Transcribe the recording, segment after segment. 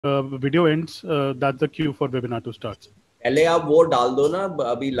video ends, that's the cue for webinar to start. पहले आप वो डाल दो ना,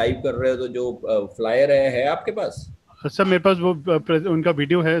 अभी लाइव कर रहे हो तो जो फ्लायर है आपके पास? सर मेरे पास वो उनका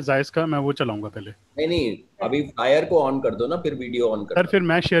वीडियो है जायस का, मैं वो चलाऊंगा पहले। नहीं नहीं, अभी फ्लायर को ऑन कर दो ना, फिर वीडियो ऑन सर करना। फिर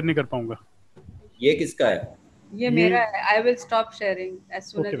मैं शेयर नहीं कर पाऊंगा। ये किसका है? ये मेरा है। I will stop sharing as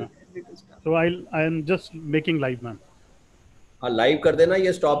soon okay as ma'am, it will stop. So I am just making live ma'am. हाँ लाइव कर देना,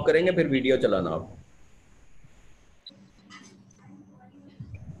 ये स्टॉप करेंगे फिर वीडियो चलाना आप।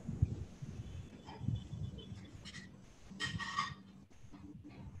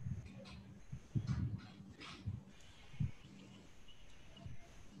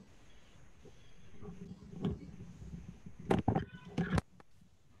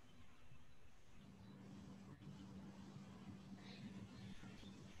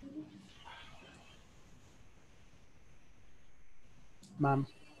 Ma'am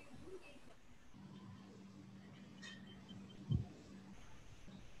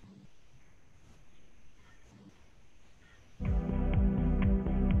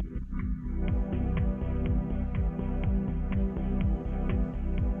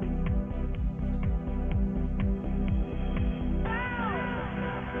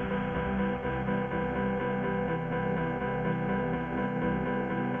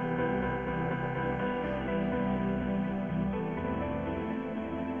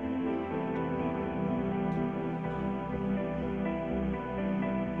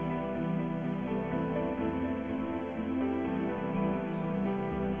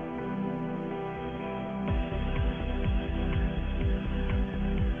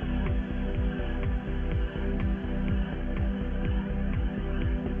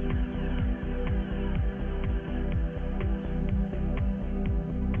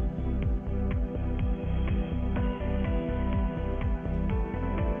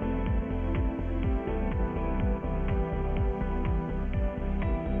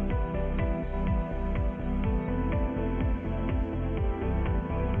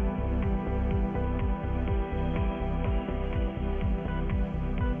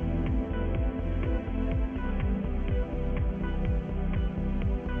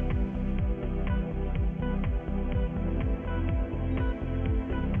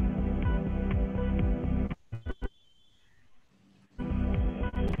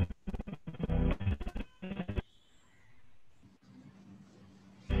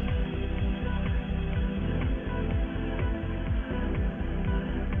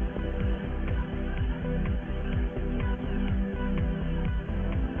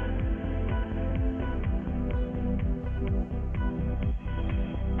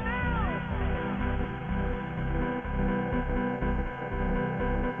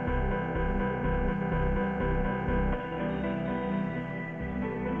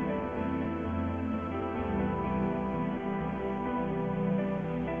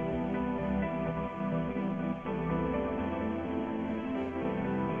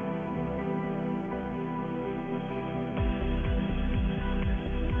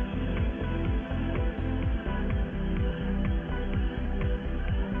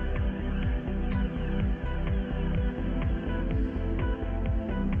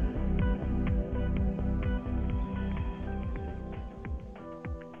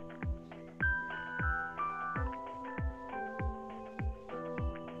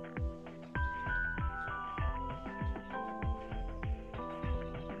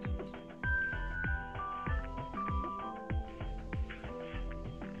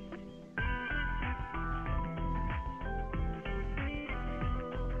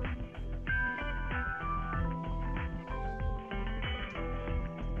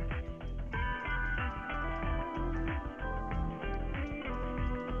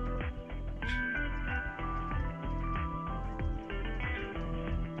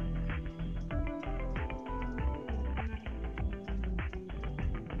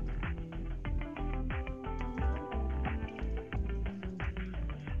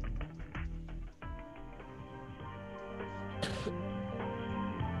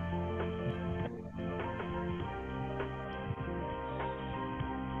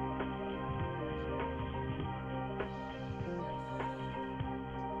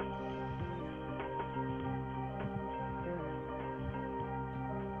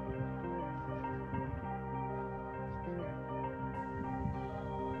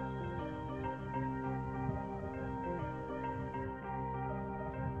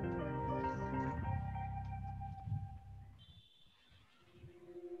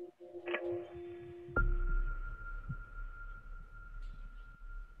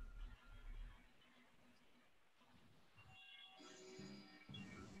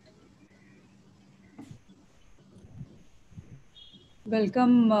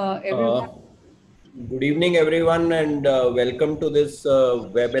Welcome, Uh, everyone. Good evening, everyone, and welcome to this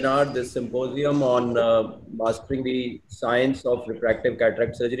webinar, this symposium on mastering the science of refractive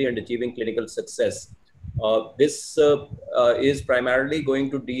cataract surgery and achieving clinical success. This is primarily going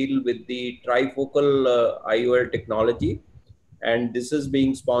to deal with the trifocal IOL technology, and this is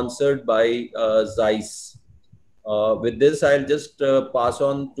being sponsored by Zeiss. With this, I'll just pass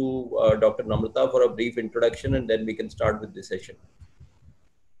on to Dr. Namrata for a brief introduction, and then we can start with the session.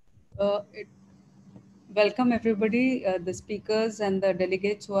 Uh, it, Welcome, everybody, the speakers and the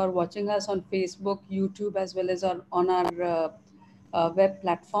delegates who are watching us on Facebook, YouTube, as well as on our web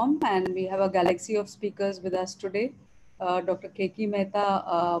platform. And we have a galaxy of speakers with us today. Dr. Keki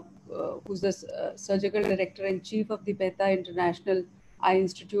Mehta, who's the Surgical Director and Chief of the Mehta International Eye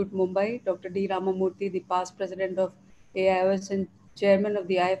Institute, Mumbai. Dr. D. Ramamurthy, the past President of AIOS and Chairman of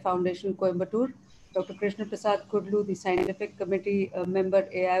the Eye Foundation, Coimbatore. Dr. Krishna Prasad Kudlu, the Scientific Committee member,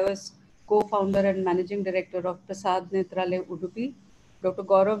 AIOS co-founder and managing director of Prasad Netralaya Udupi, Dr.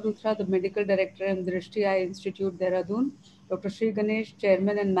 Gaurav Luthra, the medical director and Drishti Eye Institute, Dehradun, Dr. Sri Ganesh,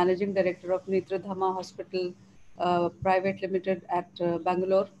 chairman and managing director of Netradhama Hospital Private Limited at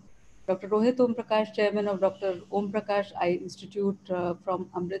Bangalore, Dr. Rohit Om Prakash, chairman of Dr. Om Prakash Eye Institute from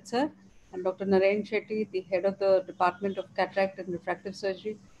Amritsar, and Dr. Narayan Shetty, the head of the Department of Cataract and Refractive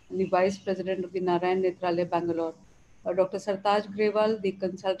Surgery and the vice president of the Narayan Netralaya, Bangalore. Dr. Sartaj Grewal, the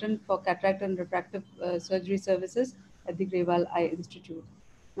consultant for cataract and refractive surgery services at the Grewal Eye Institute.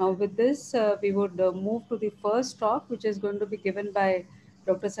 Now, with this, we would move to the first talk, which is going to be given by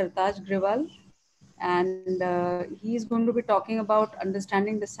Dr. Sartaj Grewal. And he is going to be talking about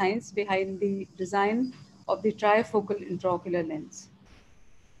understanding the science behind the design of the trifocal intraocular lens.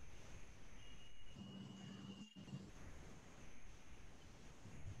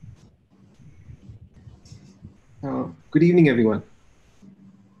 Good evening, everyone.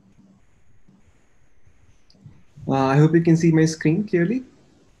 I hope you can see my screen clearly.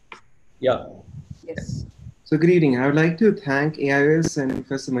 Yeah. Yes. So good evening. I would like to thank AIOS and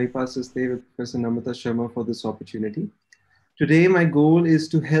Professor Mahipal Sastey with Professor Namrata Sharma for this opportunity. Today, my goal is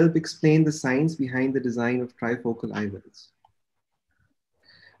to help explain the science behind the design of trifocal IOLs.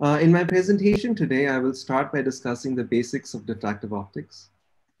 In my presentation today, I will start by discussing the basics of diffractive optics,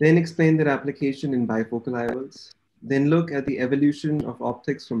 then explain their application in bifocal IOLs, then look at the evolution of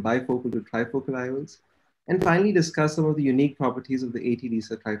optics from bifocal to trifocal IOLs, and finally discuss some of the unique properties of the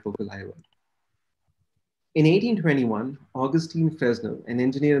AT-LISA trifocal IOL. In 1821, Augustin Fresnel, an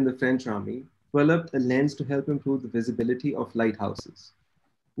engineer in the French army, developed a lens to help improve the visibility of lighthouses.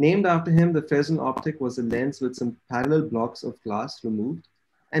 Named after him, the Fresnel optic was a lens with some parallel blocks of glass removed,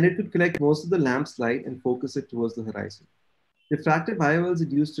 and it could collect most of the lamp's light and focus it towards the horizon. Diffractive IOLs it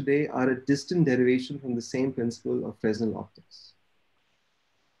used today are a distant derivation from the same principle of Fresnel optics.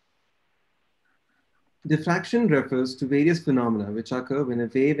 Diffraction refers to various phenomena which occur when a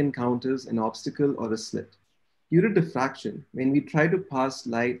wave encounters an obstacle or a slit. Due to diffraction, when we try to pass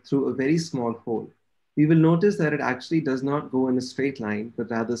light through a very small hole, we will notice that it actually does not go in a straight line, but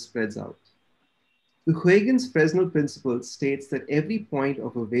rather spreads out. The Huygens Fresnel principle states that every point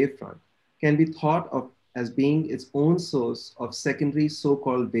of a wavefront can be thought of as being its own source of secondary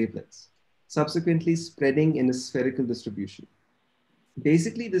so-called wavelets, subsequently spreading in a spherical distribution.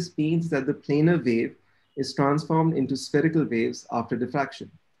 Basically, this means that the planar wave is transformed into spherical waves after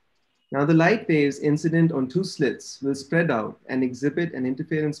diffraction. Now, the light waves incident on two slits will spread out and exhibit an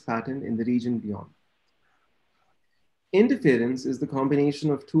interference pattern in the region beyond. Interference is the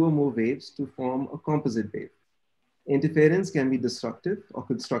combination of two or more waves to form a composite wave. Interference can be destructive or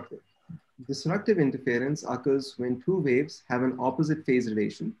constructive. Destructive interference occurs when two waves have an opposite phase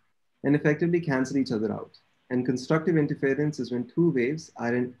relation and effectively cancel each other out. And constructive interference is when two waves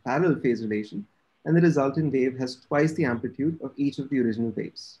are in parallel phase relation and the resultant wave has twice the amplitude of each of the original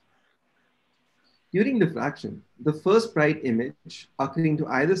waves. During diffraction, the first bright image occurring to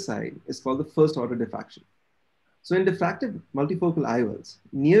either side is called the first order diffraction. So in diffractive multifocal IOLs,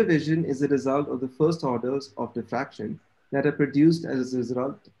 near vision is a result of the first orders of diffraction that are produced as a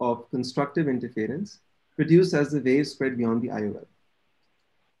result of constructive interference produced as the waves spread beyond the IOL.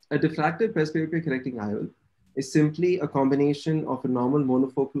 A diffractive presbyopia correcting IOL is simply a combination of a normal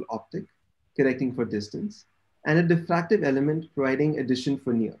monofocal optic correcting for distance and a diffractive element providing addition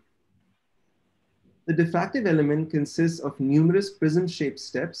for near. The diffractive element consists of numerous prism-shaped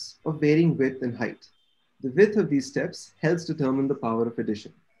steps of varying width and height. The width of these steps helps determine the power of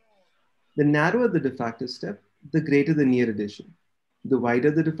addition. The narrower the diffractive step, the greater the near addition. The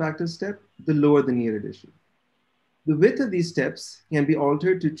wider the diffractive step, the lower the near addition. The width of these steps can be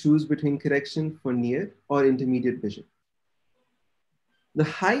altered to choose between correction for near or intermediate vision. The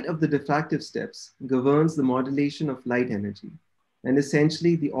height of the diffractive steps governs the modulation of light energy and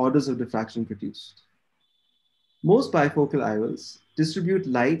essentially the orders of diffraction produced. Most bifocal IOLs distribute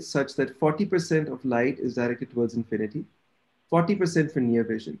light such that 40% of light is directed towards infinity, 40% for near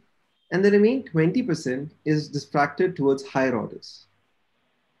vision, and the remaining 20% is diffracted towards higher orders.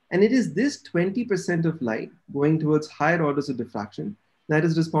 And it is this 20% of light going towards higher orders of diffraction that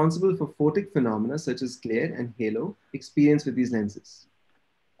is responsible for photic phenomena such as glare and halo experienced with these lenses.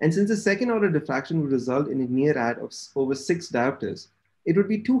 And since the second order diffraction would result in a near add of over 6 diopters, it would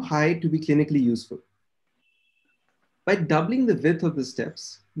be too high to be clinically useful. By doubling the width of the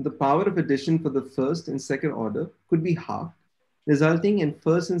steps, the power of addition for the first and second order could be halved, resulting in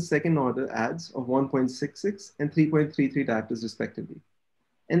first and second order adds of 1.66 and 3.33 diopters respectively.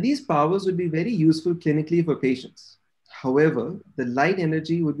 And these powers would be very useful clinically for patients. However, the light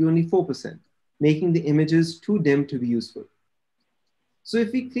energy would be only 4%, making the images too dim to be useful. So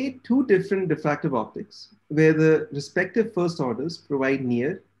if we create two different diffractive optics, where the respective first orders provide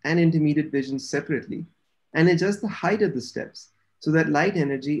near and intermediate vision separately, and adjust the height of the steps so that light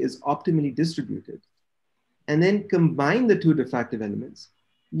energy is optimally distributed, and then combine the two diffractive elements,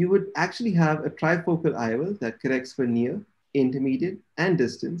 you would actually have a trifocal IOL that corrects for near, intermediate, and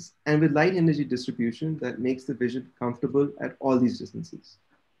distance, and with light energy distribution that makes the vision comfortable at all these distances.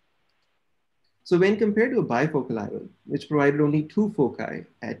 So when compared to a bifocal IOL, which provided only two foci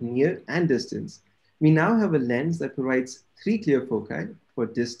at near and distance, we now have a lens that provides three clear foci for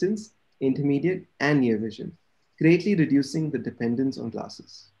distance, intermediate, and near vision, greatly reducing the dependence on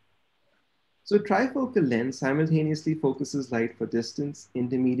glasses. So a trifocal lens simultaneously focuses light for distance,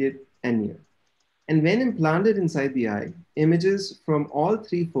 intermediate, and near. And when implanted inside the eye, images from all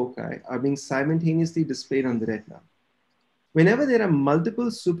three foci are being simultaneously displayed on the retina. Whenever there are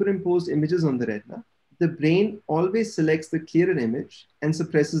multiple superimposed images on the retina, the brain always selects the clearer image and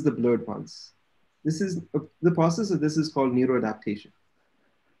suppresses the blurred ones. The process of this is called neuroadaptation.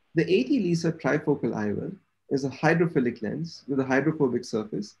 The 80 Lisa trifocal IOL is a hydrophilic lens with a hydrophobic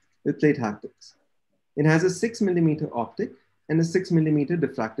surface with plate haptics. It has a 6 millimeter optic and a 6 millimeter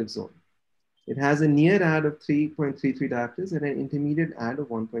diffractive zone. It has a near add of 3.33 diopters and an intermediate add of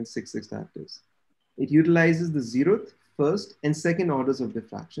 1.66 diopters. It utilizes the 0th, first, and second orders of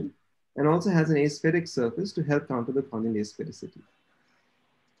diffraction, and also has an aspheric surface to help counter the corneal asphericity.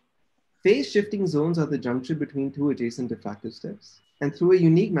 Phase shifting zones are the junction between two adjacent diffractive steps, and through a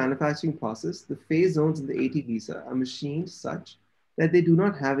unique manufacturing process, the phase zones in the 80 Lisa are machined such that they do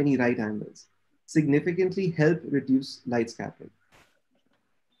not have any right angles, significantly help reduce light scattering.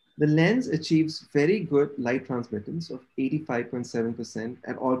 The lens achieves very good light transmittance of 85.7%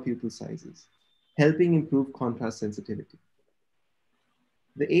 at all pupil sizes, helping improve contrast sensitivity.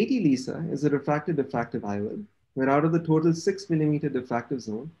 The 80 Lisa is a refractive diffractive IOL, where out of the total 6 millimeter diffractive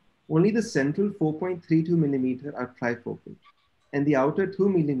zone, only the central 4.32 millimeter are trifocal, and the outer 2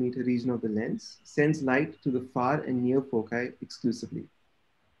 millimeter region of the lens sends light to the far and near foci exclusively.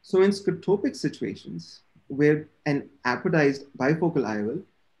 So in scotopic situations, where an apodized bifocal IOL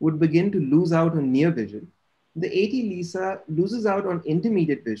would begin to lose out on near vision, the 80 Lisa loses out on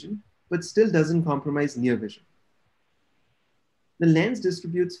intermediate vision, but still doesn't compromise near vision. The lens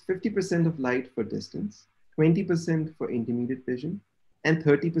distributes 50% of light for distance, 20% for intermediate vision, and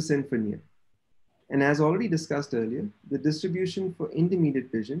 30% for near. And as already discussed earlier, the distribution for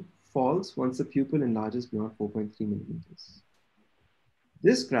intermediate vision falls once the pupil enlarges beyond 4.3 millimeters.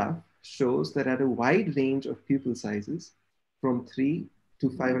 This graph shows that at a wide range of pupil sizes, from 3 to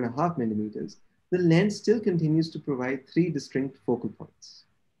 5.5 millimeters, the lens still continues to provide three distinct focal points.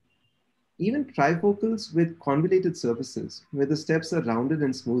 Even trifocals with convoluted surfaces, where the steps are rounded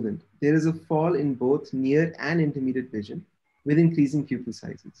and smoothened, there is a fall in both near and intermediate vision with increasing pupil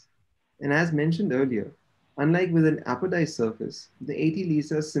sizes. And as mentioned earlier, unlike with an apodized surface, the 80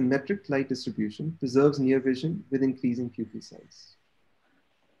 Lisa's symmetric light distribution preserves near vision with increasing pupil size.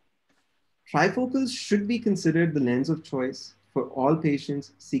 Trifocals should be considered the lens of choice for all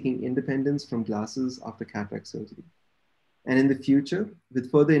patients seeking independence from glasses after cataract surgery. And in the future,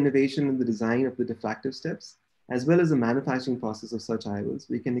 with further innovation in the design of the diffractive steps, as well as the manufacturing process of such IOLs,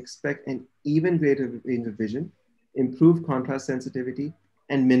 we can expect an even greater range of vision, improved contrast sensitivity,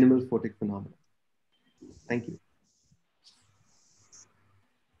 and minimal photic phenomena. Thank you.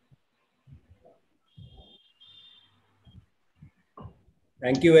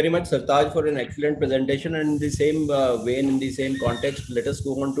 Thank you very much, Sartaj, for an excellent presentation. And in the same vein, in the same context, let us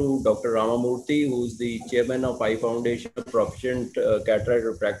go on to Dr. Ramamurthy, who is the chairman of Eye Foundation, a proficient cataract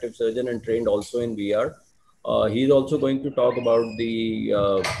refractive surgeon and trained also in VR. He is also going to talk about the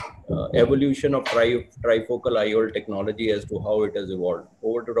evolution of trifocal IOL technology as to how it has evolved.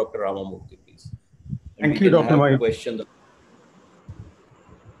 Over to Dr. Ramamurthy, please. And Thank we you, can Dr. have Mahit. questions.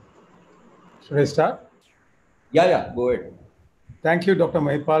 Should I start? Yeah, go ahead. Thank you, Dr.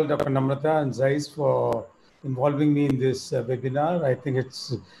 Mahipal, Dr. Namrata, and Zais for involving me in this webinar. I think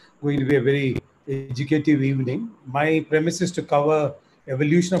it's going to be a very educative evening. My premise is to cover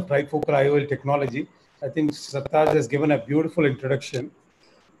evolution of trifocal IOL technology. I think Sartaj has given a beautiful introduction.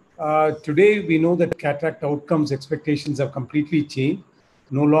 Today, we know that cataract outcomes expectations have completely changed.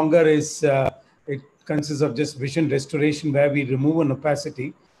 No longer is it consists of just vision restoration where we remove an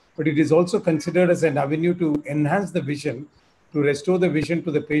opacity, but it is also considered as an avenue to enhance the vision, to restore the vision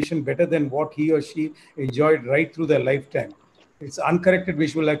to the patient better than what he or she enjoyed right through their lifetime. It's uncorrected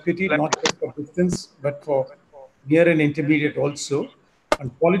visual acuity, not just for distance, but for near and intermediate also.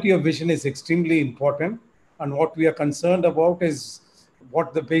 And quality of vision is extremely important. And what we are concerned about is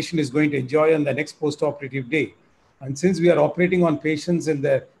what the patient is going to enjoy on the next post-operative day. And since we are operating on patients in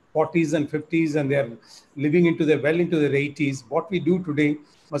their 40s and 50s and they're living into their well into their 80s, what we do today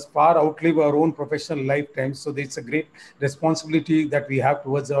must far outlive our own professional lifetimes. So it's a great responsibility that we have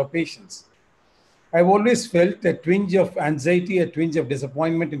towards our patients. I've always felt a twinge of anxiety, a twinge of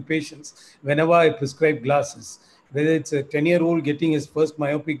disappointment in patients whenever I prescribe glasses. Whether it's a 10-year-old getting his first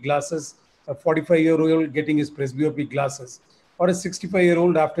myopic glasses, a 45-year-old getting his presbyopic glasses, or a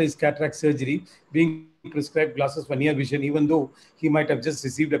 65-year-old after his cataract surgery being prescribed glasses for near vision, even though he might have just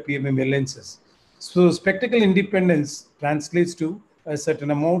received a PMMA lenses. So spectacle independence translates to a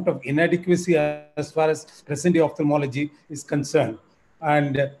certain amount of inadequacy as far as present-day ophthalmology is concerned.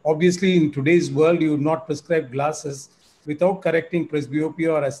 And obviously, in today's world, you would not prescribe glasses without correcting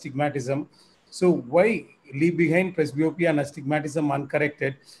presbyopia or astigmatism. So why leave behind presbyopia and astigmatism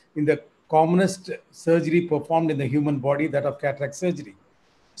uncorrected in the commonest surgery performed in the human body, that of cataract surgery?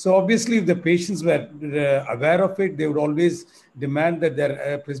 So obviously, if the patients were aware of it, they would always demand that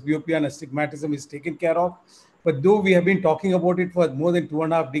their presbyopia and astigmatism is taken care of. But though we have been talking about it for more than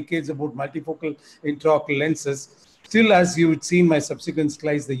 2.5 decades about multifocal intraocular lenses, still, as you would see in my subsequent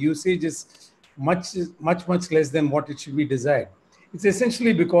slides, the usage is much less than what it should be desired. It's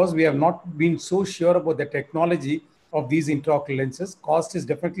essentially because we have not been so sure about the technology of these intraocular lenses. Cost is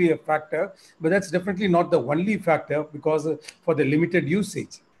definitely a factor, but that's definitely not the only factor because for the limited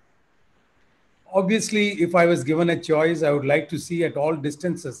usage. Obviously, if I was given a choice, I would like to see at all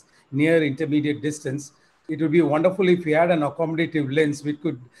distances, near intermediate distance. It would be wonderful if we had an accommodative lens which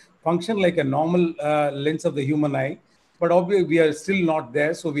could function like a normal lens of the human eye. But obviously, we are still not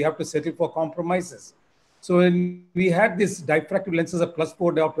there, so we have to settle for compromises. So when we had these diffractive lenses of +4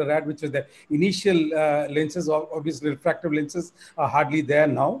 diopter rad, which was the initial lenses, obviously refractive lenses are hardly there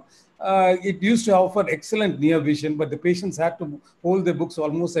now. It used to offer excellent near vision, but the patients had to hold the books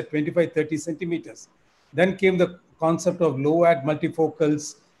almost at 25-30 centimeters. Then came the concept of low-ad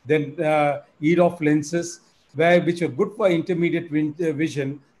multifocals, then EDOF lenses, which were good for intermediate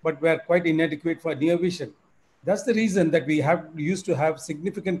vision, but were quite inadequate for near vision. That's the reason that we have used to have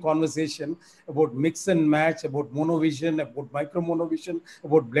significant conversation about mix and match, about monovision, about micromonovision,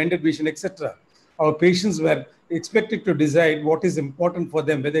 about blended vision, etc. Our patients were expected to decide what is important for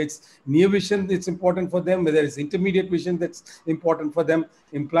them, whether it's near vision that's important for them, whether it's intermediate vision that's important for them,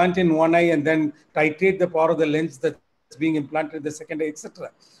 implant in one eye and then titrate the power of the lens that's being implanted in the second eye,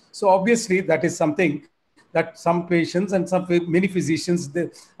 etc. So obviously that is something that some patients and many physicians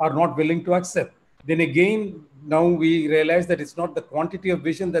are not willing to accept. Then again, now we realize that it's not the quantity of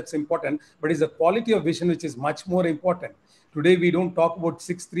vision that's important, but it's the quality of vision which is much more important. Today, we don't talk about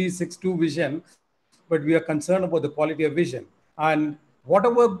 6.3, 6.2 vision, but we are concerned about the quality of vision. And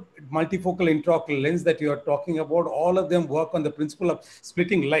whatever multifocal intraocular lens that you are talking about, all of them work on the principle of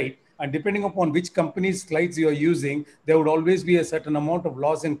splitting light. And depending upon which company's slides you are using, there would always be a certain amount of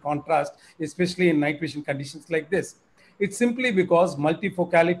loss in contrast, especially in night vision conditions like this. It's simply because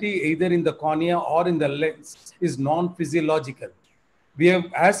multifocality, either in the cornea or in the lens, is non-physiological. We have,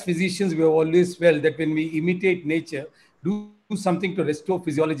 as physicians, we have always felt that when we imitate nature, do something to restore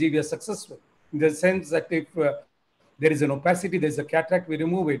physiology, we are successful. In the sense that if there is an opacity, there is a cataract, we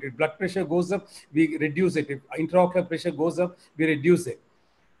remove it. If blood pressure goes up, we reduce it. If intraocular pressure goes up, we reduce it.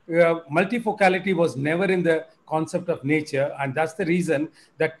 Multifocality was never in the concept of nature, and that's the reason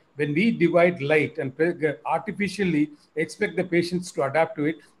that when we divide light and artificially expect the patients to adapt to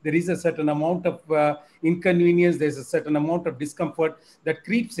it, there is a certain amount of inconvenience, there's a certain amount of discomfort that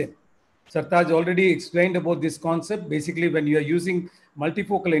creeps in. Sartaj already explained about this concept. Basically, when you are using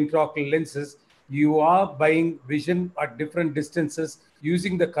multifocal intraocular lenses, you are buying vision at different distances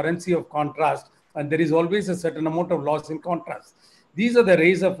using the currency of contrast, and there is always a certain amount of loss in contrast. These are the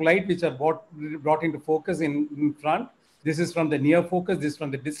rays of light which are brought into focus in front. This is from the near focus, this is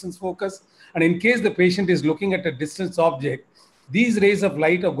from the distance focus. And in case the patient is looking at a distance object, these rays of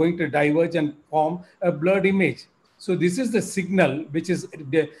light are going to diverge and form a blurred image. So this is the signal which is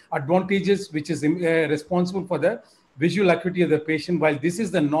the advantages, which is responsible for the visual acuity of the patient, while this is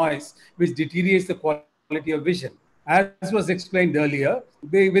the noise which deteriorates the quality of vision. As was explained earlier,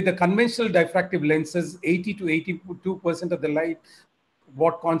 with the conventional diffractive lenses, 80 to 82% of the light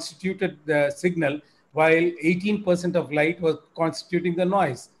what constituted the signal, while 18% of light was constituting the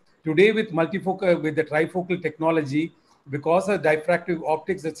noise. Today, with multifocal, with the trifocal technology, because of diffractive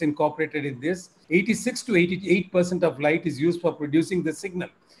optics that's incorporated in this, 86 to 88% of light is used for producing the signal.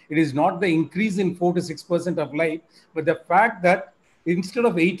 It is not the increase in 4 to 6% of light, but the fact that instead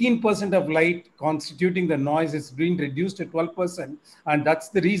of 18% of light constituting the noise, it's been reduced to 12%. And that's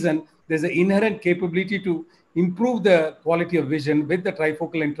the reason there's an inherent capability to improve the quality of vision with the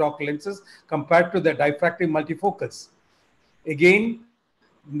trifocal intraocular lenses compared to the diffractive multifocals. Again,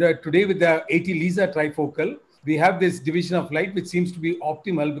 today with the 80 Lisa trifocal, we have this division of light which seems to be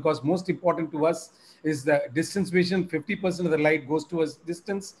optimal, because most important to us is the distance vision. 50% of the light goes towards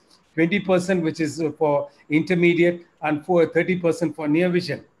distance, 20% which is for intermediate, and for 30% for near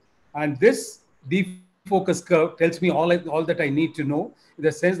vision. And this defocus curve tells me all that I need to know, in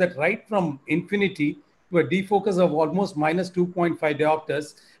the sense that right from infinity to a defocus of almost minus 2.5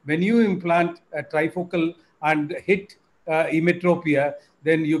 diopters, when you implant a trifocal and hit emmetropia,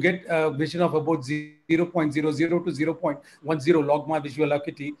 then you get a vision of about 0.00 to 0.10 logMAR visual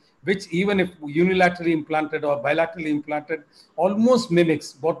acuity, which even if unilaterally implanted or bilaterally implanted, almost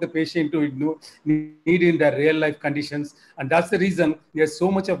mimics what the patient would need in their real life conditions. And that's the reason there's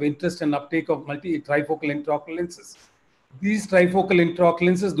so much of interest and uptake of trifocal intraocular lenses. These trifocal intraocular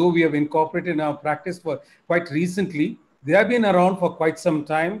lenses, though we have incorporated in our practice for quite recently, they have been around for quite some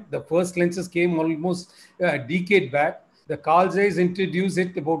time. The first lenses came almost a decade back. The Carl Zeiss introduced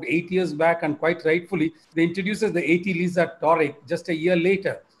it about 8 years back, and quite rightfully, they introduced the 80 Lisa toric just a year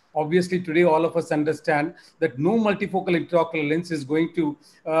later. Obviously, today all of us understand that no multifocal intraocular lens is going to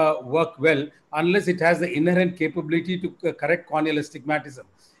work well unless it has the inherent capability to correct corneal astigmatism.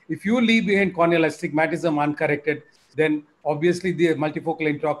 If you leave behind corneal astigmatism uncorrected, then obviously the multifocal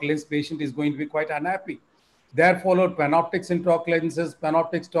intraocular lens patient is going to be quite unhappy. There followed panoptics intraocular lenses,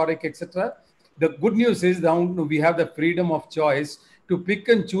 panoptics toric, etc. The good news is now we have the freedom of choice to pick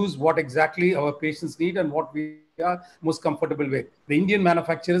and choose what exactly our patients need and what we are most comfortable with. The Indian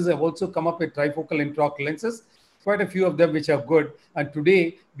manufacturers have also come up with trifocal intraocular lenses, quite a few of them which are good. And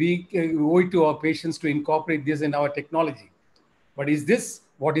today we owe it to our patients to incorporate this in our technology. But is this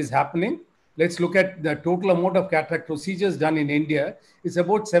what is happening? Let's look at the total amount of cataract procedures done in India. It's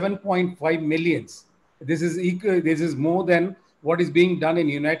about 7.5 millions. This is more than what is being done in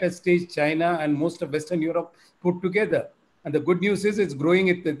United States, China, and most of Western Europe put together. And the good news is it's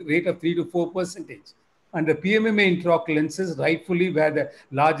growing at the rate of 3 to 4%. And the PMMA intraocular lenses, rightfully where the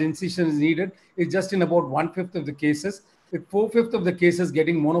large incision is needed, is just in about 1/5 of the cases, with 4/5 of the cases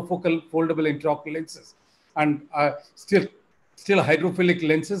getting monofocal foldable intraocular lenses. And still hydrophilic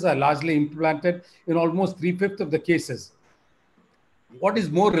lenses are largely implanted in almost 3/5 of the cases. What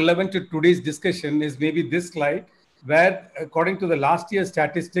is more relevant to today's discussion is maybe this slide, where according to the last year's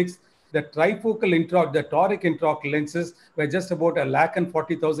statistics, the toric intraocular lenses were just about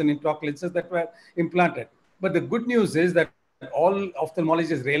 140,000 intraocular lenses that were implanted. But the good news is that all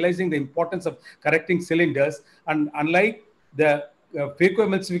ophthalmologists realizing the importance of correcting cylinders, and unlike the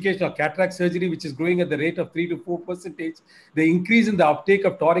phacoemulsification or cataract surgery, which is growing at the rate of 3 to 4%, the increase in the uptake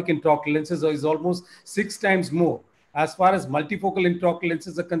of toric intraocular lenses is almost 6 times more. As far as multifocal intraocular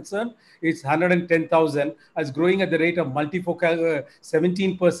lenses are concerned, it's 110,000, as growing at the rate of multifocal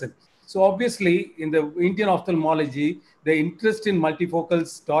 17%. So obviously, in the Indian ophthalmology, the interest in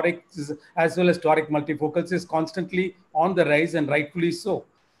multifocals, torics, as well as toric multifocals is constantly on the rise, and rightfully so.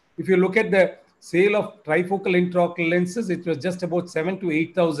 If you look at the sale of trifocal intraocular lenses, it was just about 7 to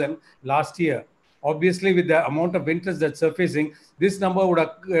 8,000 last year. Obviously, with the amount of interest that's surfacing, this number would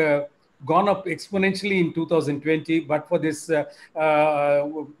have gone up exponentially in 2020, but for this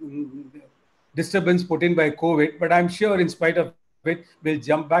disturbance put in by COVID. But I'm sure in spite of it, we'll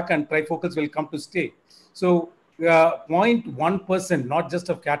jump back and trifocals will come to stay. So 0.1%, not just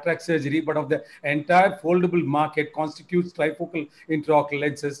of cataract surgery, but of the entire foldable market constitutes trifocal intraocular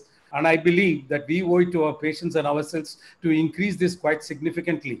lenses. And I believe that we owe it to our patients and ourselves to increase this quite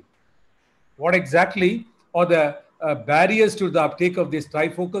significantly. What exactly are the barriers to the uptake of these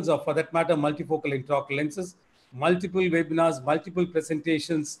trifocals, or for that matter, multifocal intraocular lenses? Multiple webinars, multiple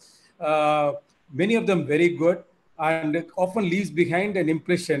presentations, many of them very good. and it often leaves behind an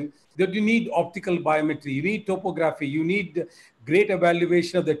impression that you need optical biometry, you need topography, you need great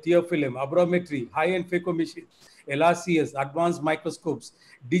evaluation of the tear film, abrometry, high-end phaco machines, LRCS, advanced microscopes,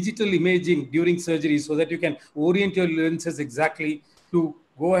 digital imaging during surgery so that you can orient your lenses exactly to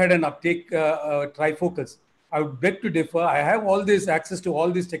go ahead and uptake trifocals. I would beg to differ. I have all this access to all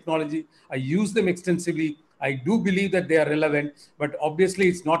this technology. I use them extensively. I do believe that they are relevant, but obviously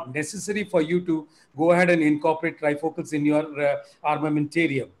it's not necessary for you to go ahead and incorporate trifocals in your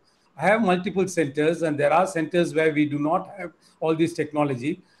armamentarium. I have multiple centers, and there are centers where we do not have all this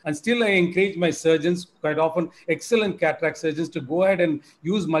technology. And still, I encourage my surgeons, quite often excellent cataract surgeons, to go ahead and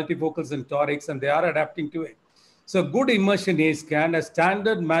use multifocals and torics, and they are adapting to it. So, good immersion A scan, a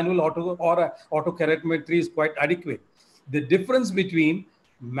standard manual auto or a autokeratometry is quite adequate. The difference between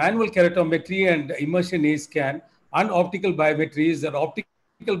manual keratometry and immersion A scan and optical biometry is that optical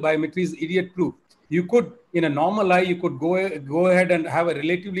biometry is idiot proof. You could, in a normal eye, you could go ahead and have a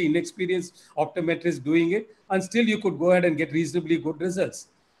relatively inexperienced optometrist doing it, and still you could go ahead and get reasonably good results.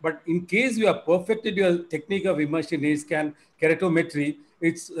 But in case you have perfected your technique of immersion A scan keratometry,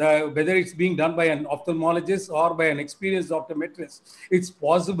 it's whether it's being done by an ophthalmologist or by an experienced optometrist, it's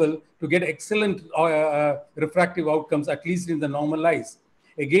possible to get excellent refractive outcomes, at least in the normal eyes.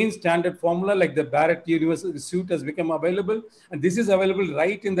 Again, standard formula like the Barrett Universal Suite has become available, and this is available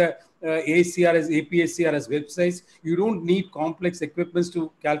right in the ACRS, APSCRS websites. You don't need complex equipments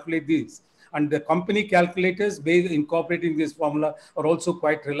to calculate these. And the company calculators based incorporating this formula are also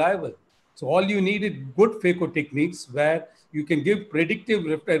quite reliable. So all you need is good phaco techniques where you can give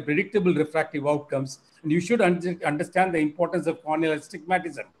predictable refractive outcomes, and you should understand the importance of corneal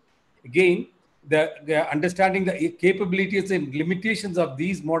astigmatism. Again, the understanding the capabilities and limitations of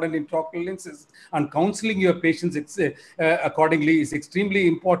these modern intraocular lenses and counseling your patients accordingly is extremely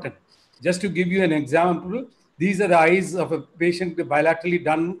important. Just to give you an example, these are the eyes of a patient bilaterally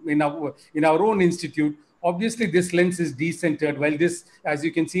done in our own institute. Obviously, this lens is decentered, while this, as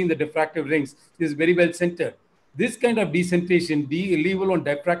you can see in the diffractive rings, is very well centered. This kind of decentration, level on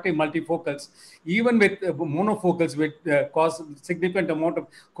diffractive multifocals, even with monofocals, which cause significant amount of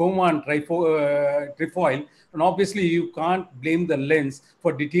coma and trefoil. And obviously, you can't blame the lens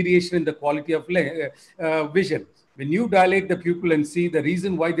for deterioration in the quality of vision. When you dilate the pupil and see, the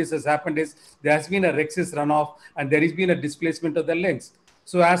reason why this has happened is there has been a rexus runoff and there has been a displacement of the lens.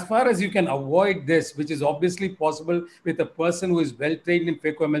 So as far as you can avoid this, which is obviously possible with a person who is well trained in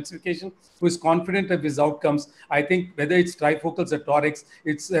phacoemulsification, who is confident of his outcomes, I think whether it's trifocals or torics,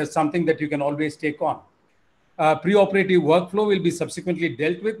 it's something that you can always take on. Preoperative workflow will be subsequently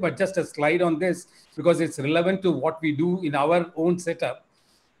dealt with, but just a slide on this because it's relevant to what we do in our own setup.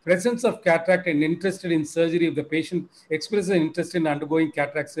 Presence of cataract and interested in surgery, if the patient expresses an interest in undergoing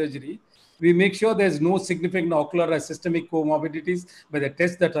cataract surgery, we make sure there's no significant ocular or systemic comorbidities by the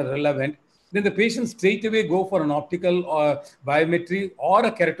tests that are relevant. Then the patient straight away go for an optical or biometry or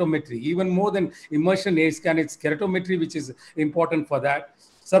a keratometry. Even more than immersion A scan, it's keratometry which is important for that.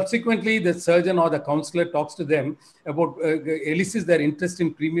 Subsequently, the surgeon or the counselor talks to them about elicits their interest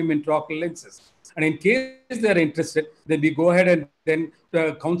in premium intraocular lenses. And in case they're interested, then we go ahead and then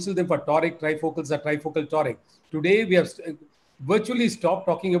counsel them for toric trifocals or trifocal toric. Today, we have virtually stopped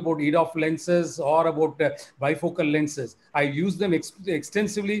talking about EDOF lenses or about bifocal lenses. I used them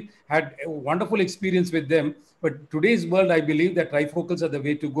extensively, had a wonderful experience with them. But today's world, I believe that trifocals are the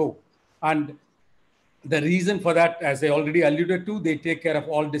way to go. And the reason for that, as I already alluded to, they take care of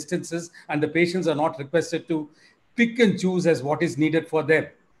all distances and the patients are not requested to pick and choose as what is needed for them.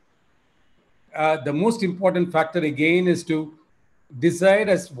 The most important factor again is to decide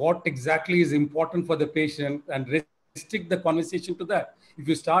as what exactly is important for the patient and restrict the conversation to that. If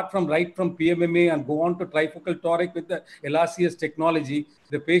you start from PMMA and go on to trifocal toric with the LRCS technology,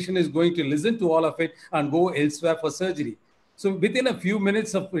 the patient is going to listen to all of it and go elsewhere for surgery. So within a few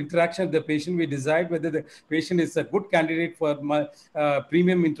minutes of interaction with the patient, we decide whether the patient is a good candidate for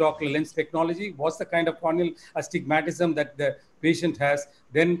premium intraocular lens technology, what's the kind of corneal astigmatism that the patient has.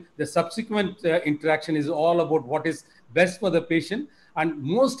 Then the subsequent interaction is all about what is best for the patient. And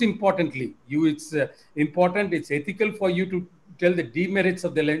most importantly, it's important, it's ethical for you to tell the demerits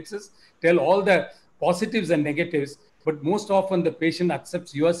of the lenses, tell all the positives and negatives, but most often the patient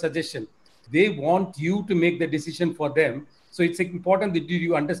accepts your suggestion. They want you to make the decision for them. So it's important that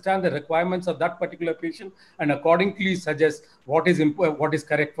you understand the requirements of that particular patient and accordingly suggest what is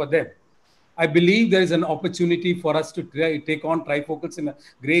correct for them. I believe there is an opportunity for us to take on trifocals in a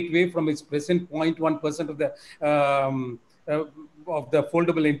great way from its present 0.1% of the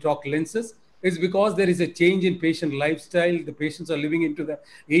foldable intraocular lenses. It's because there is a change in patient lifestyle. The patients are living into the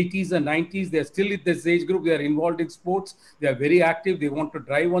 80s and 90s. They're still at this age group. They are involved in sports. They are very active. They want to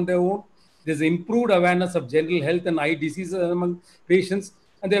drive on their own. There's improved awareness of general health and eye diseases among patients,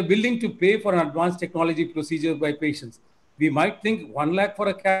 and they're willing to pay for an advanced technology procedure by patients. We might think 1 lakh for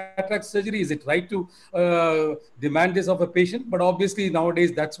a cataract surgery. Is it right to demand this of a patient? But obviously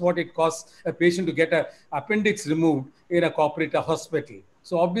nowadays that's what it costs a patient to get an appendix removed in a corporate hospital.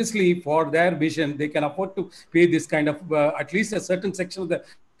 So obviously for their vision, they can afford to pay this kind of, at least a certain section of the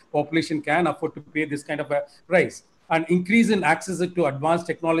population can afford to pay this kind of a price. And increase in access to advanced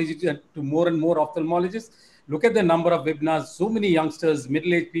technology to more and more ophthalmologists. Look at the number of webinars. So many youngsters,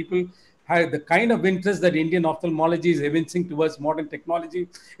 middle-aged people have the kind of interest that Indian ophthalmology is evincing towards modern technology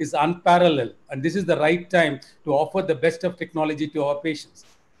is unparalleled. And this is the right time to offer the best of technology to our patients.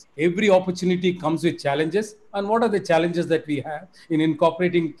 Every opportunity comes with challenges. And what are the challenges that we have in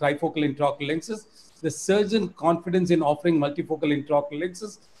incorporating trifocal intraocular lenses? The surgeon confidence in offering multifocal intraocular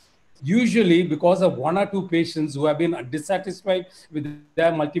lenses, usually because of 1 or 2 patients who have been dissatisfied with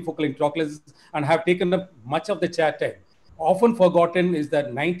their multifocal intraocular lenses and have taken up much of the chat time. Often forgotten is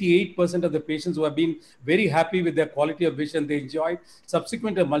that 98% of the patients who have been very happy with their quality of vision they enjoyed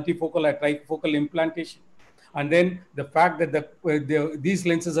subsequent to multifocal or trifocal implantation. And then the fact that these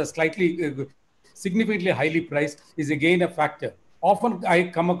lenses are slightly, significantly highly priced is again a factor. Often I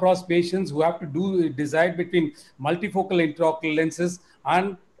come across patients who have to decide between multifocal intraocular lenses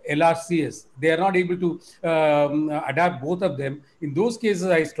and LRCS. They are not able to adapt both of them. In those cases,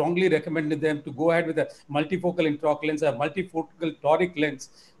 I strongly recommend them to go ahead with a multifocal intraocular lens or multifocal toric lens,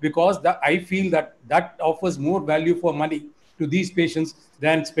 because I feel that offers more value for money to these patients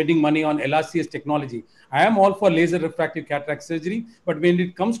than spending money on LRCS technology. I am all for laser refractive cataract surgery, but when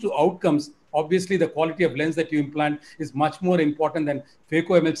it comes to outcomes, obviously the quality of lens that you implant is much more important than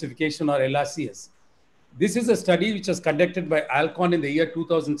phacoemulsification or LRCS. This is a study which was conducted by Alcon in the year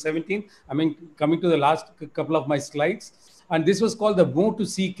 2017. I mean, coming to the last couple of my slides. And this was called the More to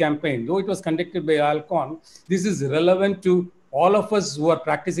See campaign. Though it was conducted by Alcon, this is relevant to all of us who are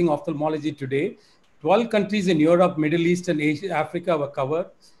practicing ophthalmology today. 12 countries in Europe, Middle East, and Asia, Africa were covered.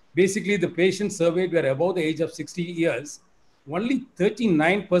 Basically, the patients surveyed were above the age of 60 years. Only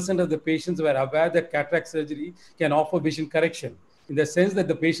 39% of the patients were aware that cataract surgery can offer vision correction, in the sense that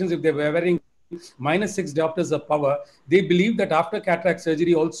the patients, if they were wearing -6 diopters of power, they believe that after cataract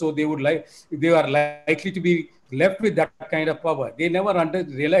surgery also they are likely to be left with that kind of power. They never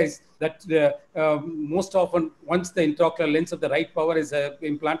realize that most often once the intraocular lens of the right power is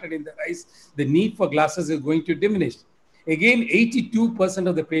implanted in the eyes, the need for glasses is going to diminish. Again, 82%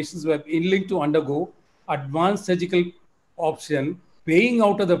 of the patients were willing to undergo advanced surgical option, paying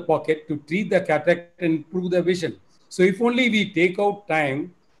out of the pocket to treat the cataract and improve their vision. So if only we take out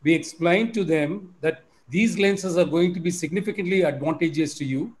time, we explain to them that these lenses are going to be significantly advantageous to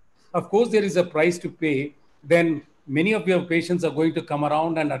you. Of course, there is a price to pay. Then many of your patients are going to come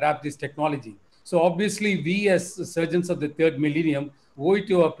around and adapt this technology. So obviously, we as surgeons of the third millennium owe it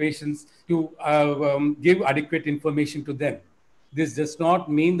to our patients to give adequate information to them. This does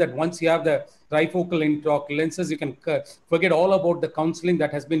not mean that once you have the trifocal intraocular lenses, you can forget all about the counseling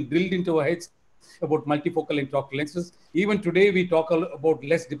that has been drilled into our heads about multifocal intraocular lenses. Even today, we talk about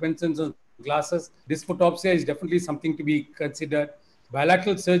less dependence on glasses. Dysphotopsia is definitely something to be considered.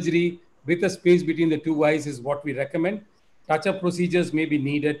 Bilateral surgery with a space between the two eyes is what we recommend. Touch-up procedures may be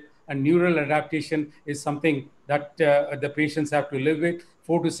needed, and neural adaptation is something that the patients have to live with.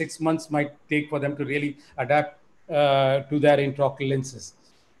 4 to 6 months might take for them to really adapt to their intraocular lenses.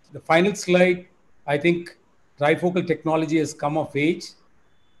 The final slide, I think trifocal technology has come of age,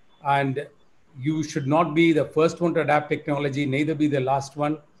 and you should not be the first one to adapt technology, neither be the last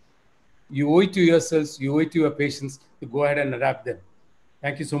one. You owe it to yourselves, you owe it to your patients to go ahead and adapt them.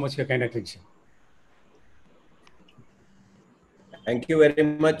 Thank you so much for your kind attention. Thank you very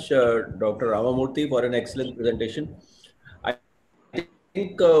much, Dr. Ramamurthy, for an excellent presentation. I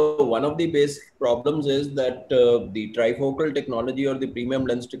think one of the basic problems is that the trifocal technology or the premium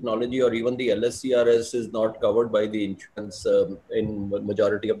lens technology or even the LSCRS is not covered by the insurance in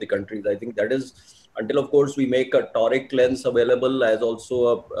majority of the countries. I think that is until, of course, we make a toric lens available as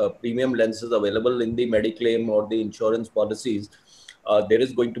also a premium lenses available in the Mediclaim or the insurance policies. There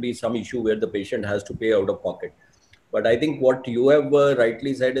is going to be some issue where the patient has to pay out of pocket. But I think what you have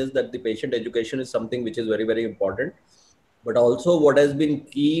rightly said is that the patient education is something which is very, very important. But also what has been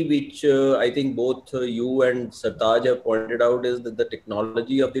key, which I think both you and Sartaj have pointed out, is that the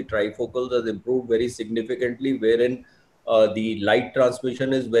technology of the trifocals has improved very significantly, wherein the light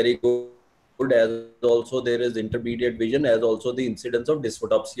transmission is very good, as also there is intermediate vision, as also the incidence of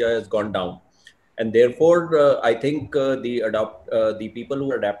dysphotopsia has gone down. And therefore, I think the people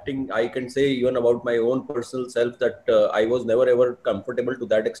who are adapting, I can say even about my own personal self that I was never ever comfortable to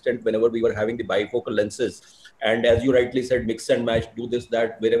that extent whenever we were having the bifocal lenses. And as you rightly said, mix and match, do this,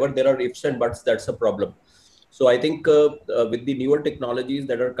 that, wherever there are ifs and buts, that's a problem. So I think with the newer technologies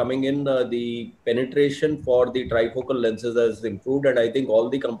that are coming in, the penetration for the trifocal lenses has improved, and I think all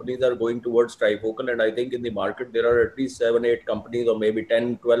the companies are going towards trifocal. And I think in the market there are at least 7, 8 companies, or maybe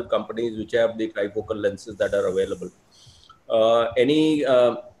 10, 12 companies which have the trifocal lenses that are available. Any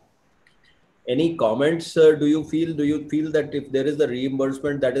comments? Do you feel that if there is a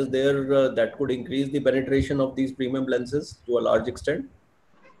reimbursement that is there, that could increase the penetration of these premium lenses to a large extent?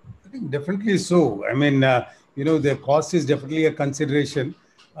 I think definitely so. I mean, the cost is definitely a consideration.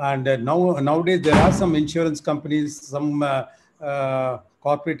 And nowadays, there are some insurance companies, some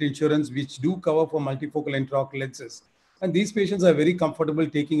corporate insurance, which do cover for multifocal intraocular lenses. And these patients are very comfortable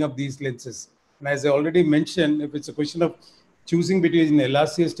taking up these lenses. And as I already mentioned, if it's a question of choosing between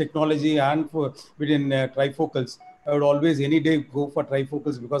LRCS technology and between trifocals, I would always any day go for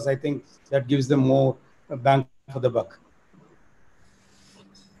trifocals because I think that gives them more bang for the buck.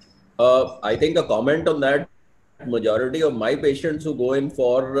 I think a comment on that. Majority of my patients who go in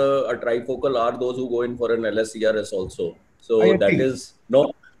for a trifocal are those who go in for an LSCRS also. I So that agree. is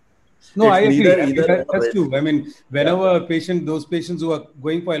no, No, I it's agree. neither I mean, either or. that's true. I mean, Yeah. whenever a patient, those patients who are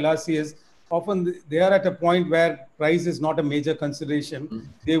going for LRCS, often they are at a point where price is not a major consideration.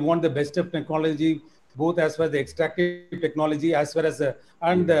 They want the best of technology, both as far as the extractive technology, as far as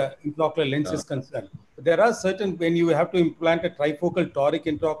and the intraocular lens is concerned. But there are certain, when you have to implant a trifocal toric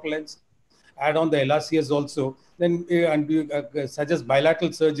intraocular lens, add on the LRCS also, then and you suggest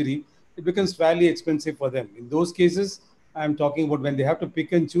bilateral surgery, it becomes fairly expensive for them. In those cases, I'm talking about when they have to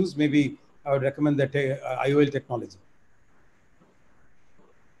pick and choose, maybe I would recommend that IOL technology.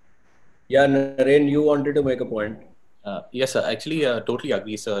 Yeah, Naren, you wanted to make a point. Yes, sir. Actually, totally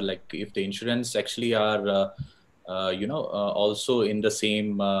agree, sir. Like if the insurance actually are, also in the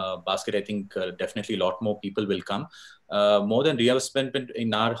same basket, I think definitely a lot more people will come. More than reimbursement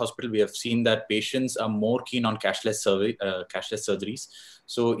in our hospital, we have seen that patients are more keen on cashless surgeries.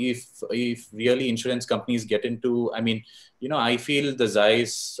 So if really insurance companies get into, I mean, I feel the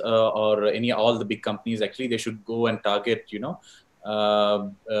Zeiss or all the big companies, actually they should go and target,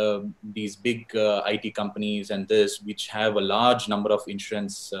 these big IT companies and this, which have a large number of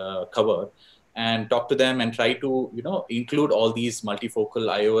insurance cover, and talk to them and try to, include all these multifocal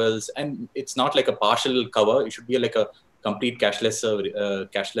IOLs. And it's not like a partial cover; it should be like a complete cashless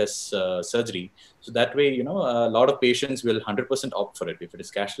surgery. So that way, a lot of patients will 100% opt for it. If it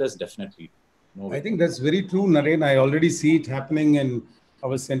is cashless, definitely. I think that's very true, Naren. I already see it happening in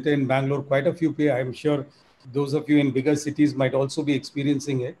our center in Bangalore. Quite a few people, I'm sure those of you in bigger cities might also be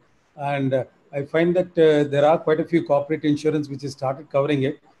experiencing it. And I find that there are quite a few corporate insurance which has started covering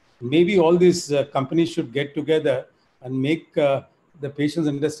it. Maybe all these companies should get together and make the patients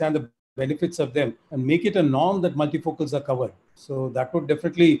understand the benefits of them and make it a norm that multifocals are covered. So that would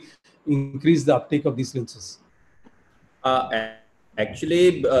definitely increase the uptake of these lenses.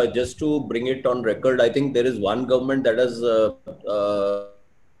 Actually, just to bring it on record, I think there is one government that has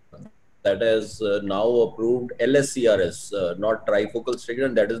now approved LSCRS, not trifocal strategy,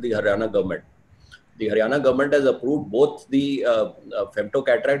 and that is the Haryana government. The Haryana government has approved both the femto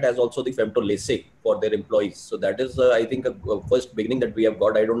cataract as also the femto LASIK for their employees. So that is, I think, a first beginning that we have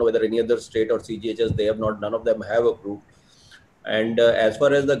got. I don't know whether any other state or CGHS, they have not, none of them have approved. And as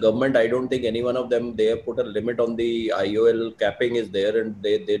far as the government, I don't think any one of them, they have put a limit on the IOL capping is there, and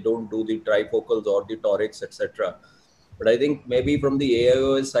they don't do the trifocals or the torics, etc. But I think maybe from the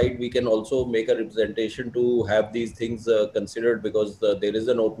AIOS side, we can also make a representation to have these things considered, because there is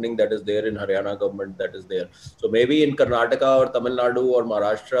an opening that is there in Haryana government that is there. So maybe in Karnataka or Tamil Nadu or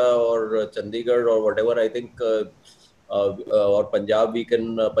Maharashtra or Chandigarh or whatever, I think, or Punjab, we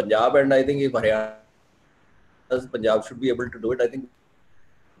can, Punjab, and I think if Haryana, Punjab should be able to do it. I think we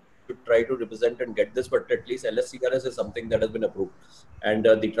should try to represent and get this, but at least LSCRS is something that has been approved. And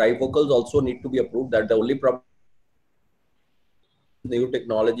the trifocals also need to be approved. That the only problem, new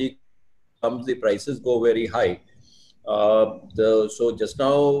technology comes, the prices go very high. So just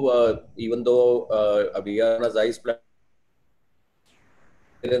now, even though we are on a Zeiss plan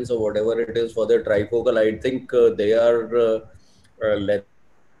or whatever it is for their trifocal, I think they are lenses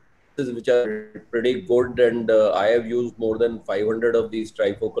which are pretty good, and I have used more than 500 of these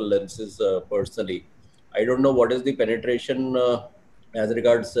trifocal lenses personally. I don't know what is the penetration as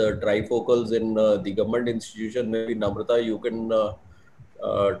regards trifocals in the government institution. Maybe Namrata, you can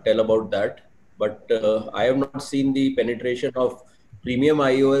tell about that. But I have not seen the penetration of premium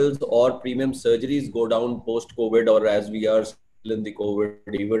IOLs or premium surgeries go down post-COVID, or as we are still in the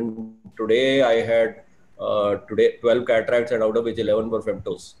COVID. Even today, I had today 12 cataracts, and out of which 11 were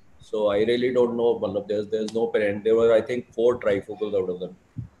femtos. So I really don't know. There's no parent. There were, I think, 4 trifocals out of them.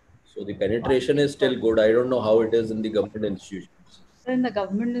 So the penetration is still good. I don't know how it is in the government institutions. In the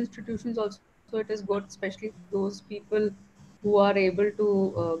government institutions also it is good, especially those people who are able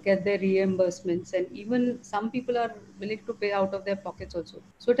to get their reimbursements, and even some people are willing to pay out of their pockets also.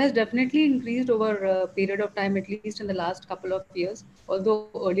 So it has definitely increased over a period of time, at least in the last couple of years. Although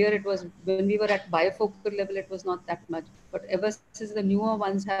earlier it was, when we were at bifocal level, it was not that much. But ever since the newer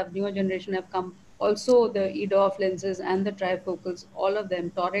ones have, newer generation have come, also the EDOF lenses and the trifocals, all of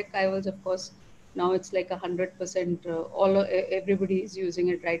them, toric IOLs, of course, now it's like 100%. Everybody is using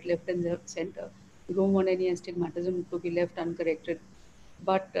it, right, left, and the center. You don't want any astigmatism to be left uncorrected.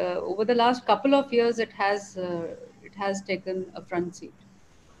 But over the last couple of years, it has taken a front seat.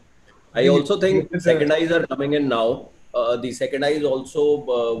 I also think The second eyes are coming in now. The second eyes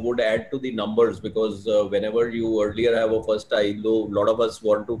also would add to the numbers, because whenever you earlier have a first eye, though a lot of us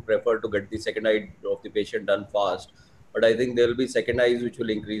want to prefer to get the second eye of the patient done fast, but I think there will be second eyes which will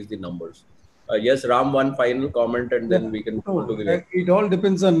increase the numbers. Yes, Ram, one final comment, and then we can go on to Vivek. It all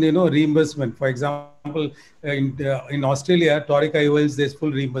depends on reimbursement. For example, in Australia, toric IOLs there's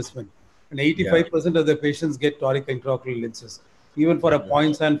full reimbursement, and Yeah. 85% of the patients get toric intraocular lenses. Even for a Yeah.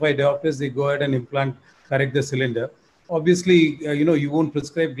 0.75 diopters, they go ahead and implant, correct the cylinder. Obviously, you won't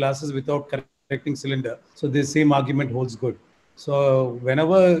prescribe glasses without correcting cylinder, so the same argument holds good. So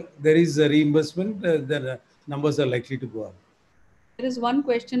whenever there is a reimbursement, the numbers are likely to go up. There is one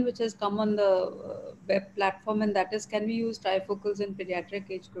question which has come on the web platform, and that is, can we use trifocals in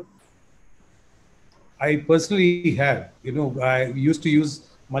pediatric age group? I personally have, I used to use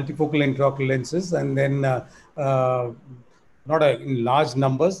multifocal intraocular lenses, and then not in large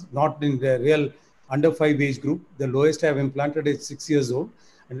numbers, not in the real under 5 age group. The lowest I have implanted is 6 years old.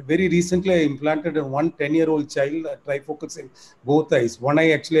 And very recently, I implanted a 10-year-old child trifocals in both eyes. One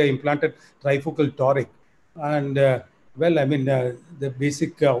eye, actually, I implanted trifocal toric. And well, I mean, the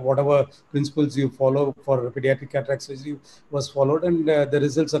basic whatever principles you follow for pediatric cataract surgery was followed, and the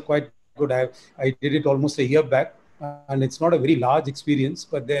results are quite good. I did it almost a year back, and it's not a very large experience,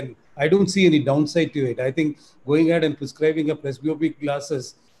 but then I don't see any downside to it. I think going ahead and prescribing a presbyopic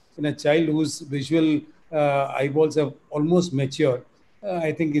glasses in a child whose visual eyeballs have almost matured,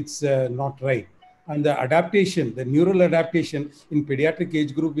 I think it's not right. And the adaptation, the neural adaptation in pediatric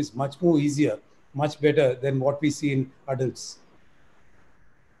age group is much more easier, much better than what we see in adults.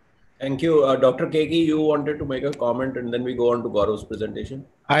 Thank you. Dr. Keki, you wanted to make a comment, and then we go on to Gaurav's presentation.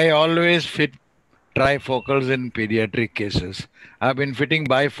 I always fit trifocals in pediatric cases. I've been fitting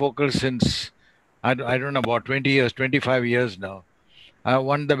bifocals since, I don't know, about 20 years, 25 years now. I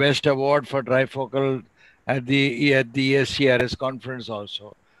won the best award for trifocal at the ESCRS conference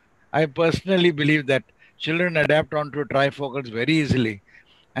also. I personally believe that children adapt onto trifocals very easily.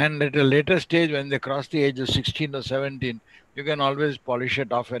 And at a later stage, when they cross the age of 16 or 17, you can always polish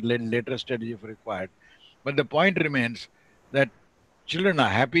it off at later stage if required. But the point remains that children are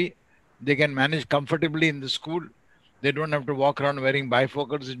happy. They can manage comfortably in the school. They don't have to walk around wearing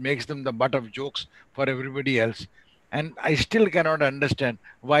bifocals. It makes them the butt of jokes for everybody else. And I still cannot understand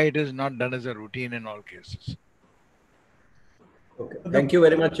why it is not done as a routine in all cases. Okay. Thank you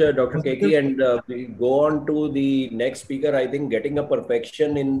very much, Dr. Keki. And we go on to the next speaker. I think getting a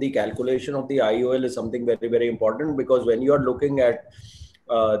perfection in the calculation of the IOL is something very, very important, because when you are looking at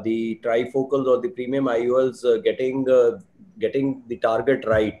the trifocals or the premium IOLs, getting the target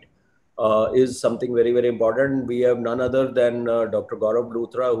right is something very, very important. We have none other than Dr. Gaurav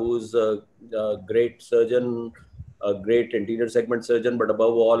Luthra, who is a great surgeon, a great anterior segment surgeon, but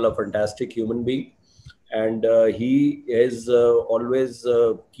above all, a fantastic human being. And he is always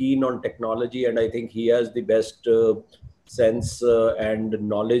keen on technology, and I think he has the best sense and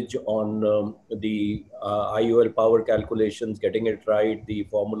knowledge on the IOL power calculations, getting it right, the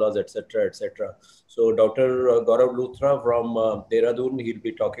formulas, etc., etc. So Dr. Gaurav Luthra from Dehradun, he'll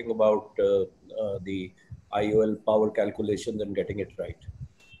be talking about the IOL power calculations and getting it right.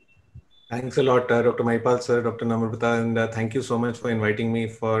 Thanks a lot, Dr. Maipal sir, Dr. Namrata, and thank you so much for inviting me,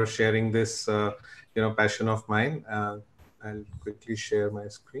 for sharing this passion of mine. I'll quickly share my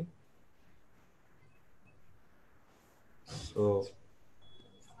screen. So,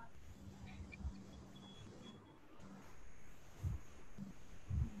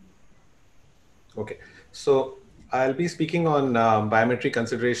 okay. So I'll be speaking on biometric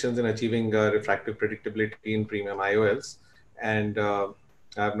considerations in achieving refractive predictability in premium IOLs, and I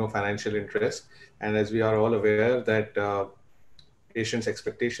have no financial interest. And as we are all aware that patients'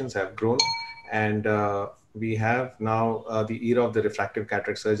 expectations have grown, and we have now the era of the refractive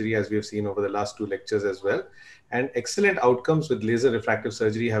cataract surgery, as we have seen over the last 2 lectures as well. And excellent outcomes with laser refractive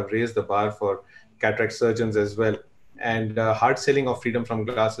surgery have raised the bar for cataract surgeons as well. And hard selling of freedom from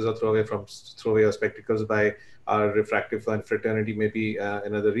glasses or throwaway of spectacles by our refractive fraternity may be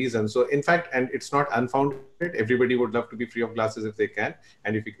another reason. So in fact, and it's not unfounded, everybody would love to be free of glasses if they can,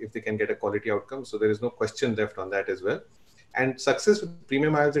 and if they can get a quality outcome. So there is no question left on that as well. And success with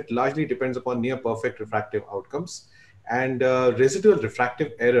premium IOLs, it largely depends upon near perfect refractive outcomes. And residual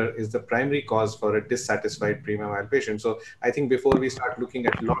refractive error is the primary cause for a dissatisfied premium IOL patient. So I think before we start looking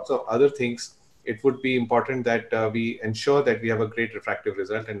at lots of other things, it would be important that we ensure that we have a great refractive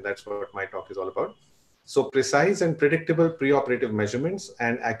result, and that's what my talk is all about. So precise and predictable preoperative measurements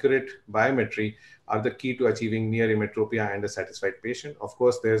and accurate biometry are the key to achieving near emmetropia and a satisfied patient. Of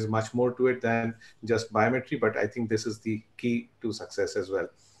course, there's much more to it than just biometry, but I think this is the key to success as well.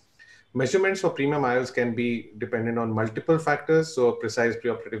 Measurements for premium IOLs can be dependent on multiple factors. So precise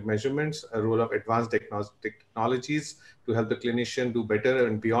preoperative measurements, a role of advanced technologies to help the clinician do better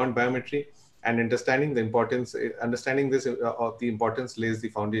and beyond biometry, and understanding the importance, of the importance lays the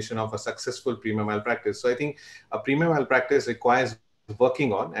foundation of a successful premium IOL practice. So I think a premium IOL practice requires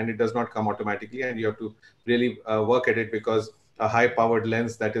working on, and it does not come automatically, and you have to really work at it, because a high-powered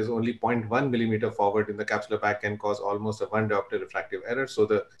lens that is only 0.1 millimeter forward in the capsular bag can cause almost a 1 diopter refractive error. So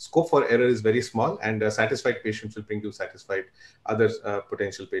the scope for error is very small, and satisfied patients will bring you satisfied other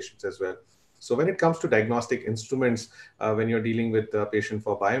potential patients as well. So when it comes to diagnostic instruments, when you're dealing with a patient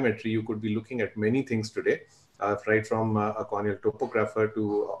for biometry, you could be looking at many things today, right from a corneal topographer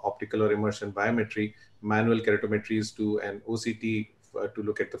to optical or immersion biometry, manual keratometries to an OCT to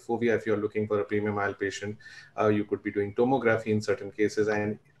look at the fovea. If you're looking for a premium IOL patient, you could be doing tomography in certain cases.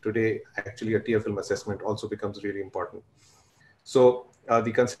 And today, actually, a tear film assessment also becomes really important. So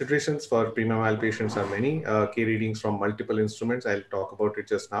the considerations for premium IOL patients are many. K readings from multiple instruments, I'll talk about it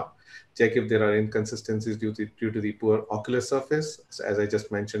just now. Check if there are inconsistencies due to the poor ocular surface, as I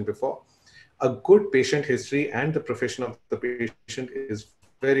just mentioned before. A good patient history and the profession of the patient is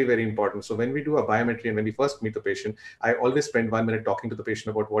very, very important. So when we do a biometry and when we first meet the patient, I always spend 1 minute talking to the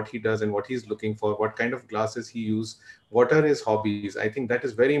patient about what he does and what he's looking for, what kind of glasses he uses, what are his hobbies. I think that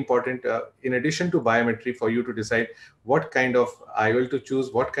is very important in addition to biometry, for you to decide what kind of IOL to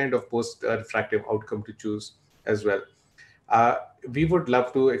choose, what kind of post-refractive outcome to choose as well. We would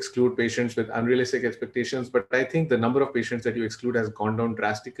love to exclude patients with unrealistic expectations, but I think the number of patients that you exclude has gone down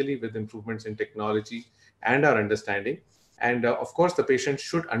drastically with improvements in technology and our understanding. And of course, the patient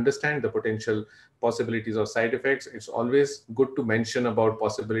should understand the potential possibilities of side effects. It's always good to mention about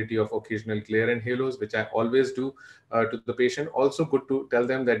possibility of occasional glare and halos, which I always do to the patient. Also good to tell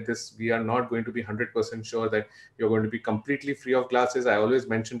them that we are not going to be 100% sure that you're going to be completely free of glasses. I always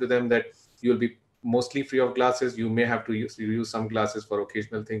mention to them that you'll be mostly free of glasses. You may have to use some glasses for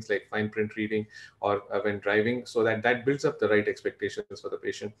occasional things like fine print reading or when driving, so that builds up the right expectations for the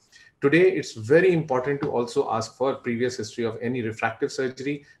patient. Today, it's very important to also ask for previous history of any refractive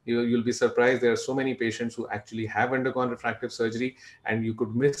surgery. You'll be surprised there are so many patients who actually have undergone refractive surgery, and you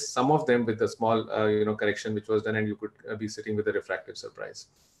could miss some of them with a small correction which was done, and you could be sitting with a refractive surprise.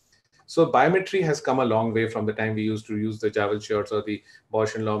 So biometry has come a long way from the time we used to use the Javel shots or the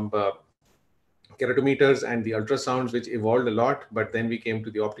Bausch and Lomb keratometers and the ultrasounds, which evolved a lot. But then we came to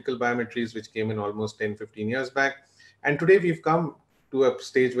the optical biometries, which came in almost 10, 15 years back. And today we've come to a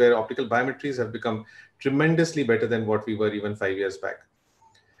stage where optical biometries have become tremendously better than what we were even 5 years back.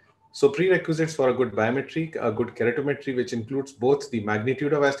 So prerequisites for a good biometry, a good keratometry, which includes both the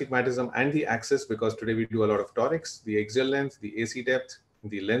magnitude of astigmatism and the axis, because today we do a lot of torics, the axial length, the AC depth,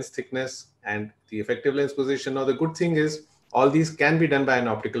 the lens thickness, and the effective lens position. Now, the good thing is all these can be done by an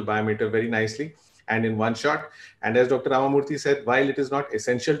optical biometer very nicely and in one shot. And as Dr. Ramamurthy said, while it is not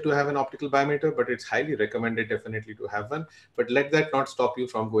essential to have an optical biometer, but it's highly recommended definitely to have one. But let that not stop you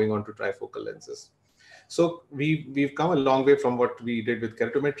from going on to trifocal lenses. So we've come a long way from what we did with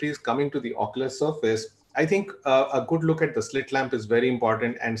keratometries. Coming to the ocular surface, I think a good look at the slit lamp is very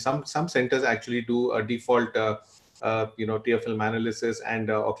important. And some centers actually do a default tear film analysis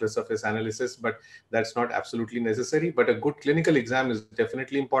and ocular surface analysis, but that's not absolutely necessary. But a good clinical exam is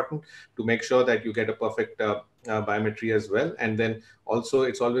definitely important to make sure that you get a perfect biometry as well. And then also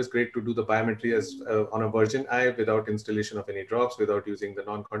it's always great to do the biometry as on a virgin eye without installation of any drops, without using the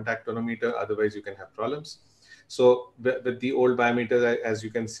non-contact tonometer. Otherwise you can have problems. So with the old biometers, as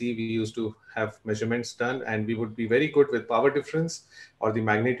you can see, we used to have measurements done, and we would be very good with power difference or the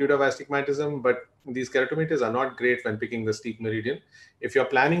magnitude of astigmatism. But these keratometers are not great when picking the steep meridian. If you're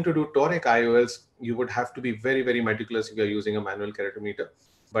planning to do toric IOLs, you would have to be very, very meticulous if you're using a manual keratometer.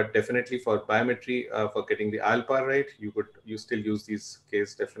 But definitely for biometry, for getting the ILPAR right, you still use these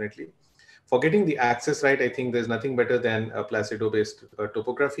Ks definitely. For getting the axis right, I think there's nothing better than a Placido-based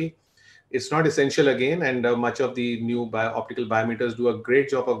topography. It's not essential again, and much of the new optical biometers do a great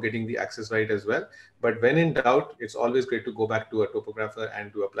job of getting the axis right as well. But when in doubt, it's always great to go back to a topographer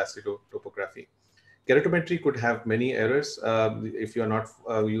and do a Placido topography. Keratometry could have many errors if you're not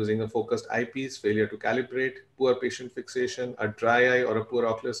using a focused eyepiece, failure to calibrate, poor patient fixation, a dry eye or a poor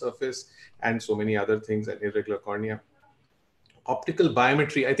ocular surface, and so many other things, and irregular cornea. Optical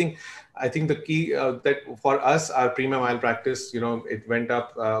biometry, I think the key that for us, our premium IOL practice, it went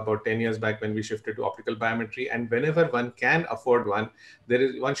up about 10 years back when we shifted to optical biometry. And whenever one can afford one,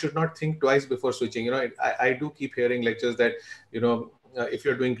 one should not think twice before switching. I do keep hearing lectures that, if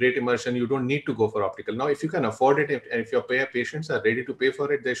you're doing great immersion, you don't need to go for optical. Now, if you can afford it, if your patients are ready to pay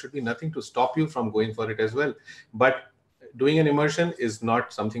for it, there should be nothing to stop you from going for it as well. But doing an immersion is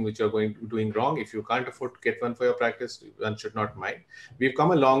not something which you're doing wrong. If you can't afford to get one for your practice, one should not mind. We've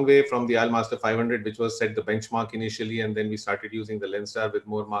come a long way from the IOL Master 500, which was set the benchmark initially, and then we started using the LensStar with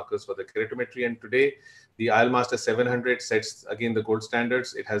more markers for the keratometry. And today, the IOL Master 700 sets again the gold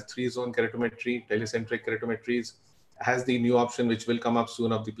standards. It has 3-zone keratometry, telecentric keratometries, has the new option which will come up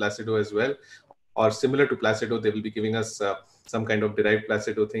soon of the Placido as well, or similar to Placido, they will be giving us some kind of derived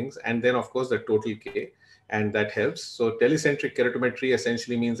Placido things, and then of course the total K, and that helps. So telecentric keratometry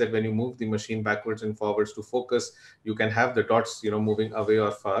essentially means that when you move the machine backwards and forwards to focus, you can have the dots, moving away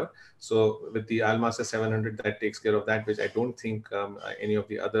or far. So with the IOL Master 700, that takes care of that, which I don't think any of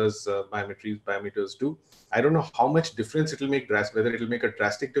the others biometers do. I don't know how much difference it will make, whether it will make a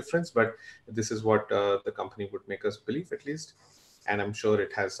drastic difference, but this is what the company would make us believe at least. And I'm sure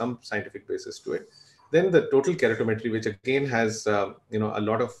it has some scientific basis to it. Then the total keratometry, which again has a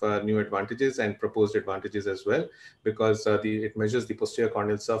lot of new advantages and proposed advantages as well, because it measures the posterior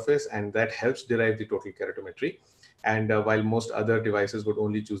corneal surface, and that helps derive the total keratometry. And while most other devices would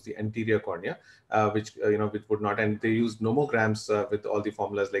only choose the anterior cornea, which would not, and they use nomograms with all the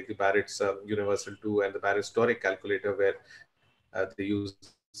formulas like the Barrett's Universal 2 and the Barrett's Toric calculator, where they use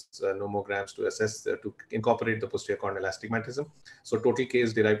nomograms to assess, to incorporate the posterior corneal astigmatism. So total K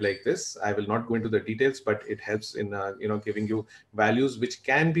is derived like this. I will not go into the details, but it helps in giving you values which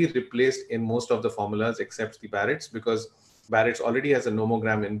can be replaced in most of the formulas except the Barrett's, because Barrett's already has a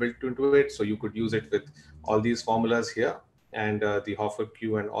nomogram inbuilt into it. So you could use it with all these formulas here, and the Hoffer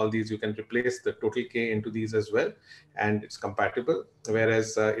Q and all these, you can replace the total K into these as well, and it's compatible.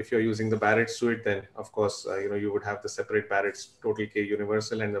 Whereas if you're using the Barrett's suite, then of course, you would have the separate Barrett's total K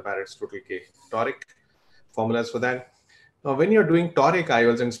universal and the Barrett's total K toric formulas for that. Now, when you're doing toric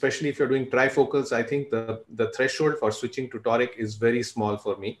IOLs, and especially if you're doing trifocals, I think the threshold for switching to toric is very small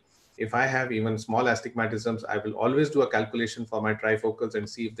for me. If I have even small astigmatisms, I will always do a calculation for my trifocals and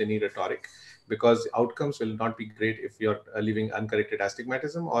see if they need a toric, because outcomes will not be great if you're leaving uncorrected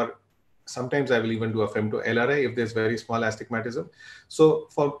astigmatism, or sometimes I will even do a femto LRI if there's very small astigmatism. So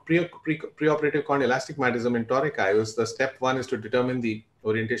for preoperative corneal astigmatism in toric IOLs, the step one is to determine the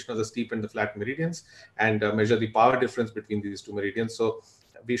orientation of the steep and the flat meridians, and measure the power difference between these two meridians. So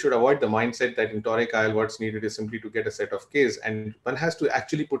we should avoid the mindset that in toric IOL, what's needed is simply to get a set of Ks, and one has to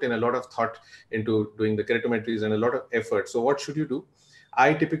actually put in a lot of thought into doing the keratometries and a lot of effort. So what should you do?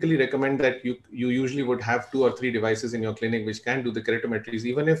 I typically recommend that you usually would have 2 or 3 devices in your clinic which can do the keratometries,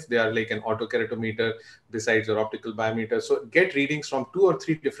 even if they are like an autokeratometer besides your optical biometer. So get readings from 2 or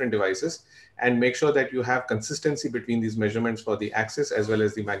 3 different devices and make sure that you have consistency between these measurements for the axis as well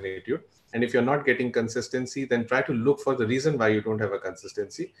as the magnitude. And if you're not getting consistency, then try to look for the reason why you don't have a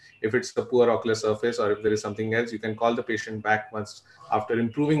consistency. If it's a poor ocular surface, or if there is something else, you can call the patient back once after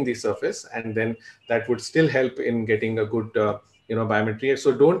improving the surface, and then that would still help in getting a good biometry.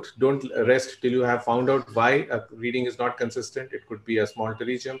 So don't rest till you have found out why a reading is not consistent. It could be a small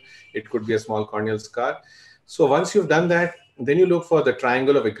pterygium, it could be a small corneal scar. So once you've done that, then you look for the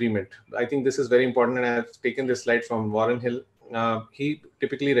triangle of agreement. I think this is very important, and I've taken this slide from Warren Hill. He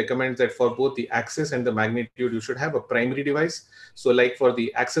typically recommends that for both the axis and the magnitude, you should have a primary device. So like for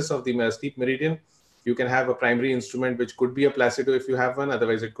the axis of the steep meridian, you can have a primary instrument, which could be a Placido if you have one.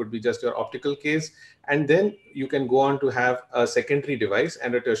 Otherwise, it could be just your optical case. And then you can go on to have a secondary device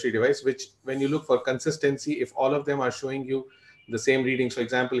and a tertiary device, which when you look for consistency, if all of them are showing you the same readings. For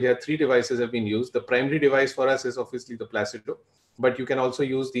example, here 3 devices have been used. The primary device for us is obviously the Placido. but you can also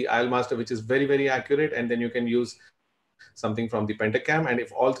use the IL master, which is very, very accurate. And then you can use something from the pentacam. And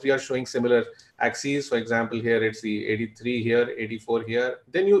if all three are showing similar axes, for example, here it's the 83 here, 84 here,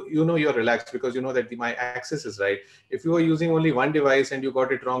 then you know you're relaxed, because you know that my axis is right. If you are using only one device and you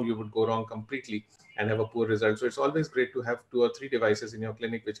got it wrong, you would go wrong completely and have a poor result. So it's always great to have 2 or 3 devices in your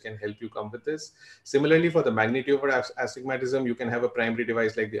clinic which can help you come with this. Similarly, for the magnitude of astigmatism, you can have a primary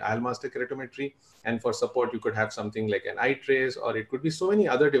device like the IL master keratometry, and for support you could have something like an eye trace, or it could be so many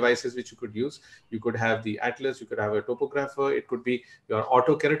other devices which you could use. You could have the atlas, you could have a topographer, it could be your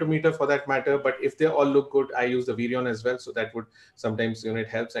auto keratometer for that matter. But if they all look good, I use the Virion as well, so that would sometimes, it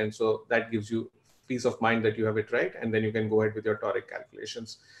helps, and so that gives you peace of mind that you have it right, and then you can go ahead with your toric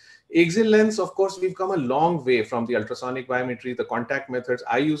calculations. Axial lens, of course, we've come a long way from the ultrasonic biometry, the contact methods.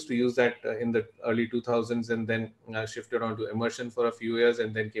 I used to use that in the early 2000s, and then shifted on to immersion for a few years,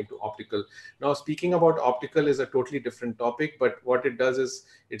 and then came to optical. Now, speaking about optical is a totally different topic, but what it does is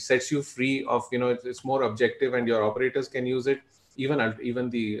it sets you free of, it's more objective, and your operators can use it, even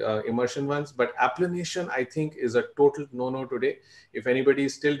the immersion ones. But applanation, I think, is a total no-no today. If anybody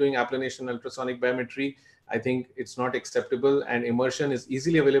is still doing applanation ultrasonic biometry, I think it's not acceptable. And immersion is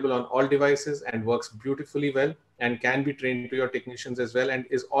easily available on all devices and works beautifully well, and can be trained to your technicians as well, and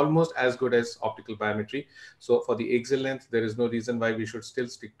is almost as good as optical biometry. So for the axial length, there is no reason why we should still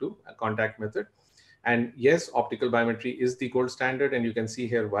stick to a contact method. And yes, optical biometry is the gold standard, and you can see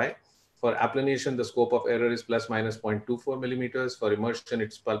here why. For applanation, the scope of error is plus minus 0.24 millimeters. For immersion,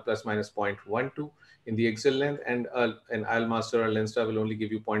 it's plus minus 0.12 in the axial length, and an IL master or Lenstra will only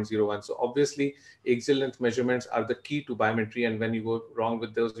give you 0.01. So obviously, axial length measurements are the key to biometry, and when you go wrong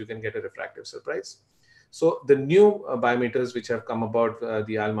with those, you can get a refractive surprise. So the new biometers which have come about,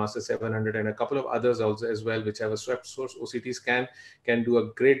 the IL master 700 and a couple of others also as well, which have a swept source OCT scan, can do a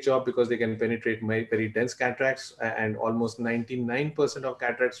great job, because they can penetrate very dense cataracts, and almost 99% of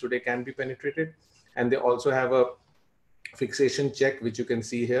cataracts today can be penetrated. And they also have a fixation check, which you can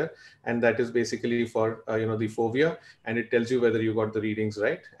see here, and that is basically for the fovea, and it tells you whether you got the readings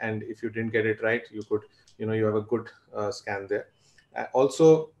right. And if you didn't get it right, you could, you have a good scan there.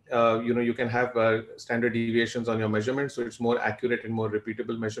 Also, you can have standard deviations on your measurements, so it's more accurate and more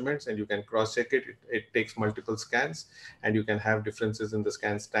repeatable measurements, and you can cross-check it. It takes multiple scans, and you can have differences in the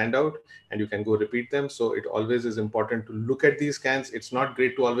scans stand out, and you can go repeat them. So it always is important to look at these scans. It's not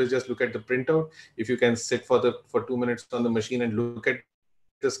great to always just look at the printout. If you can sit for 2 minutes on the machine and look at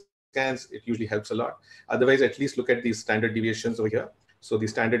the scans, it usually helps a lot. Otherwise, at least look at these standard deviations over here. So the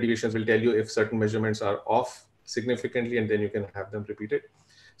standard deviations will tell you if certain measurements are off significantly, and then you can have them repeated.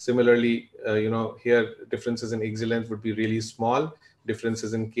 Similarly, here differences in axial length would be really small.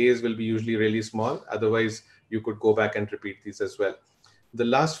 Differences in Ks will be usually really small. Otherwise, you could go back and repeat these as well. The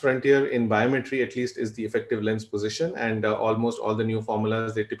last frontier in biometry, at least, is the effective lens position. And almost all the new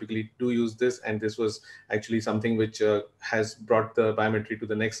formulas, they typically do use this. And this was actually something which has brought the biometry to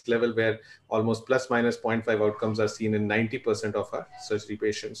the next level, where almost plus minus 0.5 outcomes are seen in 90% of our surgery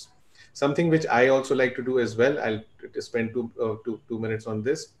patients. Something which I also like to do as well, I'll spend two minutes on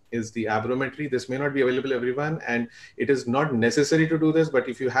this, is the abrometry. This may not be available everyone, and it is not necessary to do this, but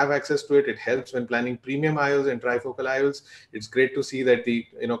if you have access to it, it helps when planning premium IOLs and trifocal IOLs. It's great to see that the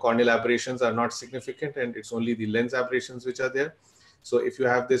corneal aberrations are not significant, and it's only the lens aberrations which are there. So if you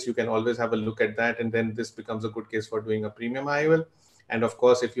have this, you can always have a look at that, and then this becomes a good case for doing a premium IOL. And of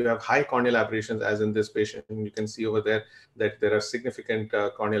course, if you have high corneal aberrations, as in this patient, you can see over there that there are significant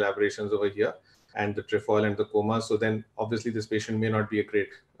corneal aberrations over here, and the trefoil and the coma. So then obviously this patient may not be a great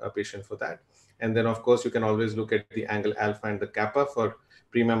patient for that. And then of course, you can always look at the angle alpha and the kappa. For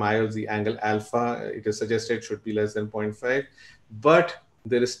premium IOLs, the angle alpha, it is suggested, should be less than 0.5. But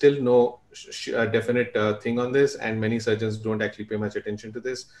there is still no definite thing on this, and many surgeons don't actually pay much attention to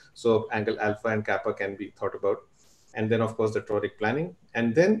this. So angle alpha and kappa can be thought about. And then of course the toric planning.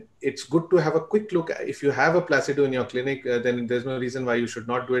 And then it's good to have a quick look. If you have a Placido in your clinic, then there's no reason why you should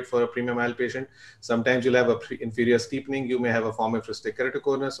not do it for a premium IOL patient. Sometimes you'll have a inferior steepening, you may have a formophrystic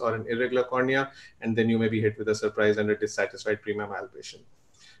keratoconus or an irregular cornea, and then you may be hit with a surprise and a dissatisfied premium IOL patient.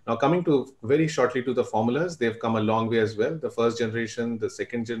 Now, coming to very shortly to the formulas, they've come a long way as well. The first generation, the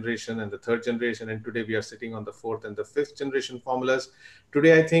second generation, and the third generation. And today we are sitting on the fourth and the fifth generation formulas.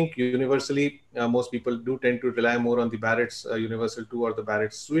 Today, I think universally, most people do tend to rely more on the Barrett's Universal 2 or the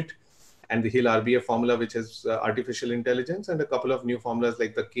Barrett's Suite, and the Hill RBF formula, which has artificial intelligence, and a couple of new formulas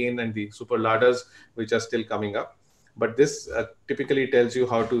like the Kane and the Super Ladas, which are still coming up. But this typically tells you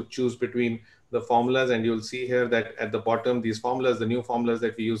how to choose between the formulas, and you'll see here that at the bottom, these formulas, the new formulas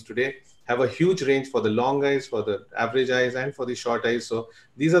that we use today, have a huge range for the long eyes, for the average eyes, and for the short eyes. So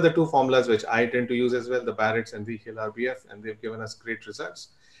these are the two formulas which I tend to use as well, the Barrett's and the Hill RBF, and they've given us great results.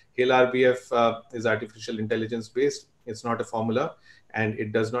 Hill RBF is artificial intelligence based. It's not a formula, and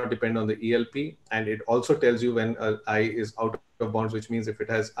it does not depend on the ELP. And it also tells you when an eye is out of bounds, which means if it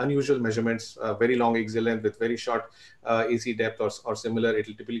has unusual measurements, very long axial length with very short AC depth or similar, it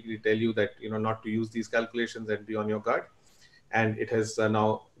will typically tell you that not to use these calculations and be on your guard. And it has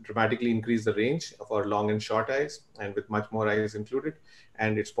now dramatically increased the range for long and short eyes, and with much more eyes included.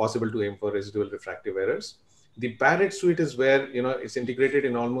 And it's possible to aim for residual refractive errors. The Barrett suite is where it's integrated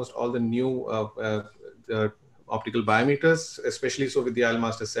in almost all the new optical biometers, especially so with the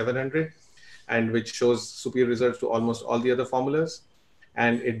IOLMaster 700, and which shows superior results to almost all the other formulas.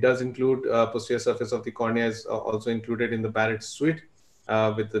 And it does include posterior surface of the cornea is also included in the Barrett suite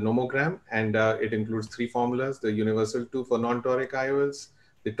with the nomogram, and it includes 3 formulas: the universal 2 for non-toric IOLs,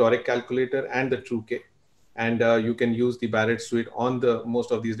 the toric calculator, and the TrueK. And you can use the Barrett suite on the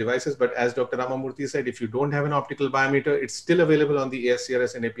most of these devices. But as Dr. Ramamurthy said, if you don't have an optical biometer, it's still available on the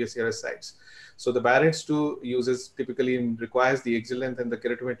ASCRS and APSCRS sites. So the Barrett's 2 typically requires the axial length and the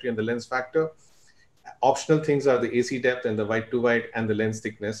keratometry and the lens factor. Optional things are the AC depth and the white to white and the lens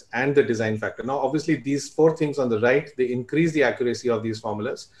thickness and the design factor. Now, obviously, these 4 things on the right, they increase the accuracy of these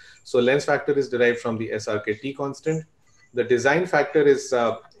formulas. So lens factor is derived from the SRKT constant. The design factor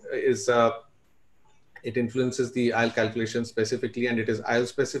it influences the IOL calculation specifically, and it is IOL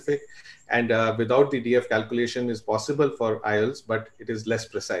specific. And without the DF calculation is possible for IOLs, but it is less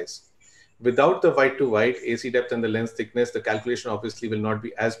precise. Without the white to white, AC depth and the lens thickness, the calculation obviously will not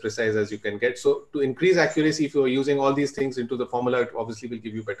be as precise as you can get. So to increase accuracy, if you are using all these things into the formula, it obviously will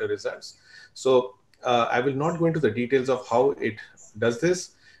give you better results. So I will not go into the details of how it does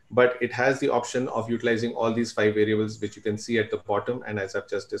this, but it has the option of utilizing all these 5 variables, which you can see at the bottom, and as I've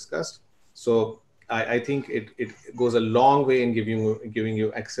just discussed. So I think it goes a long way in giving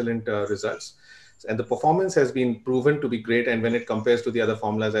you excellent results. And the performance has been proven to be great. And when it compares to the other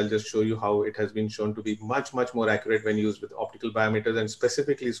formulas, I'll just show you how it has been shown to be much, much more accurate when used with optical biometers, and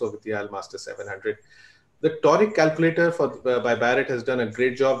specifically so with the IOLMaster 700. The toric calculator by Barrett has done a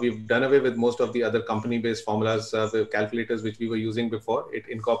great job. We've done away with most of the other company-based formulas, the calculators which we were using before. It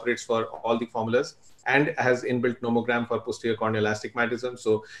incorporates for all the formulas and has inbuilt nomogram for posterior corneal astigmatism.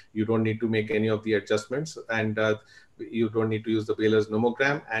 So you don't need to make any of the adjustments, and you don't need to use the Baylor's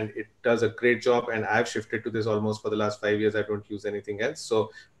nomogram, and it does a great job. And I've shifted to this almost for the last 5 years. I don't use anything else.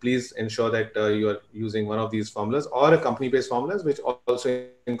 So please ensure that you are using one of these formulas or a company-based formulas, which also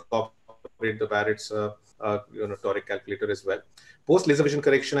incorporate the Barrett's toric calculator as well. Post laser vision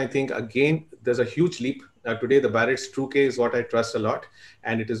correction, I think again there's a huge leap. Today the Barrett's TrueK is what I trust a lot,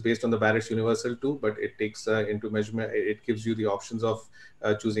 and it is based on the Barrett's Universal 2, but it takes into measurement, it gives you the options of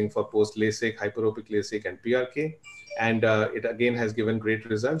choosing for post LASIK, hyperopic LASIK, and PRK. And it again has given great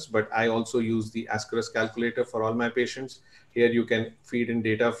results. But I also use the Ascaris calculator for all my patients. Here you can feed in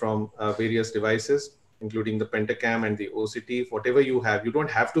data from various devices, including the Pentacam and the OCT, whatever you have. You don't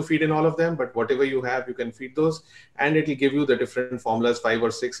have to feed in all of them, but whatever you have, you can feed those, and it will give you the different formulas, 5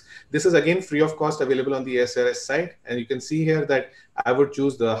 or 6. This is again free of cost, available on the SRS site. And you can see here that I would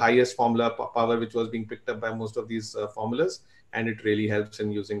choose the highest formula power, which was being picked up by most of these formulas, and it really helps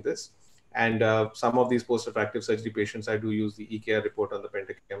in using this. And some of these post-refractive surgery patients, I do use the EKR report on the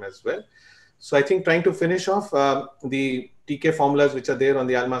Pentacam as well. So I think trying to finish off, the TK formulas which are there on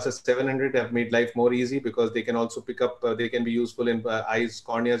the IOLMaster 700 have made life more easy, because they can also pick up, they can be useful in eyes,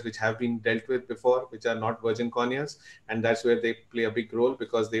 corneas which have been dealt with before, which are not virgin corneas. And that's where they play a big role,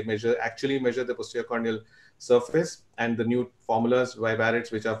 because they actually measure the posterior corneal surface. And the new formulas by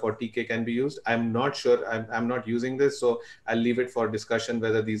Barrett's, which are for TK, can be used. I'm not sure, I'm not using this, so I'll leave it for discussion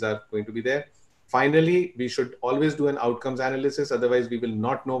whether these are going to be there. Finally, we should always do an outcomes analysis. Otherwise, we will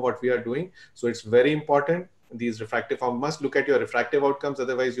not know what we are doing. So it's very important. These refractive form must look at your refractive outcomes.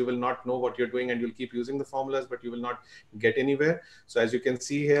 Otherwise, you will not know what you're doing, and you'll keep using the formulas, but you will not get anywhere. So as you can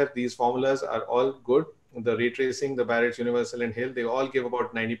see here, these formulas are all good. The ray tracing, the Barrett's Universal and Hill, they all give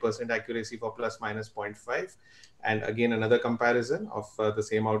about 90% accuracy for plus minus 0.5. And again, another comparison of the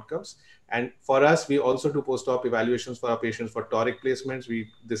same outcomes. And for us, we also do post-op evaluations for our patients for toric placements.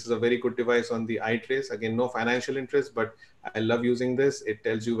 This is a very good device on the eye trace. Again, no financial interest, but I love using this. It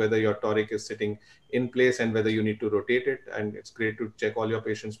tells you whether your toric is sitting in place and whether you need to rotate it. And it's great to check all your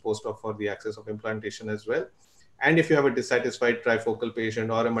patients post-op for the access of implantation as well. And if you have a dissatisfied trifocal patient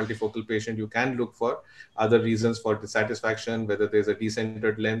or a multifocal patient, you can look for other reasons for dissatisfaction, whether there's a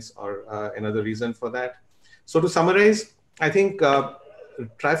decentered lens or another reason for that. So to summarize, I think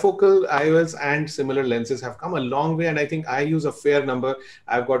trifocal IOLs and similar lenses have come a long way, and I think I use a fair number.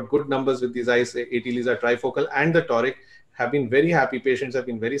 I've got good numbers with these eyes. 80 Lisa trifocal and the toric have been very happy. Patients have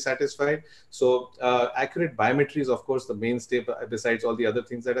been very satisfied. So accurate biometry is, of course, the mainstay besides all the other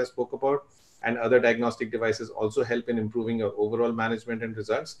things that I spoke about. And other diagnostic devices also help in improving your overall management and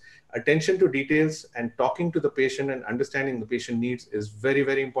results. Attention to details and talking to the patient and understanding the patient needs is very,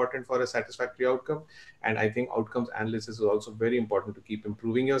 very important for a satisfactory outcome. And I think outcomes analysis is also very important to keep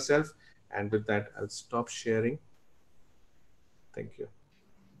improving yourself. And with that, I'll stop sharing. Thank you.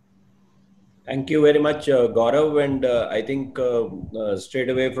 Thank you very much, Gaurav. And I think straight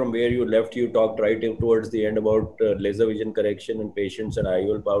away from where you left, you talked right towards the end about laser vision correction in patients and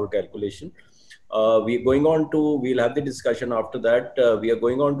IOL power calculation. We're going on to, we'll have the discussion after that. We are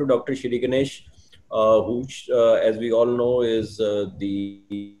going on to Dr. Shri Ganesh, who, as we all know, is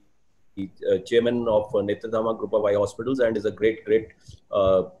the chairman of Netradhama Group of Eye Hospitals and is a great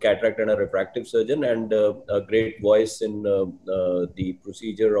cataract and a refractive surgeon, and a great voice in the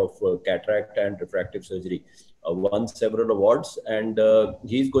procedure of cataract and refractive surgery. Won several awards, and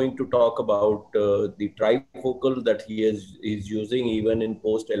he's going to talk about the trifocal that he's using even in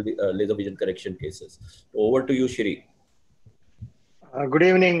post laser vision correction cases. Over to you, Shri. Good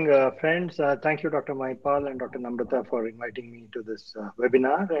evening, friends. Thank you, Dr. Maipal and Dr. Namrata, for inviting me to this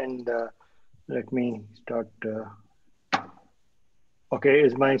webinar. And let me start. Okay,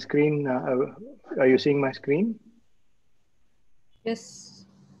 is my screen, are you seeing my screen? Yes,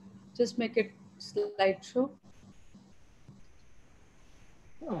 just make it slideshow.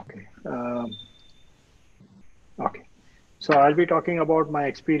 Okay. Okay. So I'll be talking about my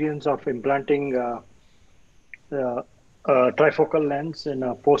experience of implanting a trifocal lens in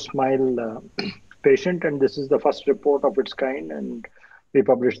a post-mile patient, and this is the first report of its kind, and we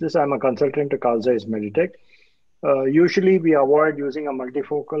published this. I'm a consultant to Carl Zeiss Meditech. Usually we avoid using a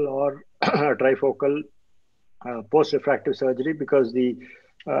multifocal or a trifocal post-refractive surgery because the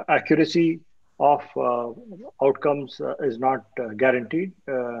accuracy of outcomes is not guaranteed.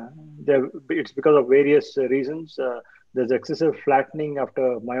 It's because of various reasons. There's excessive flattening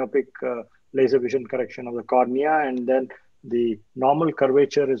after myopic laser vision correction of the cornea, and then the normal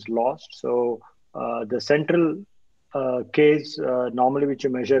curvature is lost. So the central case normally which you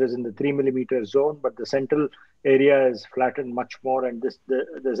measure is in the 3 millimeter zone, but the central area is flattened much more, and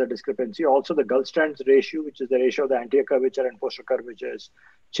there's a discrepancy. Also, the Gulstand's ratio, which is the ratio of the anterior curvature and posterior curvature, is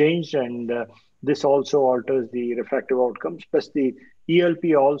changed, and this also alters the refractive outcomes. Plus the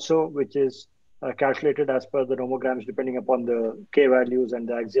ELP also, which is calculated as per the nomograms depending upon the K values and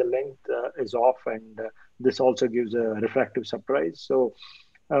the axial length, is off, and this also gives a refractive surprise. So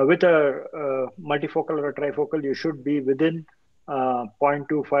with a multifocal or a trifocal, you should be within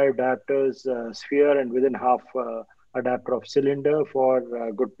 0.25 diopters sphere and within half a diopter of cylinder for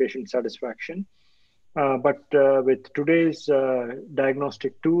good patient satisfaction. But with today's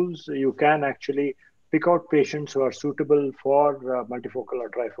diagnostic tools, you can actually pick out patients who are suitable for multifocal or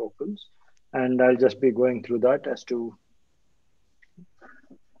trifocals. And I'll just be going through that as to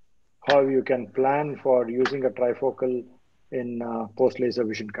how you can plan for using a trifocal in post-laser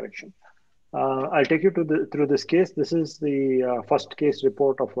vision correction. I'll take you through this case. This is the first case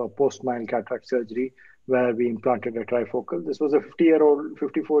report of a post-mile cataract surgery where we implanted a trifocal. This was a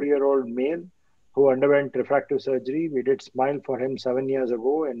 54-year-old male who underwent refractive surgery. We did SMILE for him 7 years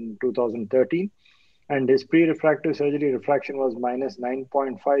ago in 2013. And his pre-refractive surgery refraction was minus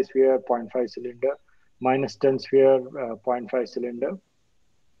 9.5 sphere, 0.5 cylinder, minus 10 sphere, 0.5 cylinder.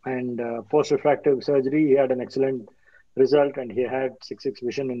 And post-refractive surgery, he had an excellent result, and he had 6/6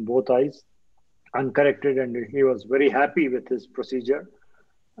 vision in both eyes, uncorrected, and he was very happy with his procedure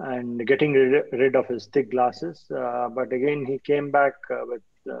and getting rid of his thick glasses. But again, he came back with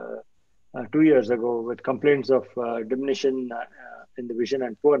 2 years ago with complaints of diminution in the vision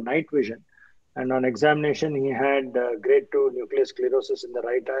and poor night vision. And on examination, he had grade 2 nuclear sclerosis in the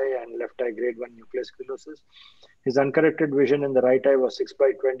right eye and left eye grade 1 nuclear sclerosis. His uncorrected vision in the right eye was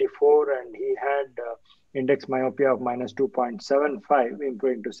 6/24, and he had index myopia of minus 2.75,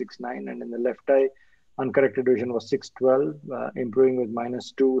 improving to 6.9. And in the left eye, uncorrected vision was 6/12, improving with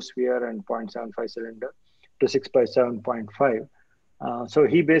minus 2 sphere and 0.75 cylinder to 6/7.5. So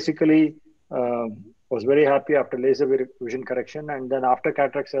he basically was very happy after laser vision correction. And then after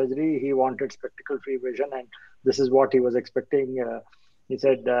cataract surgery, he wanted spectacle-free vision. And this is what he was expecting. He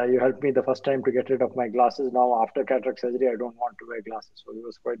said, you helped me the first time to get rid of my glasses. Now after cataract surgery, I don't want to wear glasses. So he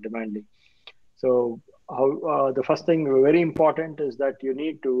was quite demanding. So the first thing very important is that you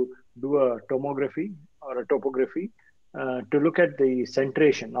need to do a tomography or a topography to look at the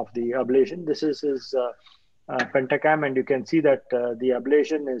centration of the ablation. This is his pentacam, and you can see that the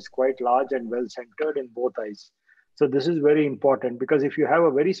ablation is quite large and well centered in both eyes. So this is very important, because if you have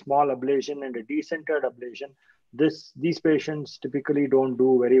a very small ablation and a decentered ablation, these patients typically don't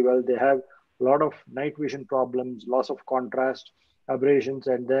do very well. They have a lot of night vision problems, loss of contrast, abrasions,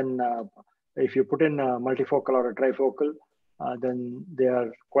 and then if you put in a multifocal or a trifocal, then they are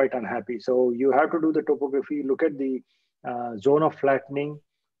quite unhappy. So you have to do the topography, look at the zone of flattening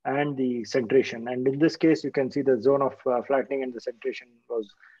and the centration. And in this case, you can see the zone of flattening and the centration was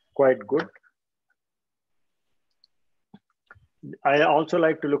quite good. I also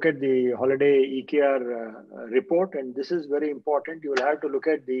like to look at the holiday EKR report, and this is very important. You will have to look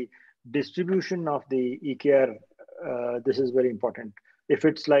at the distribution of the EKR. This is very important. If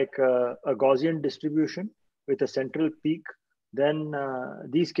it's like a Gaussian distribution with a central peak, then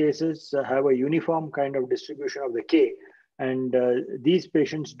these cases have a uniform kind of distribution of the K, and these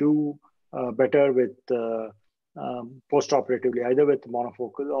patients do better with post-operatively, either with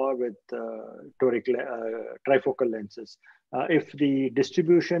monofocal or with trifocal lenses. If the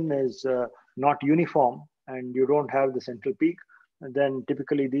distribution is not uniform and you don't have the central peak, then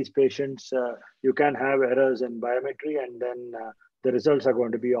typically these patients, you can have errors in biometry, and then the results are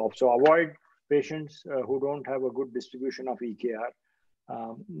going to be off. So avoid patients who don't have a good distribution of EKR,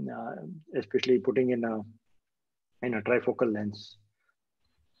 especially putting in a trifocal lens.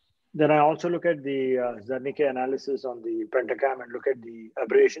 Then I also look at the Zernike analysis on the pentacam and look at the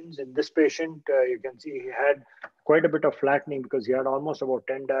abrasions. In this patient, you can see he had quite a bit of flattening because he had almost about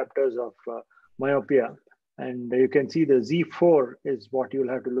 10 diopters of myopia. And you can see the Z4 is what you'll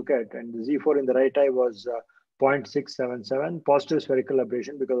have to look at. And the Z4 in the right eye was 0.677, positive spherical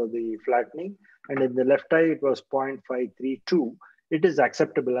aberration because of the flattening. And in the left eye, it was 0.532. It is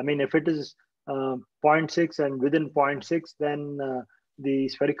acceptable. I mean, if it is 0.6 and within 0.6, then the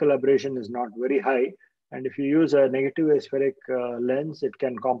spherical aberration is not very high. And if you use a negative aspheric lens, it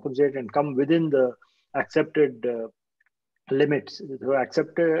can compensate and come within the accepted limits. So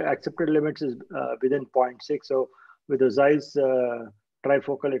accepted limits is within 0.6. So with the Zeiss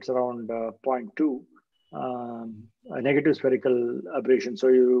trifocal, it's around 0.2, a negative spherical aberration. So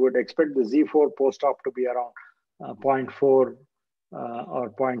you would expect the Z4 post-op to be around 0.4 or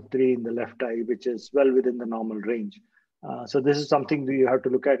 0.3 in the left eye, which is well within the normal range. So this is something that you have to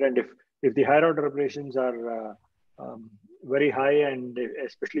look at. And if the higher order aberrations are very high, and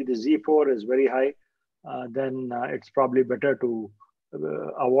especially the Z4 is very high, then it's probably better to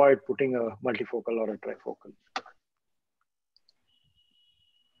avoid putting a multifocal or a trifocal.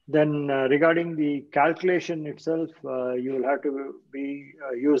 Then regarding the calculation itself, you will have to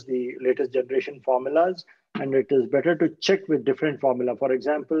use the latest generation formulas, and it is better to check with different formula. For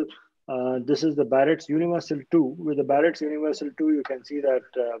example, this is the Barrett's Universal 2. With the Barrett's Universal 2, you can see that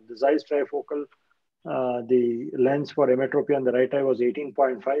the Zeiss trifocal, the lens for emmetropia on the right eye was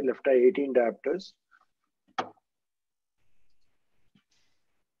 18.5, left eye 18 diopters.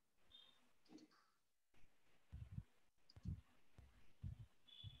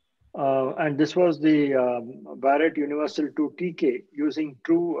 And this was the Barrett Universal 2 TK using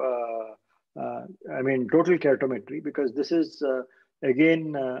true, total keratometry, because this is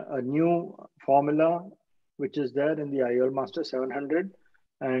again a new formula which is there in the IOL Master 700.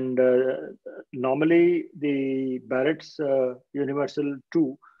 And normally the Barrett's Universal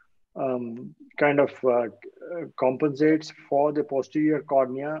 2 kind of compensates for the posterior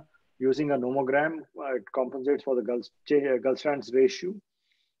cornea using a nomogram. It compensates for the Gulstrand's ratio.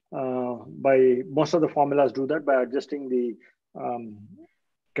 By most of the formulas do that by adjusting the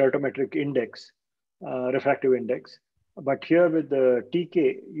keratometric index, refractive index. But here with the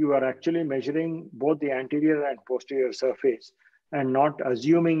TK, you are actually measuring both the anterior and posterior surface and not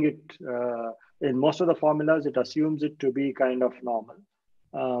assuming it. In most of the formulas, it assumes it to be kind of normal.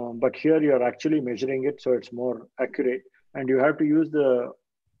 But here you're actually measuring it, so it's more accurate. And you have to use the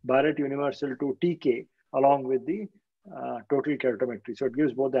Barrett Universal 2 TK along with the total keratometry. So it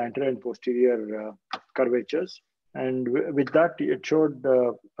gives both the anterior and posterior curvatures. And with that, it showed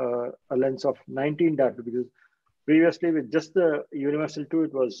a lens of 19 diopter, because previously with just the Universal 2,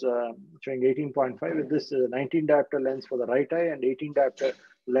 it was showing 18.5. With this 19 diopter lens for the right eye and 18 diopter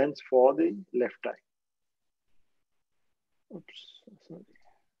lens for the left eye. Oops, sorry.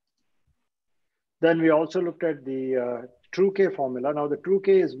 Then we also looked at the True K formula. Now the True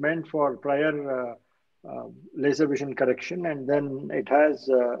K is meant for prior laser vision correction, and then it has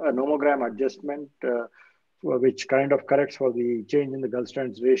a nomogram adjustment which kind of corrects for the change in the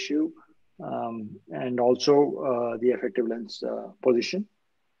Gulstrand's ratio and also the effective lens position.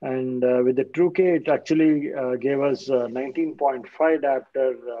 And with the True K, it actually gave us 19.5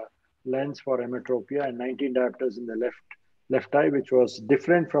 diopter lens for emetropia and 19 diopters in the left eye, which was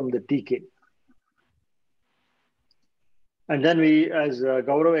different from the TK. And then we, as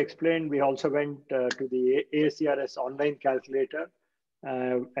Gaurav explained, we also went to the ASCRS online calculator,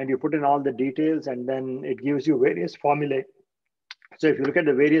 and you put in all the details, and then it gives you various formulae. So if you look at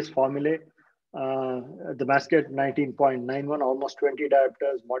the various formulae, the Masket 19.91, almost 20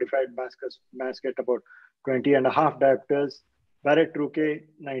 diopters, modified Masket about 20.5 diopters, Barrett-Ruque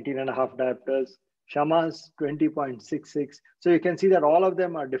 19.5 diopters, Shamas 20.66. So you can see that all of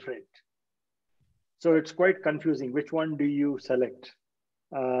them are different. So it's quite confusing. Which one do you select?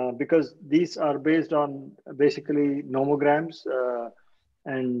 Because these are based on basically nomograms,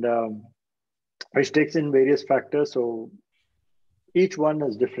 and which takes in various factors. So each one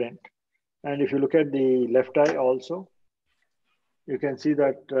is different. And if you look at the left eye also, you can see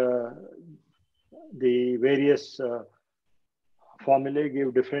that the various formulae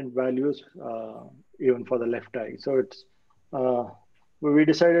give different values even for the left eye. So it's we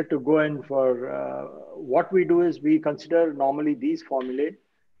decided to go in for what we do is we consider normally these formulae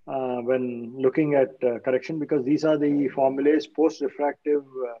when looking at correction, because these are the formulas post-refractive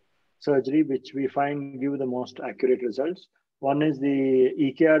surgery which we find give the most accurate results. One is the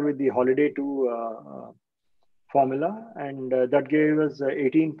EKR with the Holiday 2 formula, and that gave us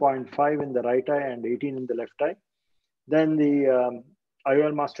 18.5 in the right eye and 18 in the left eye. Then the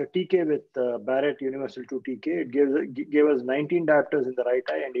IOL Master TK with Barrett Universal 2 TK, it gave us 19 diopters in the right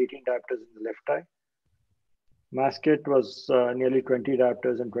eye and 18 diopters in the left eye. Masket was nearly 20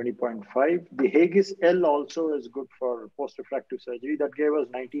 diopters and 20.5. The Haigis L also is good for post-refractive surgery. That gave us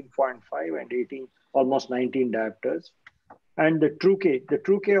 19.5 and 18, almost 19 diopters. And the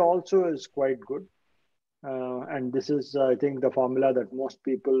Truque also is quite good. And this is, I think, the formula that most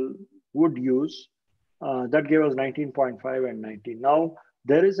people would use. That gave us 19.5 and 19. Now,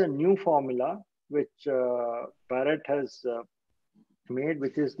 there is a new formula which Barrett has made,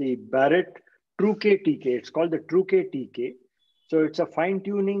 which is the Barrett Truque TK. It's called the Truque TK. So it's a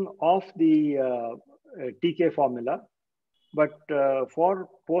fine-tuning of the TK formula, but for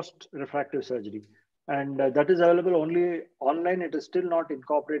post-refractive surgery. And that is available only online. It is still not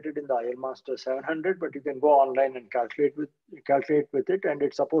incorporated in the IOL Master 700, but you can go online and calculate with it, and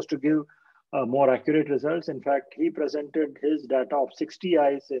it's supposed to give more accurate results. In fact, he presented his data of 60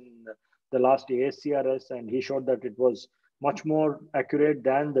 eyes in the last ASCRS, and he showed that it was much more accurate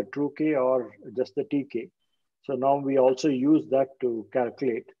than the Truque or just the TK. So now we also use that to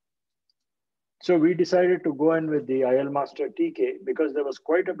calculate. So we decided to go in with the IOL Master TK because there was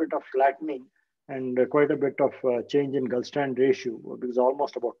quite a bit of flattening and quite a bit of change in Gulstrand ratio, because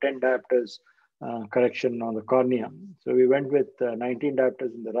almost about 10 diopters correction on the cornea. So we went with 19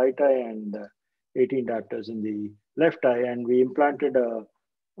 diopters in the right eye and 18 diopters in the left eye, and we implanted a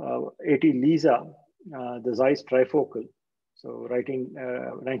 80 Lisa, the Zeiss trifocal. So 19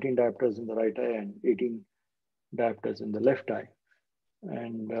 diopters in the right eye and 18 diopters in the left eye.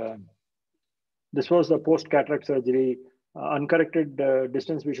 And this was the post-cataract surgery. Uncorrected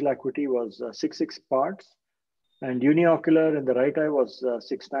distance visual acuity was 6.6 parts, and uniocular in the right eye was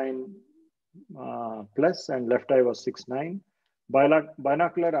 6.9 plus, and left eye was 6.9.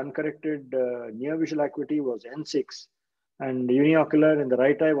 Binocular uncorrected near visual acuity was N6, and uniocular in the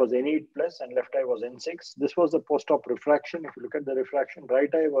right eye was N8 plus, and left eye was N6. This was the post-op refraction. If you look at the refraction,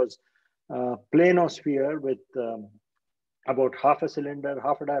 right eye was planosphere with about half a cylinder,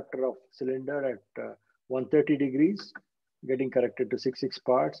 half a diopter of cylinder at 130 degrees, getting corrected to 6.6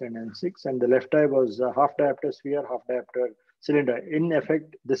 parts and N6. And the left eye was half diopter sphere, half diopter cylinder. In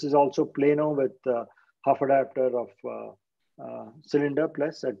effect, this is also plano with half a diopter of cylinder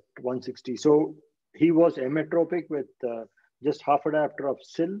plus at 160. So he was emetropic with just half a diopter of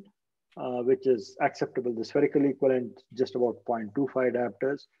cyl, which is acceptable. The spherical equivalent, just about 0.25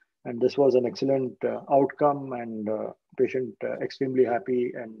 diopters. And this was an excellent outcome, and patient extremely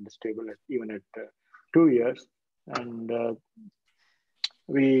happy and stable even at 2 years. And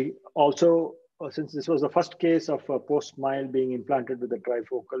we also, since this was the first case of a post-smile being implanted with the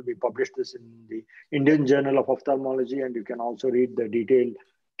trifocal, we published this in the Indian Journal of Ophthalmology, and you can also read the detailed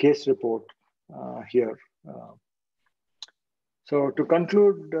case report here. So to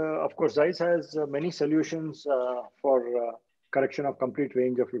conclude, of course, Zeiss has many solutions for correction of complete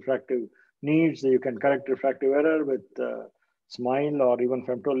range of refractive needs. You can correct refractive error with SMILE or even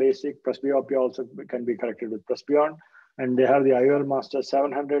femto LASIK. Presbyopia also can be corrected with Presbyon. And they have the IOL Master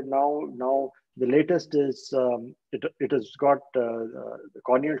 700 now. Now the latest is it has got the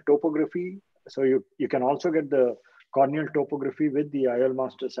corneal topography. So you can also get the corneal topography with the IOL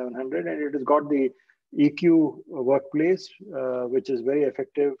Master 700, and it has got the EQ workplace, which is very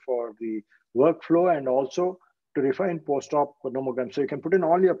effective for the workflow and also to refine post-op nomogram. So you can put in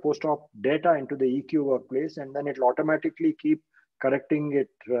all your post-op data into the EQ workplace, and then it'll automatically keep correcting it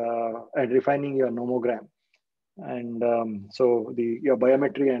and refining your nomogram. And so your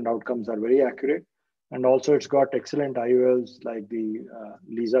biometry and outcomes are very accurate. And also it's got excellent IOLs like the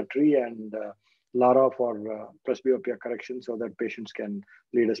LISA tree and LARA for presbyopia correction, so that patients can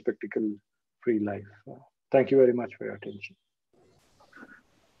lead a spectacle-free life. Thank you very much for your attention.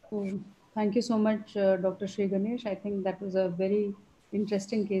 So, thank you so much, Dr. Sri Ganesh. I think that was a very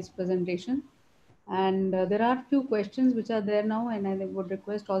interesting case presentation. And there are few questions which are there now, and I would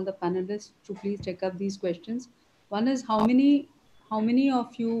request all the panelists to please take up these questions. One is how many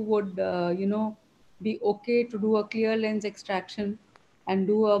of you would be okay to do a clear lens extraction and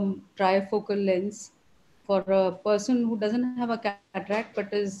do a trifocal lens for a person who doesn't have a cataract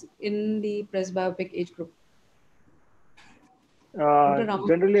but is in the presbyopic age group?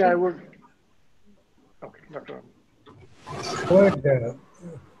 Generally, I would. Okay, Dr. Go ahead.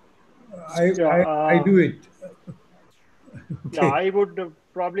 I do it. Okay. Yeah, I would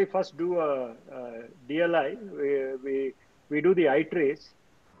probably first do a DLI. We do the eye trace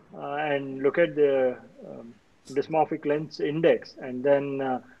and look at the dysmorphic lens index, and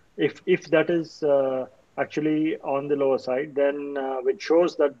then if that is actually on the lower side, then which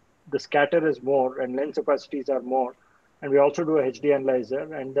shows that the scatter is more and lens opacities are more, and we also do a HD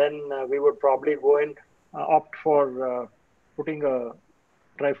analyzer, and then we would probably go in opt for putting a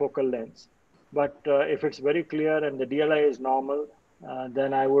trifocal lens. But if it's very clear and the DLI is normal,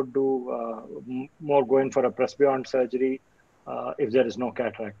 then I would do more going for a presbyon surgery if there is no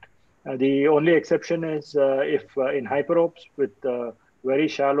cataract. The only exception is if in hyperopes with very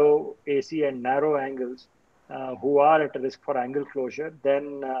shallow AC and narrow angles who are at a risk for angle closure,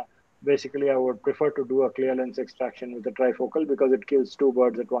 then basically I would prefer to do a clear lens extraction with a trifocal, because it kills two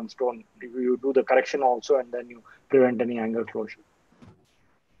birds at one stone. You do the correction also, and then you prevent any angle closure.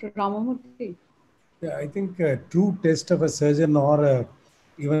 Ramamurthy. Yeah, I think a true test of a surgeon or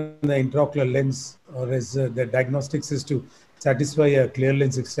even the intraocular lens or as the diagnostics is to satisfy a clear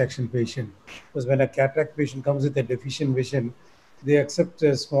lens extraction patient. Because when a cataract patient comes with a deficient vision, they accept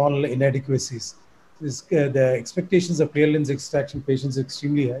small inadequacies. The expectations of clear lens extraction patients are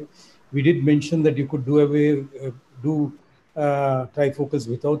extremely high. We did mention that you could do trifocals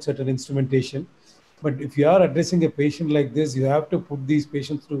without certain instrumentation. But if you are addressing a patient like this, you have to put these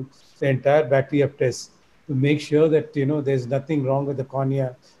patients through the entire battery of tests to make sure that there's nothing wrong with the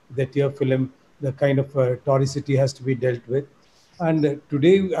cornea, the tear film, the kind of toricity has to be dealt with. And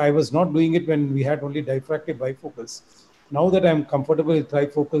today I was not doing it when we had only diffractive bifocals. Now that I'm comfortable with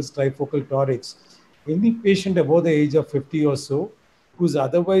trifocals, trifocal torics, any patient above the age of 50 or so, who's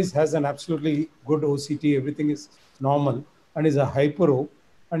otherwise has an absolutely good OCT, everything is normal, and is a hyperope,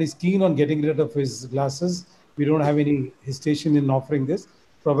 and is keen on getting rid of his glasses, we don't have any hesitation in offering this,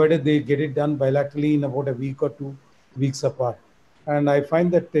 provided they get it done bilaterally in about a week or 2 weeks apart. And I find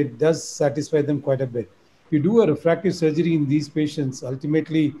that it does satisfy them quite a bit. If you do a refractive surgery in these patients,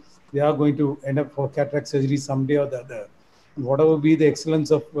 ultimately they are going to end up for cataract surgery someday or the other. And whatever be the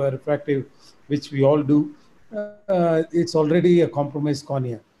excellence of refractive, which we all do, it's already a compromised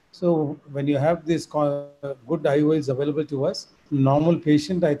cornea. So when you have this good IOLs available to us, normal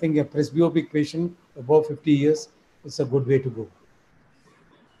patient, I think a presbyopic patient above 50 years is a good way to go.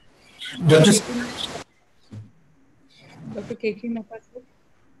 Dr. Keki.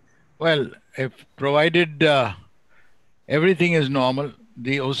 Well, if provided everything is normal,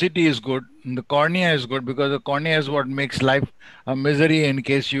 the OCT is good, and the cornea is good, because the cornea is what makes life a misery in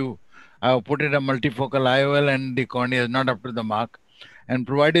case you put in a multifocal IOL and the cornea is not up to the mark. And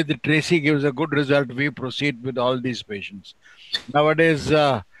provided the Tracy gives a good result, we proceed with all these patients. Nowadays,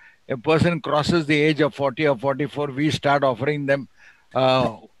 a person crosses the age of 40 or 44, we start offering them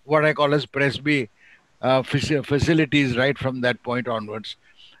what I call as Presby facilities right from that point onwards.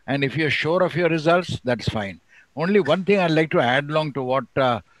 And if you're sure of your results, that's fine. Only one thing I'd like to add along to what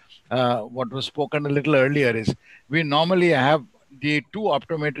was spoken a little earlier is we normally have the two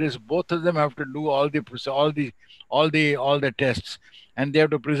optometrists, both of them have to do all the tests, and they have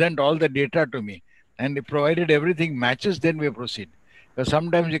to present all the data to me. And provided everything matches, then we proceed. Because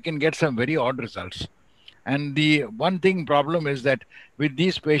sometimes you can get some very odd results. And the one thing problem is that with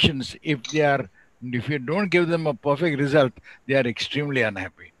these patients, if you don't give them a perfect result, they are extremely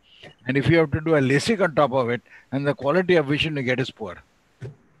unhappy. And if you have to do a LASIK on top of it, and the quality of vision you get is poor.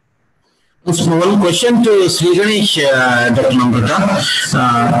 One question to Sri Ganesh, Dr.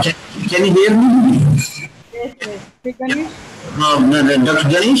 Namrata. Can you hear me? Yes. Sri Ganesh? Dr.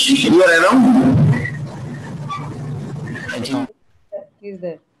 Ganesh, you are around? think He's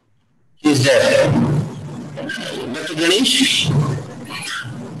there. he's there. Dr. Ganesh?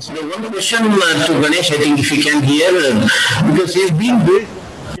 So one question to Ganesh, I think if you can hear, because he's been built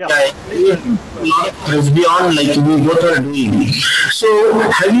Please a lot of presbyon like we both are doing. So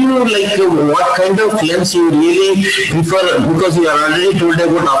have you what kind of lens you really prefer? Because you are already told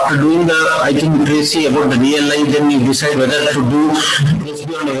about after doing the, I think Tracy about the real life, then you decide whether to do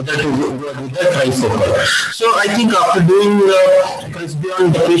presbyon or whether to go with the trifocal. So I think after doing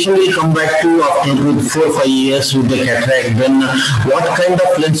presbyon, the patient will come back to after with 4 or 5 years with the cataract. Then what kind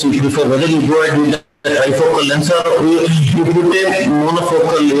of lens you prefer? Whether you go ahead with the trifocal lens or you put a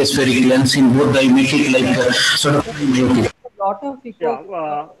monofocal aspheric lens in both the make it like sort of myopic. A lot of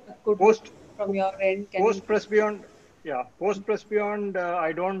echo could from your end. Post presbyon, post presbyon,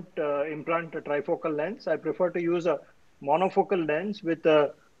 I don't implant a trifocal lens. I prefer to use a monofocal lens with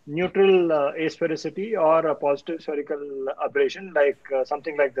a neutral asphericity or a positive spherical aberration, like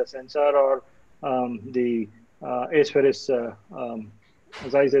something like the sensor or the Aspheris,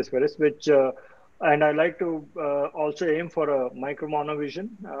 Zeiss Aspheris, which and I like to also aim for a micro monovision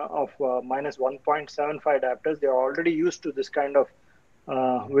of minus 1.75 diopters. They are already used to this kind of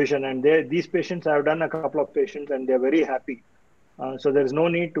vision, and these patients, I've done a couple of patients and they're very happy. So there's no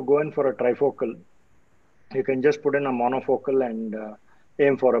need to go in for a trifocal. You can just put in a monofocal and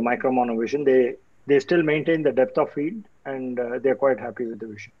aim for a micro monovision. They still maintain the depth of field, and they're quite happy with the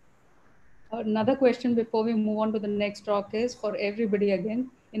vision. Another question before we move on to the next talk is for everybody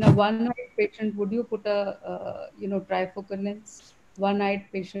again. In a one-eyed patient, would you put a trifocal lens?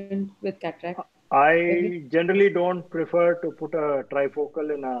 One-eyed patient with cataract. I generally don't prefer to put a trifocal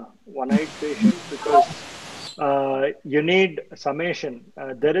in a one-eyed patient because you need summation.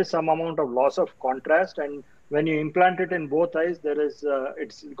 There is some amount of loss of contrast, and when you implant it in both eyes, there is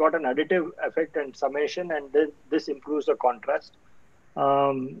it's got an additive effect and summation, and then this improves the contrast.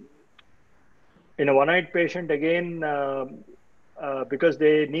 In a one-eyed patient, again, because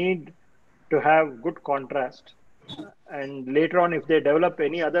they need to have good contrast. And later on, if they develop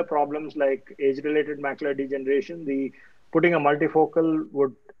any other problems like age-related macular degeneration, putting a multifocal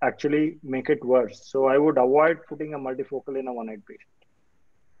would actually make it worse. So I would avoid putting a multifocal in a one-eyed patient.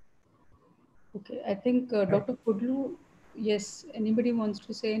 Okay, I think Dr. Kudlu, yes, anybody wants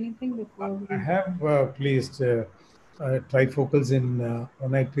to say anything before? I have placed trifocals in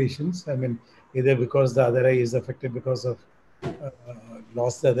one-eyed patients. I mean, either because the other eye is affected because of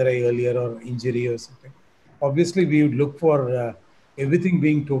lost the other eye earlier or injury or something. Obviously, we would look for everything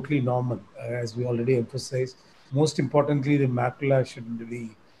being totally normal, as we already emphasized. Most importantly, the macula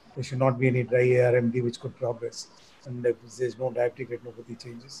there should not be any dry ARMD which could progress, and if there's no diabetic retinopathy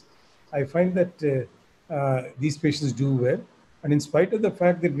changes. I find that these patients do well. And in spite of the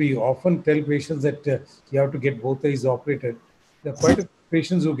fact that we often tell patients that you have to get both eyes operated, there are quite a few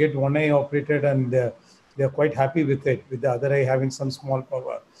patients who get one eye operated and they're quite happy with it, with the other eye having some small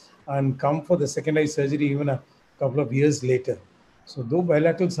power, and come for the second eye surgery even a couple of years later. So though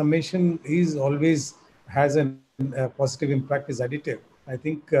bilateral summation is always has a positive impact, is additive, I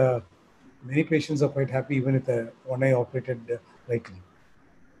think many patients are quite happy even with a one eye operated rightly.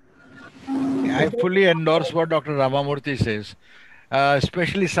 I fully endorse what Dr. Ramamurthy says.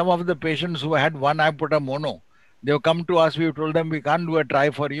 Especially some of the patients who had one eye put a mono. They've come to us, we've told them we can't do a try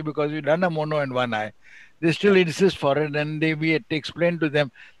for you because we've done a mono in one eye. They still insist for it, and we had to explain to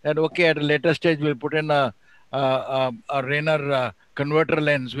them that, okay, at a later stage, we'll put in a Rayner converter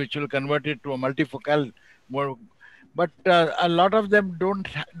lens, which will convert it to a multifocal. But a lot of them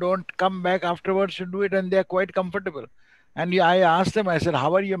don't come back afterwards to do it, and they're quite comfortable. And I asked them, I said,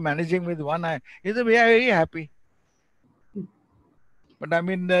 how are you managing with one eye? He said, we are very happy. But I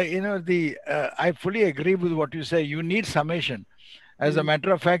mean, I fully agree with what you say. You need summation. As a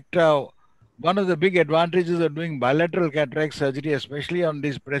matter of fact, one of the big advantages of doing bilateral cataract surgery, especially on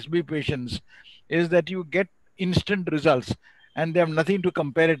these Presby patients, is that you get instant results and they have nothing to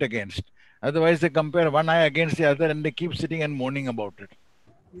compare it against. Otherwise, they compare one eye against the other and they keep sitting and moaning about it.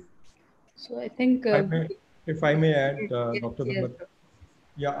 So I think... if I may add, Dr. Damat,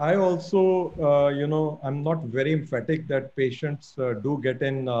 yeah, I also, I'm not very emphatic that patients do get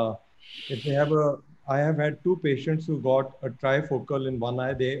in, if they have I have had two patients who got a trifocal in one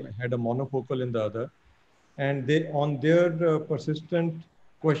eye, they had a monofocal in the other. And they, on their persistent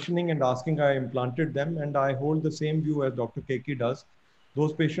questioning and asking, I implanted them, and I hold the same view as Dr. Keki does.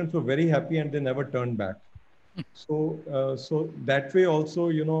 Those patients were very happy and they never turned back. So that way also,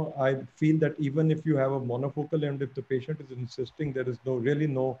 I feel that even if you have a monofocal and if the patient is insisting, there is really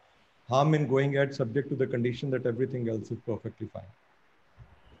no harm in going at subject to the condition that everything else is perfectly fine.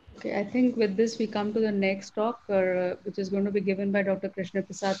 Okay, I think with this we come to the next talk, which is going to be given by Dr. Krishna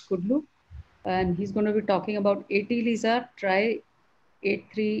Prasad Kudlu, and he's going to be talking about AT-LISA Tri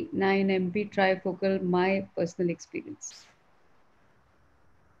 839MP trifocal, my personal experience.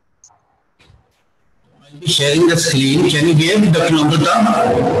 I'll be sharing the screen. Can you hear me, Dr.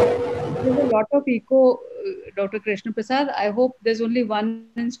 Namrata? There's a lot of echo, Dr. Krishna Prasad. I hope there's only one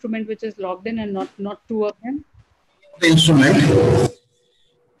instrument which is logged in and not two of them. The instrument.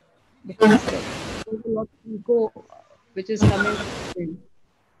 Because there's a lot of echo which is coming in.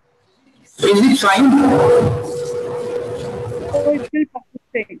 Is it fine? So it's still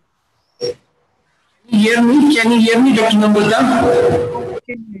persisting. Can you hear me, Dr. Namrata? I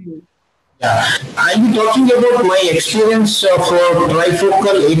can hear you. Yeah, I'll be talking about my experience for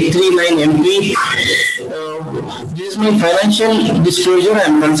trifocal 839MP. This is my financial disclosure. I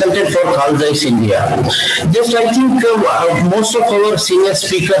am consultant for Carl Zeiss India. Just I think most of our senior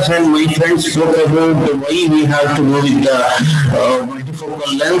speakers and my friends spoke about why we have to go with the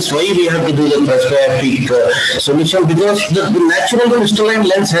multifocal lens, why we have to do the presbyopic solution, because the natural crystalline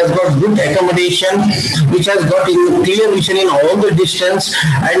lens has got good accommodation, which has got clear vision in all the distance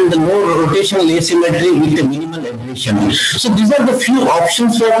and no rotational asymmetry with a minimal aberration. So these are the few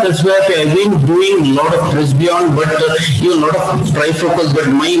options for presbyopia. I've been doing a lot of presbyon, but even a lot of trifocals, but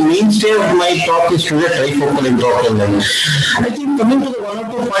my mainstay of my talk is today trifocal intraocular lens. I think coming to the one or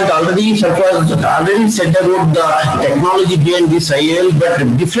two point already said about the technology behind this IOL, but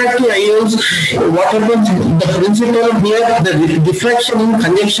diffractive IOLs, what happens, the principle here, the diffraction in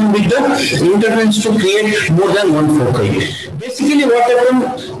conjunction with the interference to create more than one foci. Basically what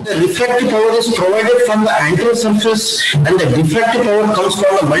happens, the refractive power is provided from the anterior surface and the diffractive power comes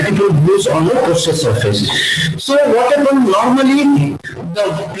from the multiple views on the posterior surface. So what happens normally, the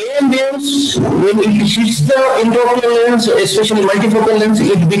plane waves, when it hits the intraocular lens, especially multifocal lens,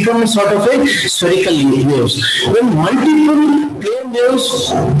 it becomes sort of a spherical waves. When multiple plane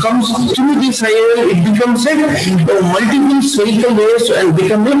waves comes through this IOL, it becomes a multiple spherical waves and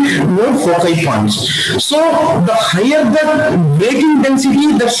become a more foci points. So the higher the weighting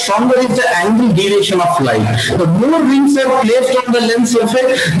density, the stronger is the angle deviation of light. The more rings are placed on the lens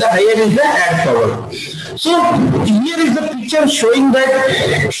surface, the higher is the add power. So here is the picture showing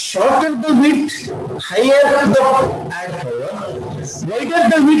that shorter the width, higher the add power, wider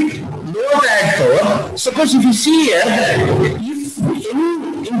the width, lower the add power. Suppose if you see here, if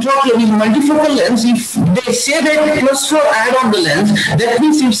any intraocular multifocal lens, if they say that plus 4 add on the lens, that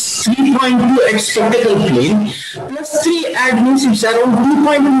means it's 3.2 at spectacle plane, plus 3 add means it's around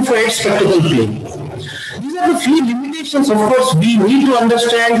 2.25 at spectacle plane. These are the few limitations. Of course, we need to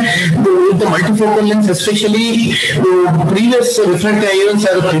understand the multifocal lens, especially previous refractive IOLs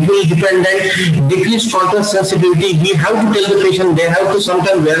are people dependent, decreased contrast sensitivity. We have to tell the patient they have to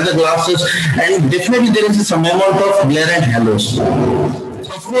sometimes wear the glasses, and definitely there is some amount of glare and halos.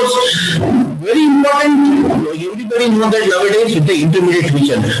 Of course, very important, everybody knows that nowadays with the intermediate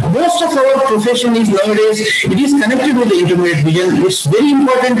vision. Most of our profession is nowadays, it is connected with the intermediate vision. It's very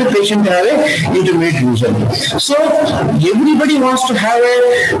important to patient to have a intermediate vision. So everybody wants to have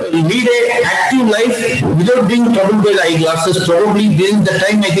lead a active life without being troubled by the eyeglasses. Probably during the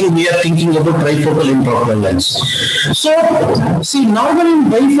time I think we are thinking about trifocal intraocular lens. So see, normally in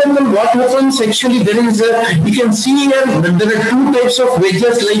bifocal what happens actually, there is a, you can see here that there are two types of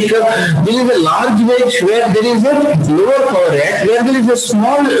wedges, like there is a large wedge where there is a lower power rate, where there is a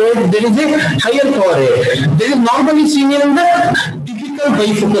small wedge, there is a higher power rate. There is normally seen in the typical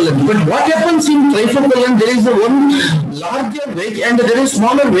bifocal lens. But what happens in trifocal lens, there is a one larger wedge and there is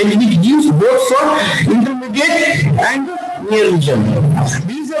smaller wedge which gives both for intermediate and near vision.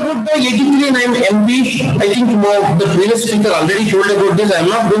 These are about the 839MP. I think the previous speaker already told about this. I am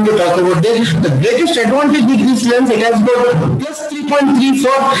not going to talk about this. The greatest advantage with this lens, it has got plus 3.3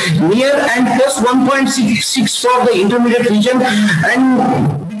 for near and plus 1.66 for the intermediate vision. And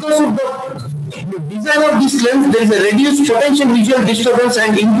because of the design of this lens, there is a reduced potential visual disturbance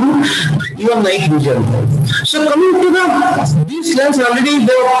and improved even night vision. So coming to this lens, already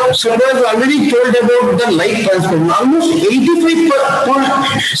the surveyors already told about the light transparent. Almost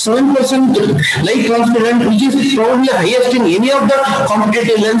 85.7% light transparent, which is probably highest in any of the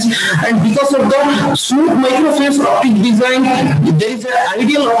competitive lens. And because of the smooth microphase optic design, there is an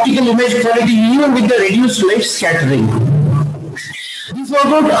ideal optical image quality even with the reduced light scattering. This was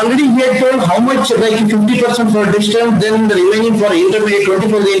about already we had told how much, like 50% for distance, then the remaining for intermediate, 20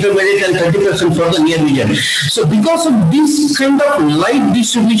 for the intermediate and 30% for the near vision. So because of this kind of light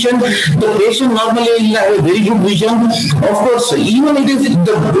distribution, the patient normally will have a very good vision. Of course, even it is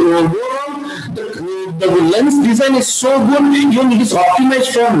the overall, the lens design is so good, even it is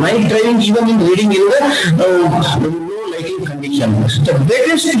optimized for night driving, even in reading in the low lighting condition. The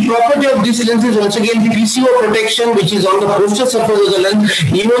greatest property of this lens is once again PCO protection, which is on the posterior surface of the lens.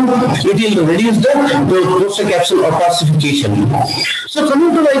 Even it will reduce the posterior capsule opacification. So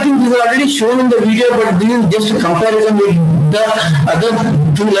coming to, I think this is already shown in the video, but this is just a comparison with the other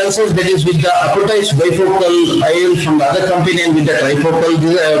two lenses, that is with the apodized bifocal IOL from the other company and with the trifocal.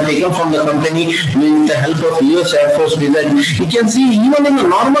 This I have taken from the company with the help of US Air Force design. You can see even in a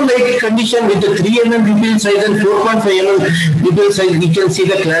normal light condition with the 3 mm pupil size and 4.5 mm pupil size, you can see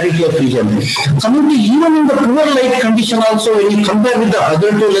the clarity of vision. Coming to even in the poor light condition also, when you compare with the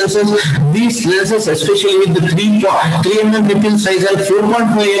other two lenses, these lenses, especially with the 3 mm pupil size and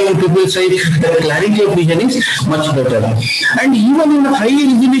 4.5 mm pupil size, the clarity of vision is much better. And even in the high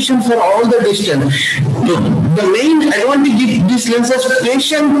resolution for all the distance, the main advantage of these lenses,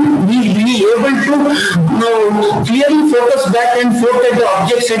 patient will be able to clearly focus back and forth at the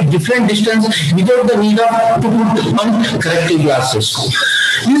objects at different distance without the need of to put on corrective glasses.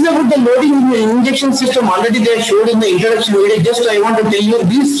 This is about the loading injection system. Already they showed in the introduction video. Just I want to tell you,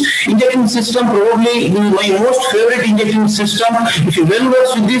 this injection system probably my most favorite injection system. If you well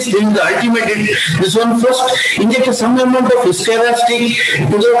works with this, then the ultimate. This one first inject some amount of viscoelastic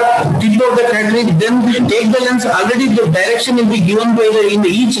to the tip of the cartridge, then take the lens. Already the direction will be given by the in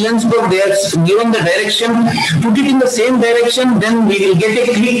each lens book. They are given the direction. Put it in the same direction. Then we will get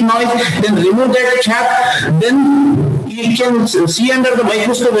a click noise. Then remove that cap. Then you can see under the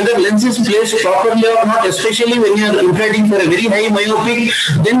microscope whether lens is placed properly or not, especially when you are infrating for a very high myopic.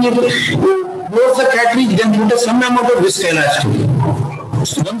 Then you close the cartridge, then put some amount of viscoelastic.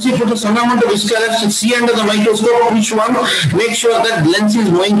 Once you put some amount of viscoelastic, see under the microscope which one, make sure that lens is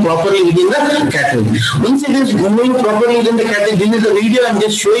moving properly within the cartridge. Once it is moving properly within the cartridge, this is the video I'm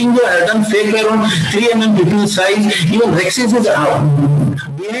just showing you. I have done fake around 3 mm pupil size. Even Rexis is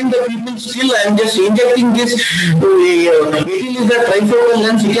behind the pupil. Still I am just injecting this. It is the trifocal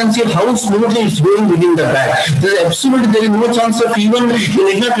lens. You can see how smoothly it's going within the bag. There is no chance of even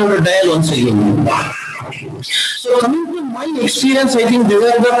you need not have to dial once again. So coming to my experience, I think there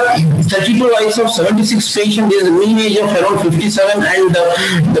were the 32 eyes of 76 patients. There is a mean age of around 57 and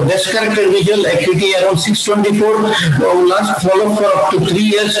the best corrected visual acuity around 624. Last follow for up to 3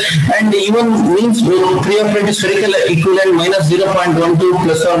 years, and even means preoperative spherical equivalent minus 0.12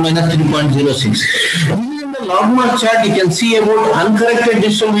 plus or minus 3.06. Logmark chart, you can see about uncorrected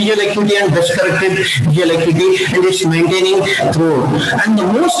distal visual acuity and best corrected visual acuity, and it's maintaining throughout. And the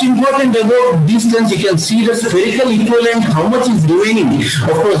most important about this lens, you can see the spherical equivalent, how much is remaining.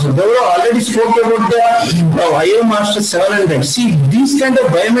 Of course, Gaurav already spoke about the IO Master 700. See, this kind of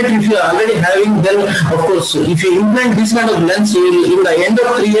biometry, if you are already having, then of course, if you implant this kind of lens, you will, in the end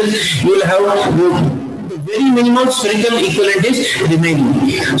of 3 years, you will have very minimal spherical equivalent is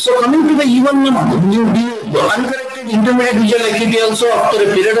remaining. So coming to the even uncorrected intermediate visual acuity also, after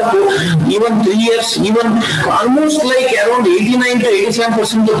a period of even 3 years, even almost like around 89 to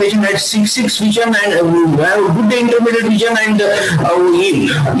 87% of the patient had 6/6 vision and good intermediate vision, and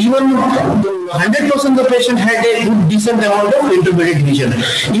even 100% of the patient had a good decent amount of intermediate vision.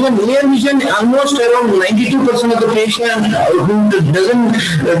 Even near vision, almost around 92% of the patient who doesn't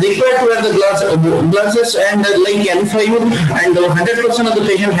require to wear the glasses and like N5, and 100% of the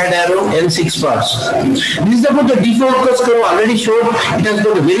patient had around N6 parts. This is about the defocus curve already showed. It has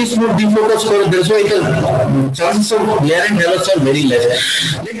got a very smooth defocus curve. That's why the chances of glare and halos are very less.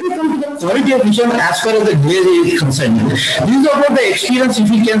 Let me come to the quality of vision as far as the glare is concerned. This is about the experience. If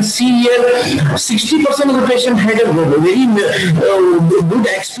you can see here, 60% of the patient had a very good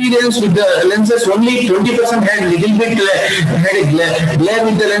experience with the lenses. Only 20% had little bit had a glare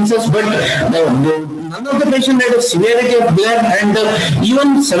with the lenses, but none of the patient had a severity of glare, and even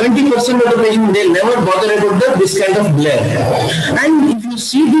 70% of the patient, they never bother about this kind of glare. And if you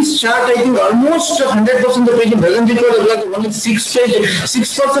see this chart, I think almost 100% of the patient doesn't require the glass. Only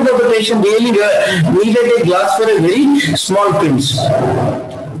 6% of the patient really needed a glass for a very small prints.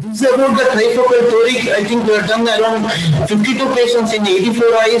 This is about the trifocal toric. I think we have done around 52 patients in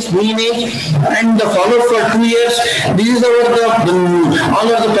 84 eyes, mean age, and the follow-up for 2 years. This is about the all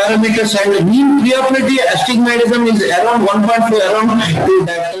of the parameters, and the mean preoperative astigmatism is around 1.4, around 2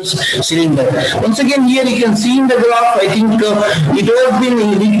 diapers cylinder. Once again, here you can see in the graph, I think it has been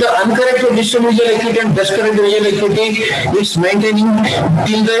with the uncorrected distal visual acuity and best corrected visual acuity, it's maintaining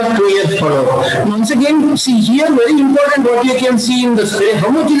till the 2 years follow-up. Once again, see here, very important what you can see in the spray, how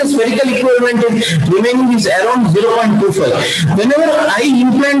much is the spherical equivalent remaining is around 0.25. Whenever I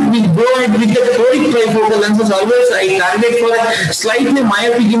implant, we go ahead with the toric trifocal lenses. Always I target for a slightly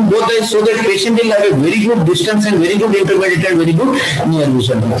myopic in both eyes so that patient will have a very good distance and very good intermediate and very good near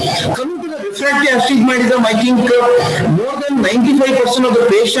vision. Coming to the refractive astigmatism, I think more than 95% of the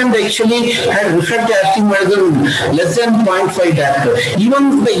patient actually had refractive astigmatism less than 0.5 diopter.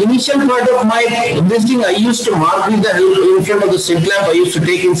 Even the initial part of my investing, I used to mark with the in front of the slit lamp. I used to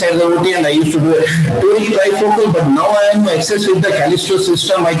take inside the OT and I used to do a toric trifocal. But now I am access with the Callisto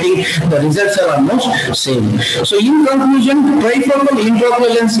system. I think the results are almost same. So in conclusion, trifocal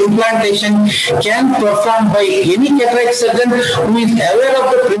intraocular lens implantation can perform by any cataract surgeon who is aware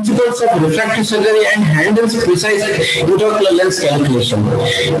of the principles of refractive surgery and handles precise intraocular lens calculation.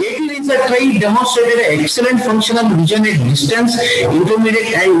 80 laser tri demonstrated excellent functional vision at distance,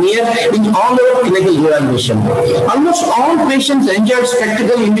 intermediate and near in all our clinical evaluation. Almost all patients enjoyed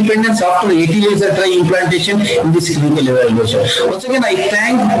spectacle independence after 80 laser tri implantation in this clinical evaluation. Once again, I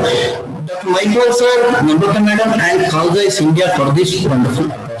thank Dr. Michael sir, Namrata madam and Kalzais India for this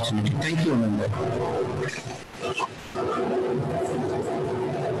wonderful opportunity. Thank you, Ananda.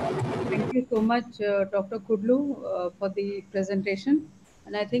 Thank you so much, Dr. Kudlu, for the presentation.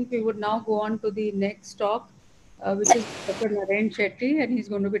 And I think we would now go on to the next talk, which is Dr. Naren Shetty, and he's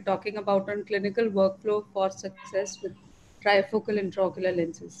going to be talking about on clinical workflow for success with trifocal intraocular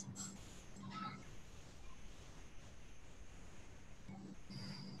lenses.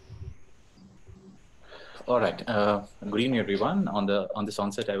 All right. Good evening, everyone. On this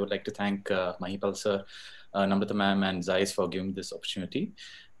onset, I would like to thank Mahipal sir, Namrata ma'am, and Zais for giving me this opportunity.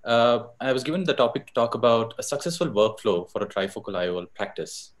 I was given the topic to talk about a successful workflow for a trifocal IOL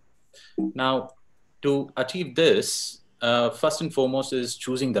practice. Now, to achieve this, first and foremost is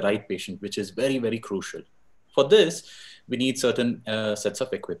choosing the right patient, which is very, very crucial. For this, we need certain sets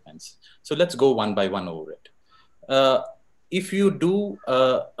of equipments. So let's go one by one over it. If you do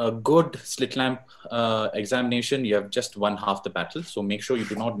a good slit lamp examination, you have just one half the battle. So make sure you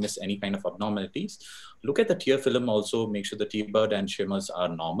do not miss any kind of abnormalities. Look at the tear film also, make sure the T-bud and shimmers are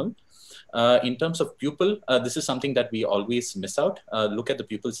normal. In terms of pupil, this is something that we always miss out. Look at the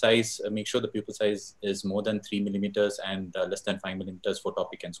pupil size, make sure the pupil size is more than 3 millimeters and less than 5 millimeters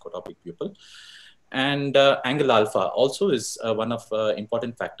photopic and scotopic pupil. And angle alpha also is one of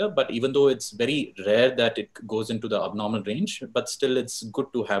important factor, but even though it's very rare that it goes into the abnormal range, but still it's good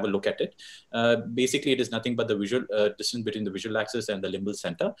to have a look at it. Basically, it is nothing but the visual distance between the visual axis and the limbal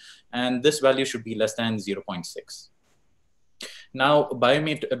center. And this value should be less than 0.6. Now,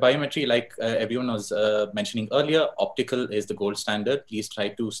 biometry, like everyone was mentioning earlier, optical is the gold standard. Please try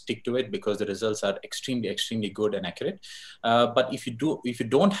to stick to it because the results are extremely, extremely good and accurate. But if you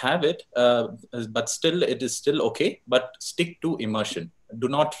don't have it, but still it is still okay, but stick to immersion. Do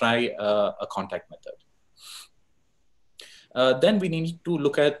not try a contact method. Then we need to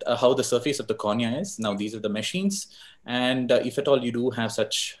look at how the surface of the cornea is. Now, these are the machines. And if at all you do have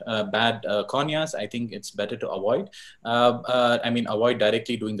such bad corneas, I think it's better to avoid. Avoid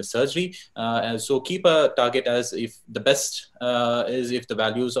directly doing the surgery. So keep a target as if the best is if the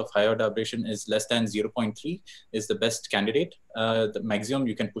values of higher aberration is less than 0.3 is the best candidate. The maximum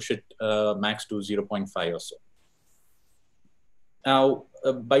you can push it max to 0.5 or so. Now,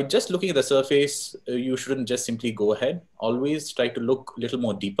 by just looking at the surface, you shouldn't just simply go ahead. Always try to look a little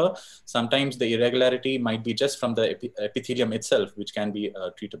more deeper. Sometimes the irregularity might be just from the epithelium itself, which can be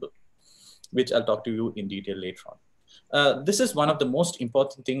treatable, which I'll talk to you in detail later on. This is one of the most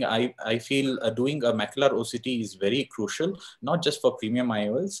important thing I feel doing a macular OCT is very crucial, not just for premium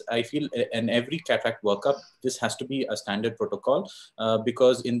IOLs. I feel in every cataract workup, this has to be a standard protocol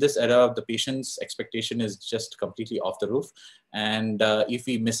because in this era, the patient's expectation is just completely off the roof. And if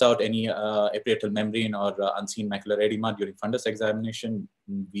we miss out any epiretinal membrane or unseen macular edema during fundus examination,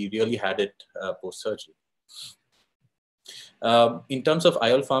 we really had it post-surgery. In terms of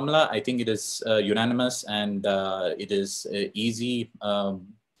IOL formula, I think it is unanimous and it is easy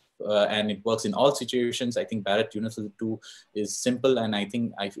and it works in all situations. I think Barrett Universal 2 is simple, and I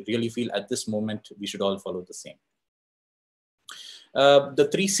think I really feel at this moment we should all follow the same. The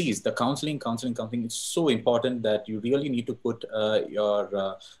 3 C's, the counseling is so important that you really need to put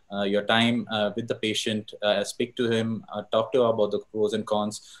your time with the patient, speak to him, talk to him about the pros and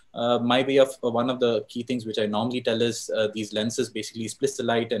cons. My way of one of the key things which I normally tell is these lenses basically splits the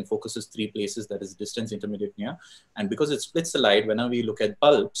light and focuses 3 places, that is distance, intermediate, near. And because it splits the light, whenever we look at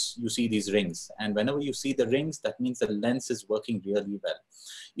bulbs, you see these rings. And whenever you see the rings, that means the lens is working really well.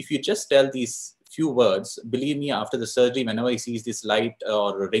 If you just tell these few words, believe me, after the surgery, whenever he sees this light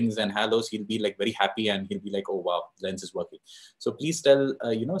or rings and halos, he'll be like very happy and he'll be like, oh, wow, lens is working. So please tell,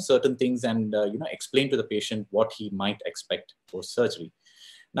 certain things and, explain to the patient what he might expect post surgery.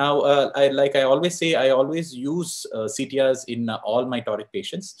 Now, I always say, I always use CTRs in all my toric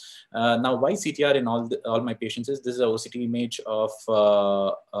patients. Now, why CTR in all my patients is this is a OCT image of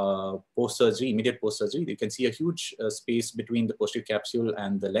post-surgery, immediate post-surgery. You can see a huge space between the posterior capsule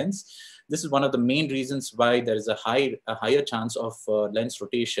and the lens. This is one of the main reasons why there is a higher chance of lens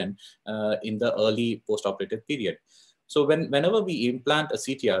rotation in the early post-operative period. So whenever we implant a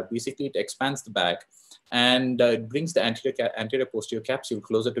CTR, basically it expands the bag and it brings the anterior posterior capsule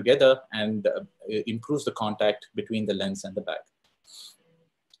closer together and improves the contact between the lens and the bag.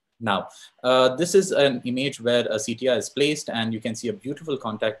 Now, this is an image where a CTR is placed and you can see a beautiful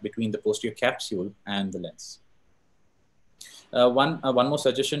contact between the posterior capsule and the lens. One more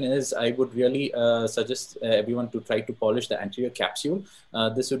suggestion is I would really suggest everyone to try to polish the anterior capsule.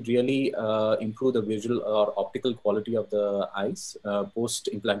 This would really improve the visual or optical quality of the eyes post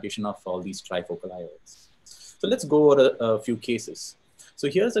implantation of all these trifocal IOLs. So let's go over a few cases. So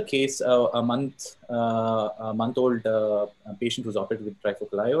here's a case, a month-old patient who's operated with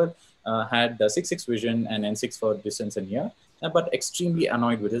trifocal IOL, had 6/6 vision and N6 for distance and near, but extremely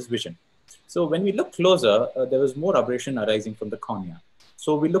annoyed with his vision. So when we look closer, there was more aberration arising from the cornea.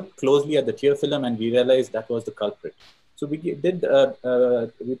 So we looked closely at the tear film and we realized that was the culprit. So we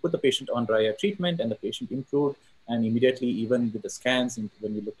put the patient on dry eye treatment and the patient improved, and immediately, even with the scans, and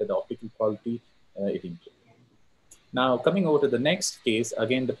when we looked at the optical quality, it improved. Now, coming over to the next case,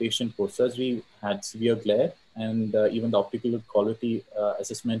 again, the patient post-surgery had severe glare, and even the optical quality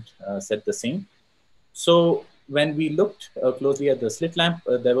assessment said the same. So when we looked closely at the slit lamp,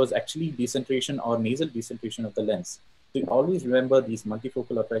 there was actually decentration or nasal decentration of the lens. So you always remember these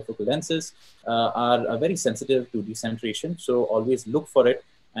multifocal or trifocal lenses are very sensitive to decentration. So always look for it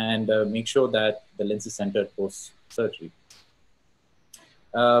and make sure that the lens is centered post-surgery.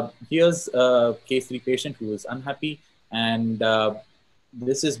 Here's a case 3 patient who is unhappy, and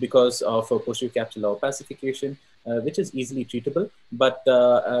this is because of a posterior capsular opacification, which is easily treatable. But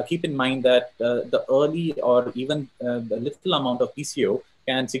keep in mind that the early or even the little amount of PCO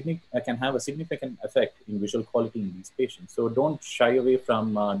can have a significant effect in visual quality in these patients. So don't shy away from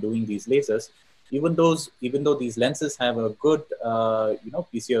doing these lasers, even though these lenses have a good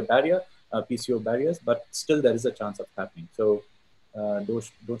PCO barriers, but still there is a chance of happening. So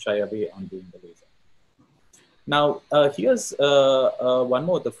don't shy away on doing the laser. Now, here's one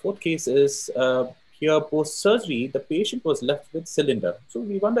more. The fourth case is here post-surgery, the patient was left with cylinder. So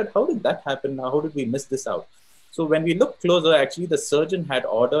we wondered, how did that happen? How did we miss this out? So when we looked closer, actually the surgeon had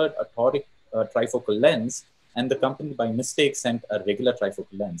ordered a toric trifocal lens, and the company by mistake sent a regular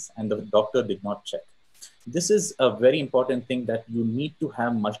trifocal lens, and the doctor did not check. This is a very important thing, that you need to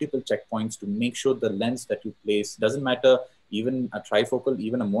have multiple checkpoints to make sure the lens that you place, doesn't matter, even a trifocal,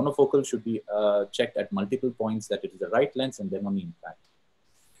 even a monofocal, should be checked at multiple points that it is the right lens, and then only implant.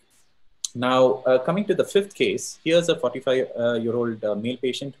 Now, coming to the fifth case, here's a 45-year-old male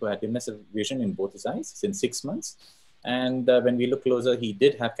patient who had dimness of vision in both his eyes since 6 months. And when we look closer, he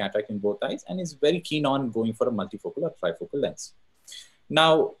did have cataract in both eyes and is very keen on going for a multifocal or trifocal lens.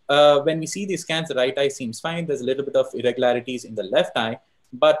 Now, when we see these scans, the right eye seems fine. There's a little bit of irregularities in the left eye.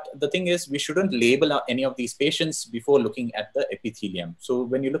 But the thing is, we shouldn't label any of these patients before looking at the epithelium. So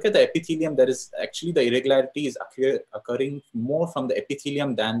when you look at the epithelium, there is actually the irregularity is occurring more from the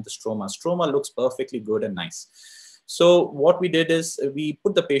epithelium than the stroma. Stroma looks perfectly good and nice. So what we did is we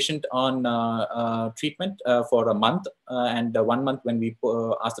put the patient on treatment for a month, and 1 month when we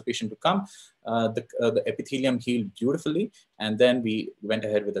asked the patient to come, the epithelium healed beautifully, and then we went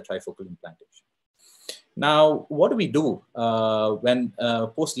ahead with the trifocal implantation. Now, what do we do when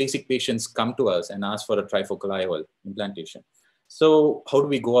post-LASIK patients come to us and ask for a trifocal IOL implantation? So how do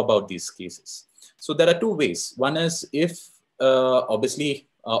we go about these cases? So there are 2 ways. One is if obviously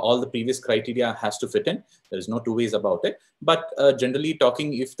all the previous criteria has to fit in. There is no 2 ways about it. But generally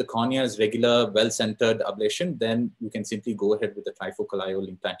talking, if the cornea is regular, well-centered ablation, then you can simply go ahead with the trifocal IOL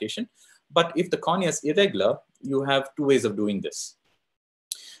implantation. But if the cornea is irregular, you have 2 ways of doing this.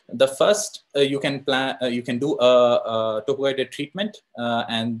 The first, you can do a topo-guided treatment,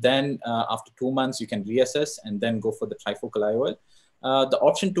 and then after 2 months, you can reassess and then go for the trifocal IOL. The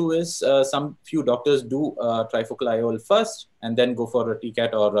option 2 is some few doctors do trifocal IOL first and then go for a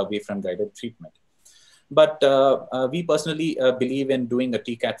TCAT or a wavefront guided treatment. But we personally believe in doing a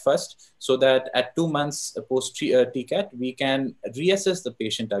TCAT first, so that at 2 months post TCAT, we can reassess the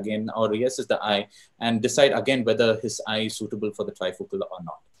patient again or reassess the eye and decide again whether his eye is suitable for the trifocal or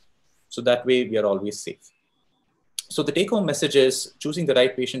not. So that way we are always safe. So the take-home message is choosing the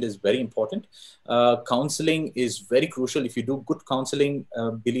right patient is very important. Counseling is very crucial. If you do good counseling,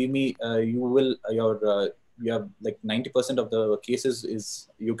 believe me, you have like 90% of the cases is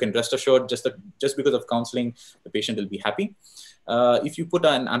you can rest assured just because of counseling, the patient will be happy. If you put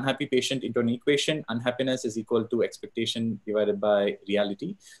an unhappy patient into an equation, unhappiness is equal to expectation divided by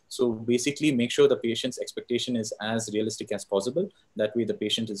reality. So basically make sure the patient's expectation is as realistic as possible. That way the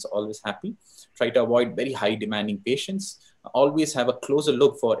patient is always happy. Try to avoid very high demanding patients. Always have a closer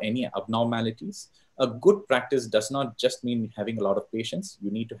look for any abnormalities. A good practice does not just mean having a lot of patients.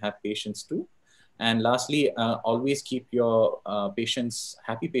 You need to have patients too. And lastly, always keep your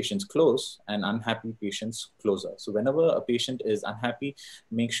happy patients close and unhappy patients closer. So whenever a patient is unhappy,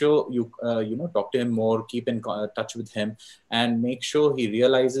 make sure you talk to him more, keep in touch with him, and make sure he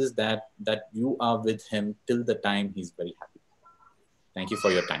realizes that you are with him till the time he's very happy. Thank you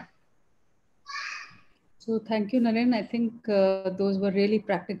for your time. So thank you, Naren. I think those were really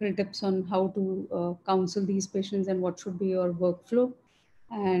practical tips on how to counsel these patients and what should be your workflow.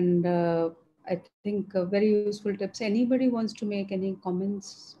 And I think very useful tips. Anybody wants to make any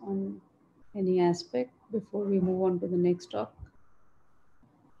comments on any aspect before we move on to the next talk?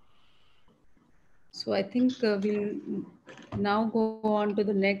 So I think we'll now go on to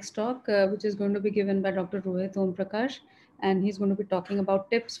the next talk, which is going to be given by Dr. Rohit Om Prakash, and he's going to be talking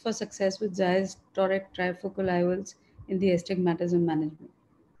about tips for success with Zeiss toric trifocal IOLs in the astigmatism management.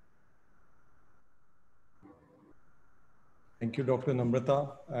 Thank you, Dr.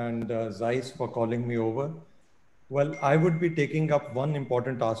 Namrata and Zeiss for calling me over. Well, I would be taking up one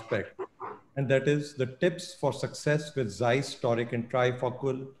important aspect, and that is the tips for success with Zeiss toric and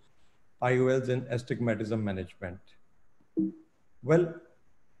trifocal IOLs in astigmatism management. Well,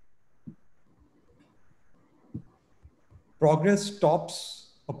 progress stops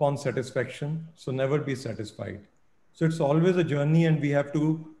upon satisfaction, so never be satisfied. So it's always a journey and we have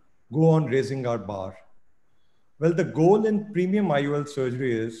to go on raising our bar. Well, the goal in premium IOL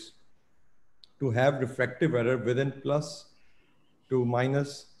surgery is to have refractive error within plus to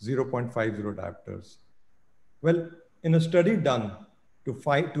minus 0.50 diopters. Well, in a study done to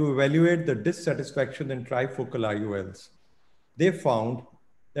evaluate the dissatisfaction in trifocal IOLs, they found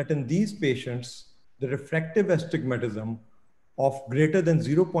that in these patients, the refractive astigmatism of greater than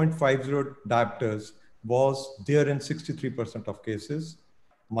 0.50 diopters was there in 63% of cases.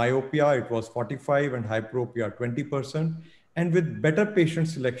 Myopia, it was 45, and hyperopia, 20%. And with better patient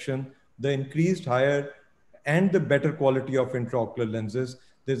selection, the increased higher and the better quality of intraocular lenses,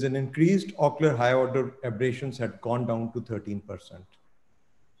 there's an increased ocular high order aberrations had gone down to 13%.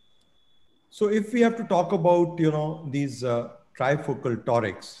 So if we have to talk about, these trifocal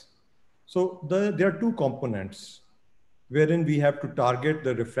torics, so there are two components wherein we have to target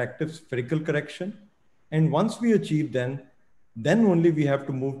the refractive spherical correction. And once we achieve then only we have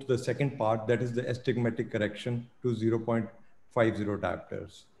to move to the second part, that is the astigmatic correction to 0.50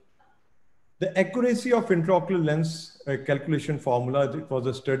 diopters. The accuracy of intraocular lens calculation formula, it was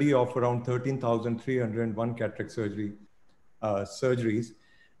a study of around 13,301 cataract surgeries.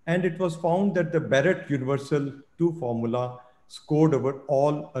 And it was found that the Barrett Universal 2 formula scored over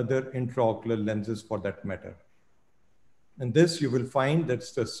all other intraocular lenses for that matter. And this you will find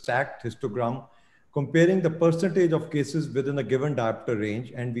that's the stacked histogram comparing the percentage of cases within a given diopter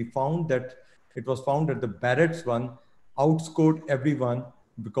range. And we found that it was found that the Barrett's one outscored everyone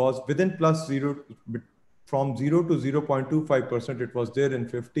because within plus 0, from 0 to 0.25%, it was there in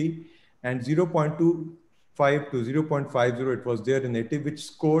 50, and 0.25 to 0.50, it was there in 80, which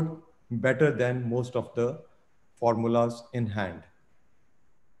scored better than most of the formulas in hand.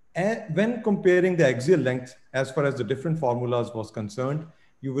 And when comparing the axial length, as far as the different formulas was concerned,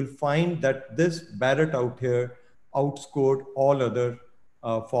 you will find that this Barrett out here outscored all other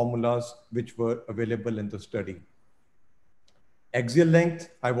formulas which were available in the study. Axial length,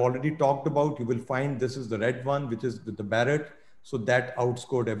 I've already talked about. You will find this is the red one, which is the Barrett. So that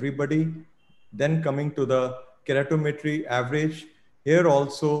outscored everybody. Then coming to the keratometry average, here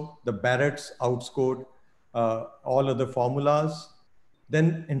also the Barrett's outscored all other formulas.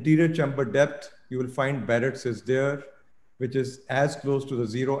 Then anterior chamber depth, you will find Barrett's is there, which is as close to the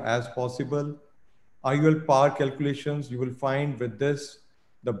 0 as possible. IOL power calculations, you will find with this,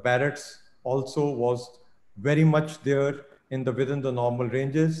 the Barrett's also was very much there within the normal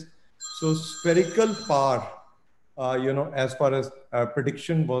ranges. So spherical power, as far as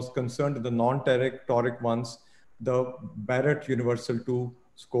prediction was concerned, the non-toric ones, the Barrett Universal 2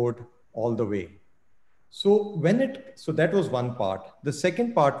 scored all the way. So that was one part. The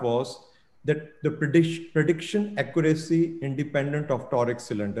second part was that the prediction accuracy independent of toric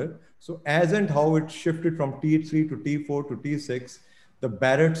cylinder. So as and how it shifted from T3 to T4 to T6, the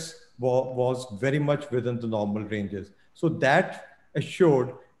Barrett's was very much within the normal ranges. So that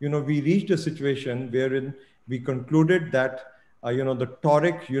assured, we reached a situation wherein we concluded that, the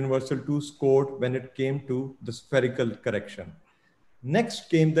toric universal 2 scored when it came to the spherical correction. Next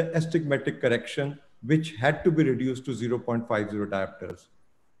came the astigmatic correction, which had to be reduced to 0.50 diopters.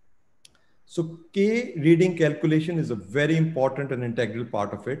 So K reading calculation is a very important and integral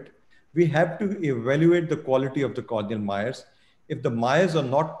part of it. We have to evaluate the quality of the corneal Myers. If the Myers are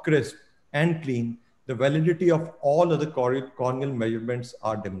not crisp and clean, the validity of all other corneal measurements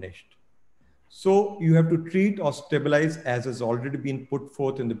are diminished. So you have to treat or stabilize, as has already been put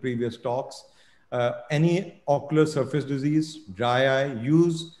forth in the previous talks, any ocular surface disease, dry eye,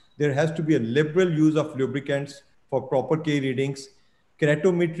 there has to be a liberal use of lubricants for proper K readings.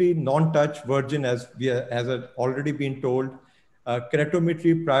 Keratometry, non-touch, virgin, as has already been told.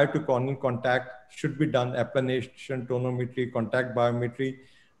 Keratometry prior to corneal contact should be done, applanation, tonometry, contact biometry.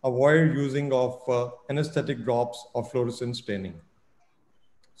 Avoid using of anesthetic drops or fluorescent staining.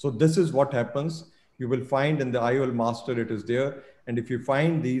 So this is what happens. You will find in the IOL master, it is there. And if you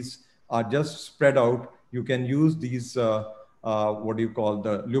find these are just spread out, you can use these, the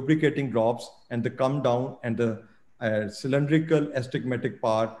lubricating drops, and the come down and the cylindrical astigmatic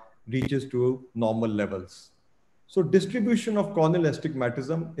power reaches to normal levels. So distribution of corneal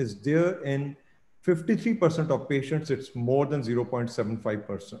astigmatism is there in 53% of patients. It's more than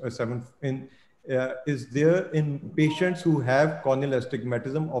 0.75%, is there in patients who have corneal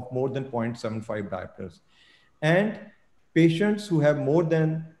astigmatism of more than 0.75 diopters, and patients who have more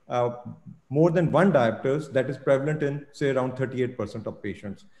than 1 diopters, that is prevalent in, say, around 38% of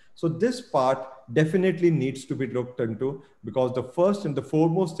patients. So this part definitely needs to be looked into, because the first and the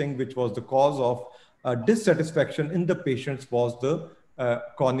foremost thing which was the cause of dissatisfaction in the patients was the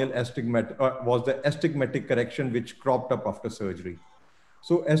corneal astigmatic correction which cropped up after surgery.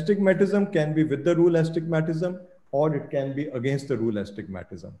 So astigmatism can be with the rule astigmatism, or it can be against the rule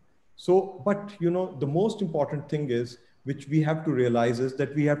astigmatism. So, but the most important thing is, which we have to realize, is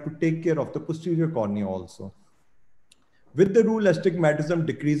that we have to take care of the posterior cornea also. With the rule astigmatism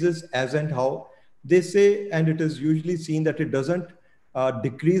decreases as and how they say, and it is usually seen that it doesn't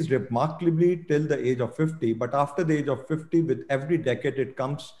decrease remarkably till the age of 50, but after the age of 50, with every decade, it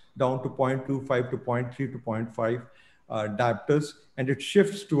comes down to 0.25 to 0.3 to 0.5 diopters, and it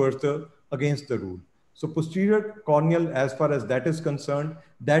shifts towards against the rule. So posterior corneal, as far as that is concerned,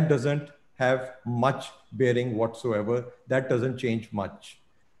 that doesn't have much bearing whatsoever. That doesn't change much.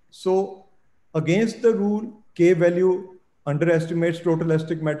 So against the rule, K value underestimates total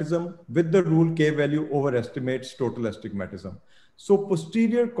astigmatism. With the rule, K value overestimates total astigmatism. So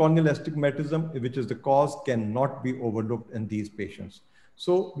posterior corneal astigmatism, which is the cause, cannot be overlooked in these patients.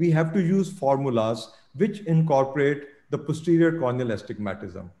 So we have to use formulas which incorporate the posterior corneal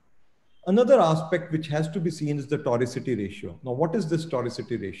astigmatism. Another aspect which has to be seen is the toricity ratio. Now, what is this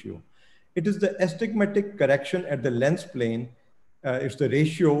toricity ratio? It is the astigmatic correction at the lens plane. It's the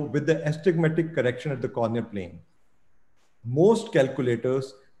ratio with the astigmatic correction at the corneal plane. Most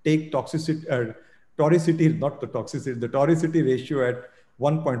calculators take toricity ratio at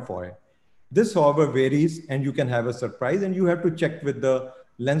 1.4. This, however, varies, and you can have a surprise, and you have to check with the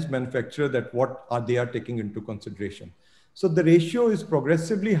lens manufacturer that what they are taking into consideration. So the ratio is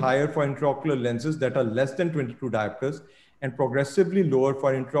progressively higher for intraocular lenses that are less than 22 diopters, and progressively lower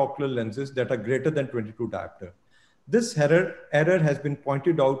for intraocular lenses that are greater than 22 diopter. This error has been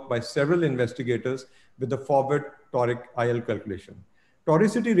pointed out by several investigators with the forward toric IL calculation.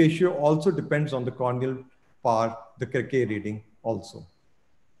 Toricity ratio also depends on the corneal power, the K reading also.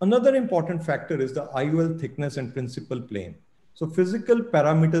 Another important factor is the IOL thickness and principal plane. So physical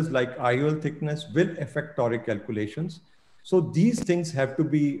parameters like IOL thickness will affect toric calculations. So these things have to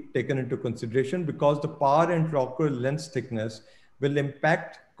be taken into consideration, because the power intraocular lens thickness will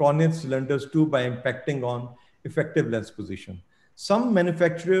impact corneal cylinders too by impacting on effective lens position. Some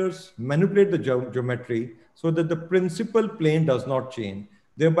manufacturers manipulate the geometry so that the principal plane does not change,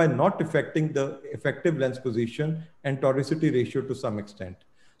 thereby not affecting the effective lens position and toricity ratio to some extent.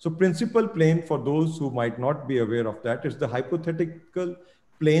 So principal plane, for those who might not be aware of that, is the hypothetical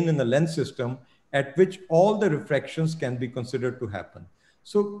plane in the lens system at which all the refractions can be considered to happen.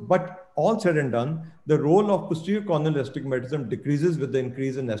 So, but all said and done, the role of posterior corneal astigmatism decreases with the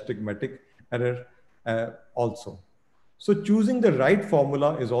increase in astigmatic error also. So choosing the right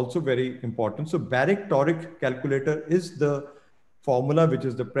formula is also very important. So Barrick toric calculator is the formula which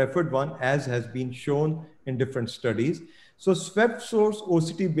is the preferred one, as has been shown in different studies. So swept source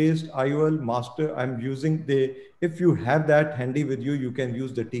OCT based IOL master, I'm using if you have that handy with you, you can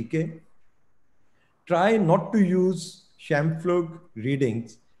use the TK. Try not to use Shamflug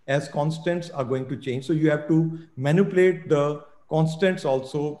readings, as constants are going to change. So you have to manipulate the constants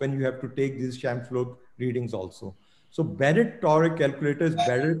also when you have to take these Shamflug readings also. So Barrett toric calculator is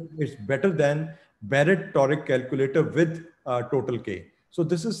better. It's better than Barrett toric calculator with total K. So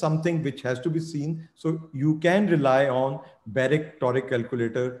this is something which has to be seen. So you can rely on Barrett toric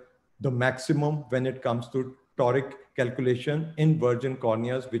calculator, the maximum when it comes to toric calculation in virgin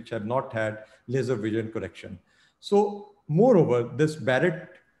corneas which have not had laser vision correction. So moreover, this Barrett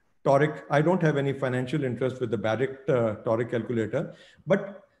toric, I don't have any financial interest with the Barrett toric calculator,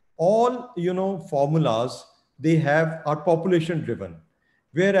 but all formulas they have are population driven,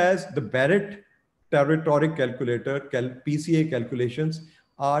 whereas the Barrett toric calculator, PCA calculations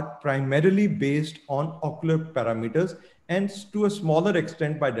are primarily based on ocular parameters and to a smaller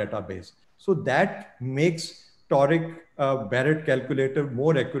extent by database. So that makes toric Barrett calculator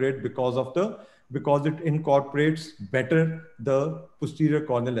more accurate because it incorporates better the posterior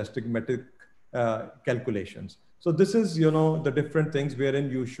corneal astigmatic calculations. So this is the different things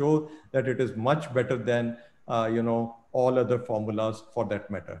wherein you show that it is much better than all other formulas for that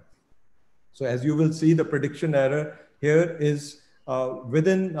matter. So as you will see, the prediction error here is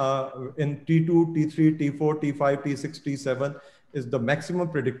within in T2, T3, T4, T5, T6, T7 is the maximum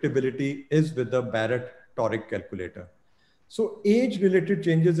predictability is with the Barrett toric calculator. So age-related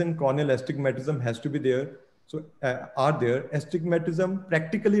changes in corneal astigmatism has to be there. So astigmatism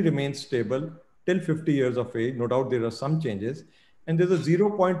practically remains stable till 50 years of age. No doubt there are some changes. And there's a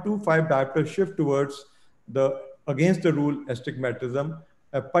 0.25 diopter shift towards the against the rule astigmatism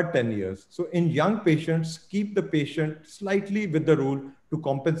per 10 years. So in young patients, keep the patient slightly with the rule to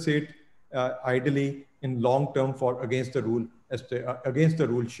compensate ideally in long term for against the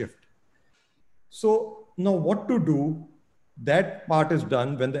rule shift. So now what to do? That part is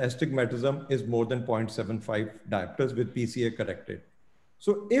done when the astigmatism is more than 0.75 diopters with PCA corrected.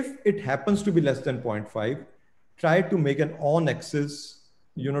 So if it happens to be less than 0.5, try to make an on-axis,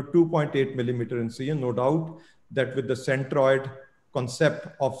 2.8 millimeter incision. No doubt that with the centroid concept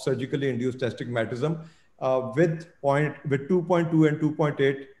of surgically induced astigmatism, with 2.2 and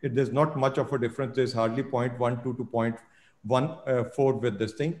 2.8, there's not much of a difference. There's hardly 0.12 to 0.14 with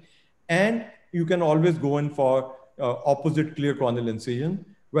this thing. And you can always go in for opposite clear corneal incision.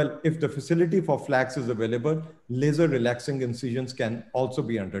 Well, if the facility for flax is available, laser relaxing incisions can also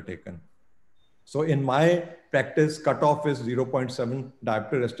be undertaken. So in my practice, cutoff is 0.7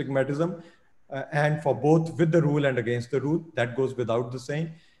 diopter astigmatism. And for both with the rule and against the rule, that goes without the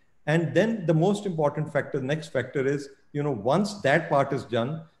saying. And then the most important factor, next factor is, once that part is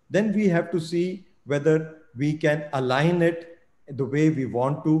done, then we have to see whether we can align it the way we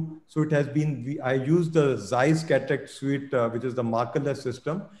want to. So it has been, I use the Zeiss cataract suite, which is the markerless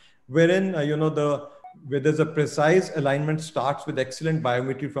system, wherein, where there's a precise alignment starts with excellent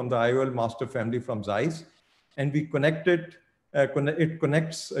biometry from the IOL master family from Zeiss. And we connect it, it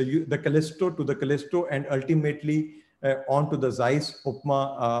connects the Callisto to the Callisto and ultimately onto the Zeiss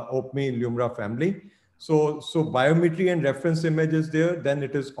OPMI Lumra family. So biometry and reference image is there, then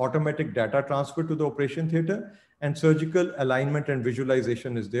it is automatic data transfer to the operation theater, and surgical alignment and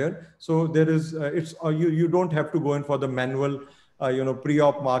visualization is there. So there is, you don't have to go in for the manual,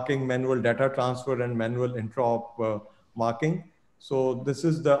 pre-op marking, manual data transfer, and manual intra-op marking. So this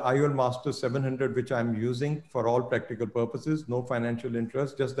is the IOL Master 700, which I'm using for all practical purposes, no financial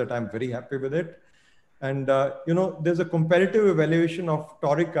interest, just that I'm very happy with it. And, there's a comparative evaluation of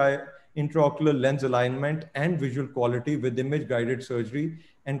toric eye intraocular lens alignment and visual quality with image guided surgery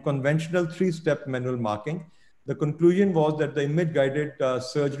and conventional 3-step manual marking. The conclusion was that the image guided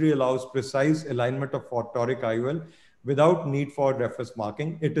surgery allows precise alignment of toric IOL without need for reference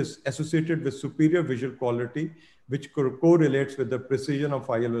marking. It is associated with superior visual quality, which correlates with the precision of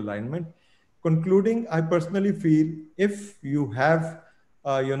IOL alignment. Concluding, I personally feel if you have,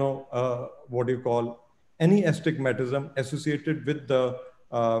 any astigmatism associated with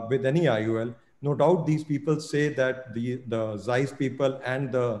with any IOL, no doubt these people say that the Zeiss people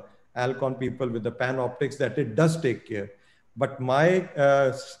and the Alcon people with the pan optics that it does take care. But my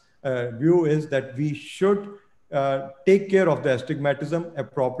view is that we should take care of the astigmatism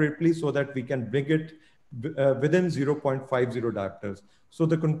appropriately so that we can bring it within 0.50 diopters. So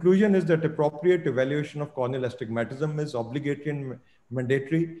the conclusion is that appropriate evaluation of corneal astigmatism is obligatory and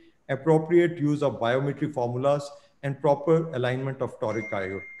mandatory, appropriate use of biometry formulas, and proper alignment of toric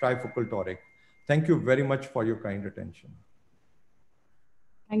IOL, trifocal toric. Thank you very much for your kind attention.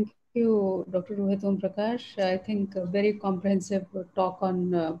 Thank you. you, Dr. Rohit Om Prakash. I think a very comprehensive talk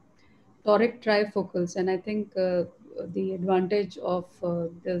on toric trifocals, and I think the advantage of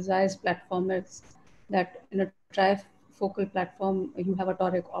the Zeiss platform is that in a trifocal platform you have a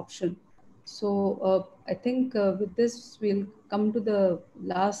toric option. So I think with this we'll come to the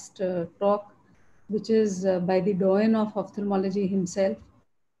last talk, which is by the doyen of ophthalmology himself,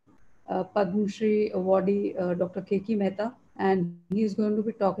 Padma Shri awardee Dr. K.K. Mehta, and he's going to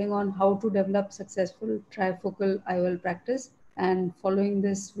be talking on how to develop successful trifocal IOL practice. And following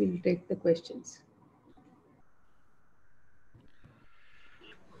this, we'll take the questions.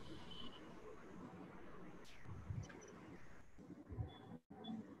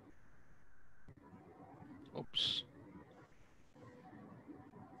 Oops.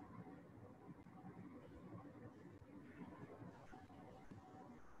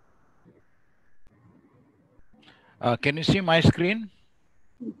 Can you see my screen?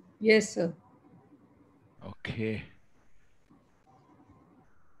 Yes, sir. Okay.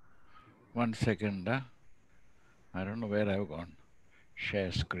 1 second. I don't know where I've gone.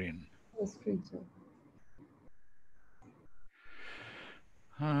 Share screen. Share screen,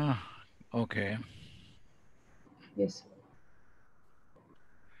 sir. Okay. Yes.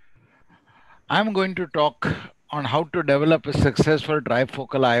 I'm going to talk on how to develop a successful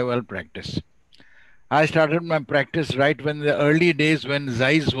trifocal IOL practice. I started my practice right when the early days when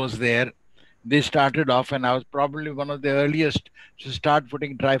Zeiss was there. They started off, and I was probably one of the earliest to start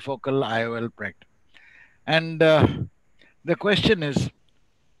putting trifocal IOL practice. And the question is,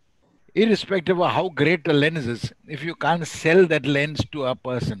 irrespective of how great the lens is, if you can't sell that lens to a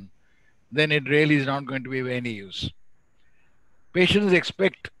person, then it really is not going to be of any use. Patients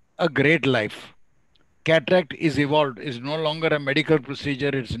expect a great life. Cataract is evolved, is no longer a medical procedure,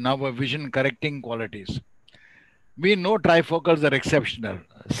 it's now a vision correcting qualities. We know trifocals are exceptional.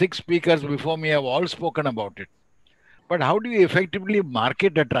 6 speakers before me have all spoken about it. But how do you effectively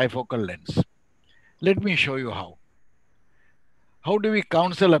market a trifocal lens? Let me show you how. How do we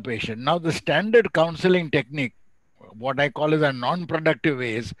counsel a patient? Now, the standard counseling technique, what I call is a non-productive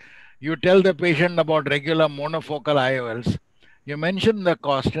way, is you tell the patient about regular monofocal IOLs, you mention the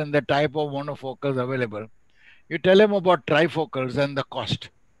cost and the type of monofocals available, you tell him about trifocals and the cost.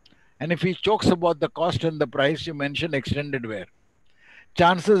 And if he chokes about the cost and the price, you mention extended wear.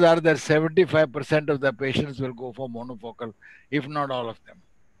 Chances are that 75% of the patients will go for monofocal, if not all of them.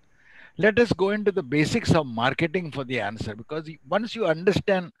 Let us go into the basics of marketing for the answer, because once you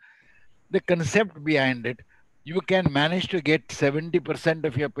understand the concept behind it, you can manage to get 70%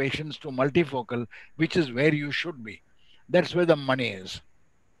 of your patients to multifocal, which is where you should be. That's where the money is.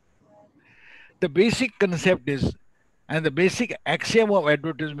 The basic concept is, and the basic axiom of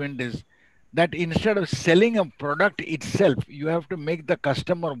advertisement is, that instead of selling a product itself, you have to make the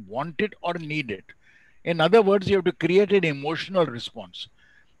customer want it or need it. In other words, you have to create an emotional response.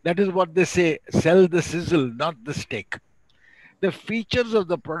 That is what they say, sell the sizzle, not the steak. The features of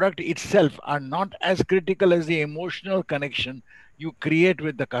the product itself are not as critical as the emotional connection you create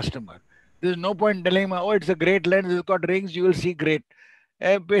with the customer. There's no point telling him, oh, it's a great lens, it's got rings, you will see great.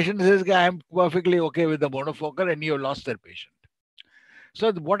 A patient says, I'm perfectly okay with the monofocal, and you have lost that patient.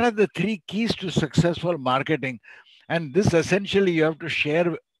 So what are the 3 keys to successful marketing? And this essentially you have to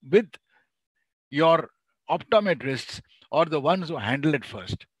share with your optometrists or the ones who handle it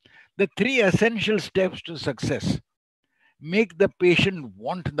first. The 3 essential steps to success: make the patient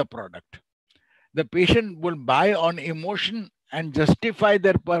want the product. The patient will buy on emotion and justify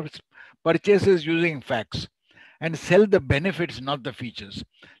their purchases using facts, and sell the benefits, not the features.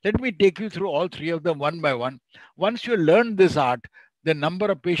 Let me take you through all 3 of them one by one. Once you learn this art, the number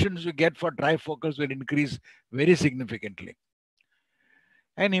of patients you get for trifocals will increase very significantly.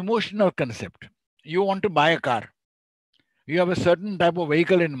 An emotional concept. You want to buy a car. You have a certain type of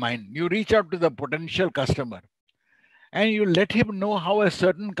vehicle in mind. You reach out to the potential customer and you let him know how a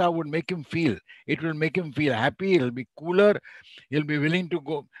certain car would make him feel. It will make him feel happy. It'll be cooler. He'll be willing to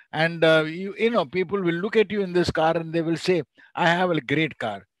go. And, you know, people will look at you in this car and they will say, I have a great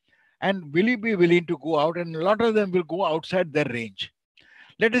car. And will you be willing to go out? And a lot of them will go outside their range.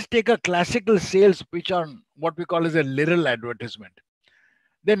 Let us take a classical sales pitch on what we call as a literal advertisement.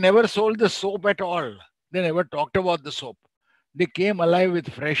 They never sold the soap at all. They never talked about the soap. They came alive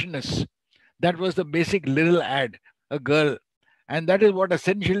with freshness. That was the basic little ad, a girl. And that is what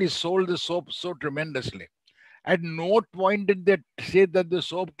essentially sold the soap so tremendously. At no point did they say that the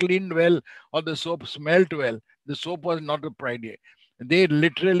soap cleaned well or the soap smelled well. The soap was not a pride. They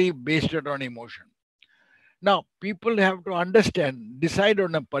literally based it on emotion. Now, people have to understand, decide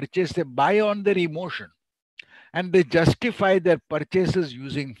on a purchase, they buy on their emotion. and they justify their purchases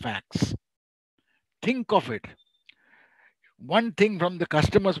using facts. Think of it. One thing from the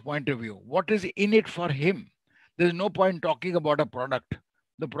customer's point of view, what is in it for him? There's no point talking about a product.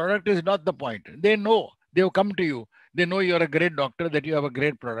 The product is not the point. They know, they've come to you. They know you're a great doctor, that you have a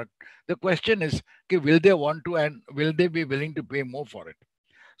great product. The question is, okay, will they want to and will they be willing to pay more for it?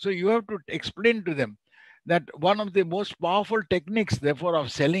 So you have to explain to them that one of the most powerful techniques, therefore,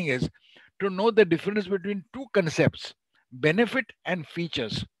 of selling is to know the difference between two concepts, benefit and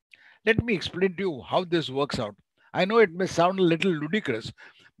features. Let me explain to you how this works out. I know it may sound a little ludicrous,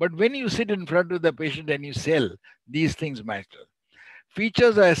 but when you sit in front of the patient and you sell, these things matter.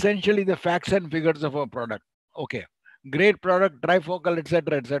 Features are essentially the facts and figures of a product. Okay, great product, trifocal,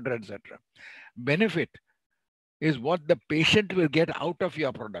 etc., etc., etc. Benefit is what the patient will get out of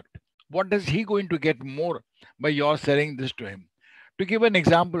your product. What is he going to get more by your selling this to him? To give an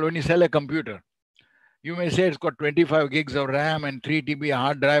example, when you sell a computer, you may say it's got 25 gigs of RAM and 3 TB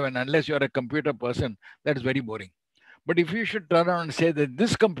hard drive, and unless you're a computer person, that's very boring. But if you should turn around and say that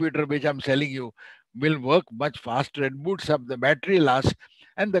this computer which I'm selling you will work much faster, it boots up, the battery lasts,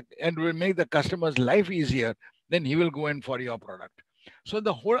 and will make the customer's life easier, then he will go in for your product. So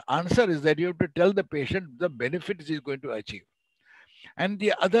the whole answer is that you have to tell the patient the benefits he's going to achieve. And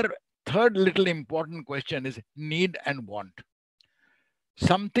the third little important question is need and want.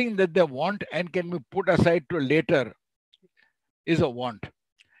 Something that they want and can be put aside to later is a want.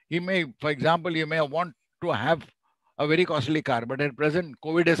 For example, you may want to have a very costly car, but at present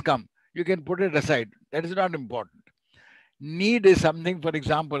COVID has come. You can put it aside. That is not important. Need is something, for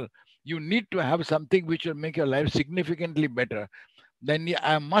example, you need to have something which will make your life significantly better. Then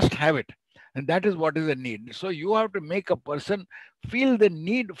I must have it. And that is what is a need. So you have to make a person feel the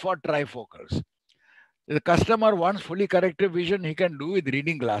need for trifocals. The customer wants fully corrective vision, he can do with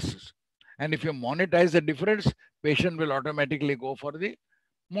reading glasses. And if you monetize the difference, patient will automatically go for the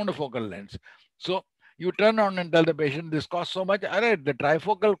monofocal lens. So you turn on and tell the patient, this costs so much. All right, the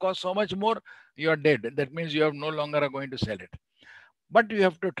trifocal costs so much more, you're dead. That means you are no longer going to sell it. But you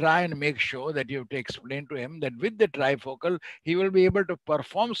have to try and make sure that you have to explain to him that with the trifocal, he will be able to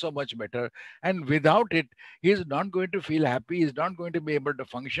perform so much better. And without it, he is not going to feel happy. He is not going to be able to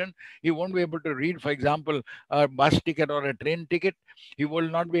function. He won't be able to read, for example, a bus ticket or a train ticket. He will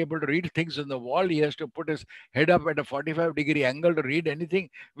not be able to read things on the wall. He has to put his head up at a 45-degree angle to read anything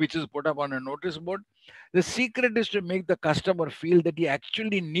which is put up on a notice board. The secret is to make the customer feel that he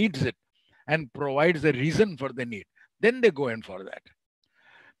actually needs it and provides the reason for the need. Then they go in for that.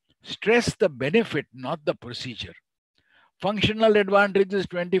 Stress the benefit, not the procedure. Functional advantages,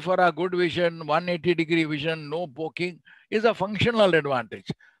 24-hour good vision, 180-degree vision, no poking, is a functional advantage.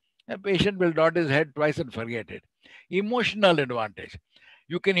 A patient will nod his head twice and forget it. Emotional advantage.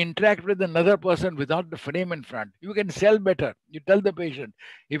 You can interact with another person without the frame in front. You can sell better. You tell the patient.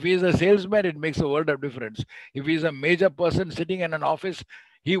 If he is a salesman, it makes a world of difference. If he is a major person sitting in an office,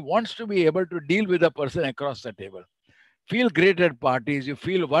 he wants to be able to deal with a person across the table. Feel great at parties, you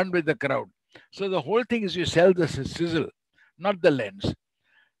feel one with the crowd. So the whole thing is you sell the sizzle, not the lens.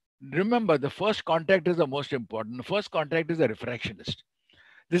 Remember, the first contact is the most important. The first contact is a refractionist.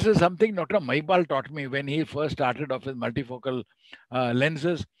 This is something Dr. Maipal taught me when he first started off with multifocal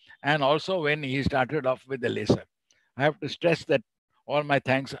lenses, and also when he started off with the laser. I have to stress that all my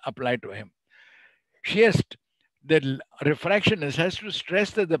thanks apply to him. The refractionist has to stress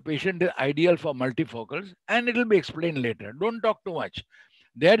that the patient is ideal for multifocals, and it will be explained later. Don't talk too much.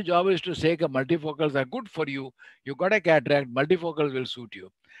 Their job is to say that multifocals are good for you. You got a cataract, multifocals will suit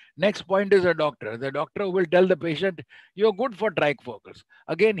you. Next point is a doctor. The doctor will tell the patient, you're good for trifocals.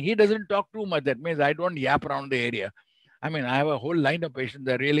 Again, he doesn't talk too much. That means I don't yap around the area. I mean, I have a whole line of patients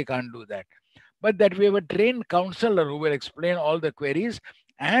that really can't do that. But that we have a trained counselor who will explain all the queries.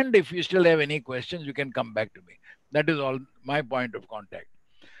 And if you still have any questions, you can come back to me. That is all my point of contact.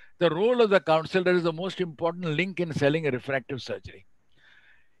 The role of the counselor is the most important link in selling a refractive surgery.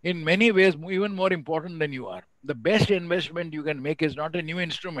 In many ways, even more important than you are. The best investment you can make is not a new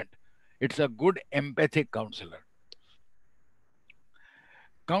instrument. It's a good empathic counselor.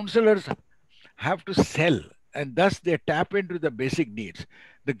 Counselors have to sell, and thus they tap into the basic needs.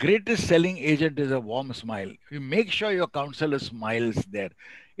 The greatest selling agent is a warm smile. You make sure your counselor smiles there.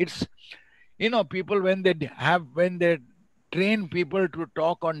 It's, people when they train people to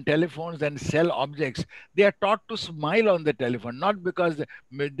talk on telephones and sell objects, they are taught to smile on the telephone, not because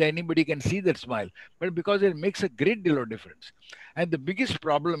anybody can see that smile, but because it makes a great deal of difference. And the biggest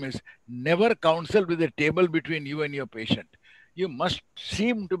problem is never counsel with a table between you and your patient. You must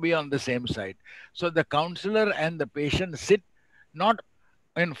seem to be on the same side. So the counselor and the patient sit not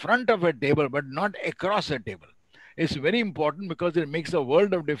in front of a table, but not across a table. is very important because it makes a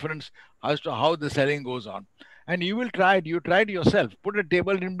world of difference as to how the selling goes on. And you will try it. You try it yourself. Put a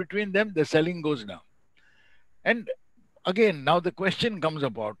table in between them, the selling goes down. And again, now the question comes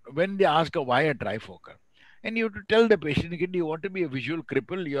about when they ask why a trifocal. And you have to tell the patient, do you want to be a visual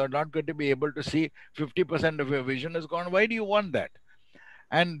cripple? You are not going to be able to see 50% of your vision is gone. Why do you want that?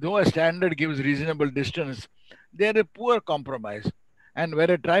 And though a standard gives reasonable distance, they are a poor compromise. And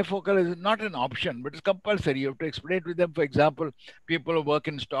where a trifocal is not an option, but it's compulsory. You have to explain to them, for example, people who work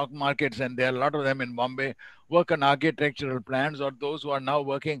in stock markets, and there are a lot of them in Bombay, work on architectural plans, or those who are now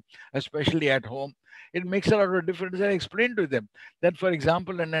working, especially at home. It makes a lot of difference. I explain to them that, for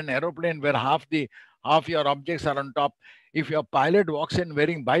example, in an aeroplane where half your objects are on top, if your pilot walks in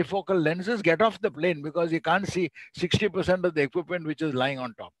wearing bifocal lenses, get off the plane because you can't see 60% of the equipment which is lying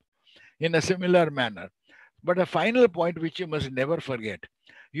on top. In a similar manner. But a final point which you must never forget,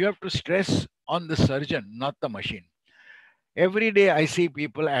 you have to stress on the surgeon, not the machine. Every day I see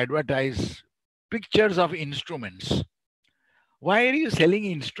people advertise pictures of instruments. Why are you selling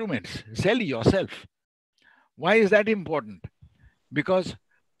instruments? Sell yourself. Why is that important? Because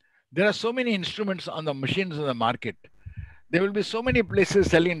there are so many instruments on the machines in the market. There will be so many places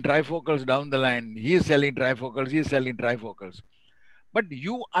selling trifocals down the line. He is selling trifocals, he is selling trifocals. But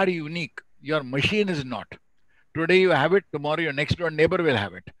you are unique. Your machine is not. Today you have it, tomorrow your next door neighbor will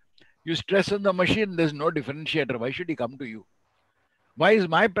have it. You stress on the machine, there's no differentiator. Why should he come to you? Why is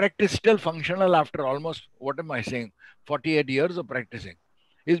my practice still functional after almost, what am I saying, 48 years of practicing?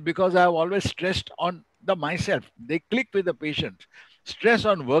 Is because I have always stressed on the myself. They click with the patient. Stress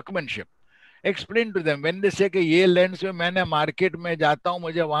on workmanship. Explain to them when they say कि ये lens में मैंने market में जाता हूँ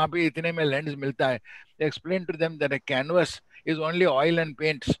मुझे वहाँ पे इतने में lens मिलता है. Explain to them that a canvas is only oil and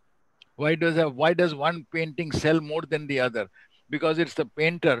paints. Why does one painting sell more than the other? Because it's the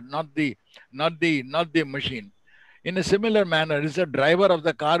painter, not the machine. In a similar manner, it's the driver of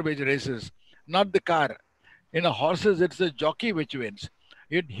the car which races, not the car. In a horses, it's the jockey which wins.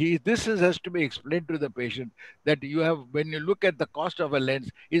 Has to be explained to the patient that you have, when you look at the cost of a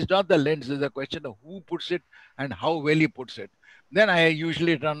lens, it's not the lens, it's a question of who puts it and how well he puts it. Then I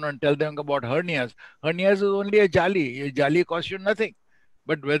usually turn and tell them about hernias. Hernias is only a jali. A jali costs you nothing.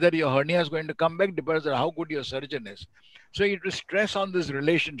 But whether your hernia is going to come back depends on how good your surgeon is. So you have to stress on this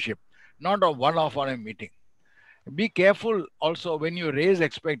relationship, not a one-off on a meeting. Be careful also when you raise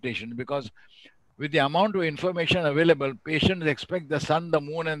expectations, because with the amount of information available, patients expect the sun, the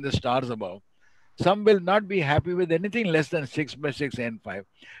moon, and the stars above. Some will not be happy with anything less than 6 by 6 and 5.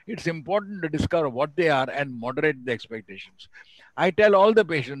 It's important to discover what they are and moderate the expectations. I tell all the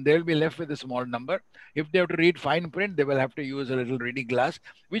patients they will be left with a small number. If they have to read fine print, they will have to use a little reading glass,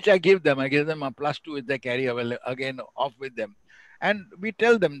 which I give them. I give them a +2 if they carry again off with them. And we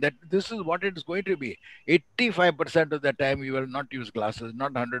tell them that this is what it's going to be. 85% of the time you will not use glasses,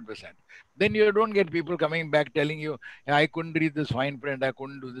 not 100%. Then you don't get people coming back telling you, I couldn't read this fine print, I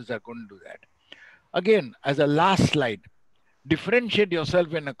couldn't do this, I couldn't do that. Again, as a last slide, differentiate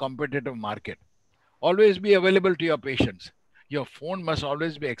yourself in a competitive market. Always be available to your patients. Your phone must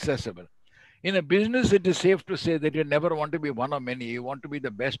always be accessible. In a business, it is safe to say that you never want to be one of many. You want to be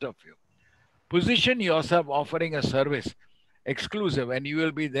the best of you. Position yourself offering a service exclusive, and you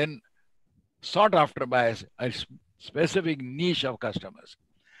will be then sought after by a specific niche of customers.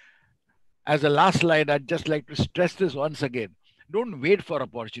 As a last slide, I'd just like to stress this once again. Don't wait for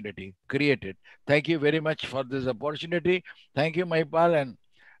opportunity, create it. Thank you very much for this opportunity. Thank you, Maipal,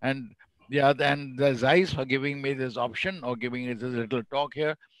 and the Zeiss for giving me this option or giving me this little talk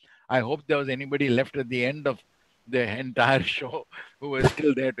here. I hope there was anybody left at the end of the entire show who was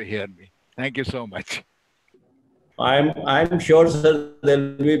still there to hear me. Thank you so much. I'm sure, sir, there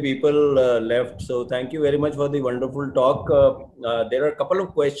will be people left. So thank you very much for the wonderful talk. There are a couple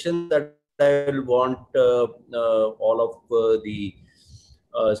of questions that I will want all of the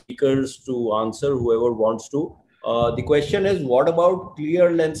speakers to answer, whoever wants to. The question is, what about clear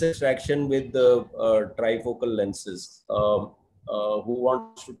lens extraction with the trifocal lenses? Who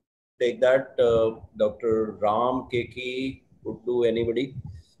wants to take that? Dr. Ram, Keki, would do anybody?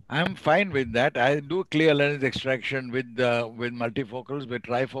 I'm fine with that. I do clear lens extraction with multifocals, with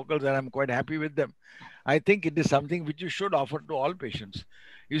trifocals, and I'm quite happy with them. I think it is something which you should offer to all patients.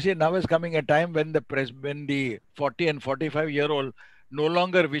 You see, now is coming a time when the 40 and 45-year-old no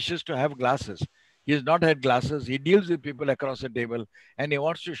longer wishes to have glasses. He has not had glasses. He deals with people across the table, and he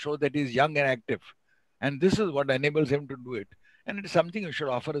wants to show that he's young and active. And this is what enables him to do it. And it's something you should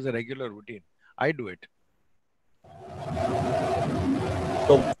offer as a regular routine. I do it.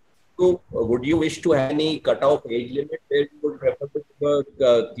 So would you wish to have any cutoff age limit where you would prefer to do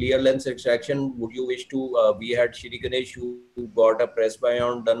a clear lens extraction? Would you wish to? We had Shri Ganesh who got a press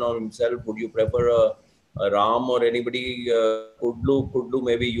biond done on himself. Would you prefer a Ram or anybody? Kudlu,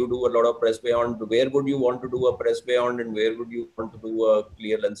 maybe you do a lot of press biond. Where would you want to do a press biond, and where would you want to do a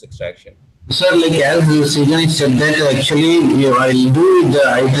clear lens extraction? Sir, like as Srijan said that actually I'll do the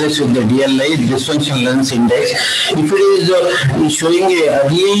eye trace with the DLI, dysfunction lens index. If it is showing a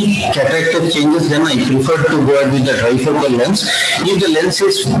early cataract changes, then I prefer to go ahead with the trifocal lens. If the lens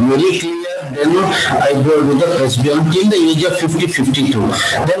is very clear, then I go with the presbyon till the age of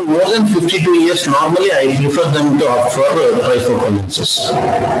 50-52. Then more than 52 years, normally I prefer them to opt for trifocal lenses.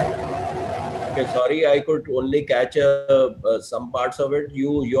 Okay, sorry, I could only catch some parts of it.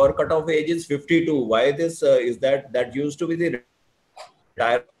 Your cutoff age is 52. Why this? Is that used to be the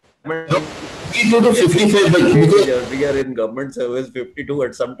retirement? 52 to 55, but because earlier in government service, 52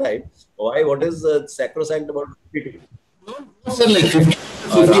 at some time. Why? What is sacrosanct about 52? sir, like 50.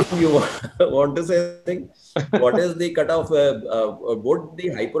 You want to say anything? What is the cutoff? Would the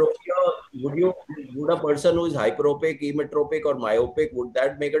hyperopia, would a person who is hyperopic, emetropic, or myopic, would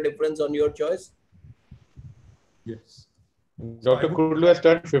that make a difference on your choice? Yes. Dr. Kudlu has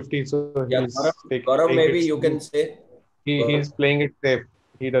turned 50, so Yeah, he's Gaurav, maybe you can say. He's playing it safe.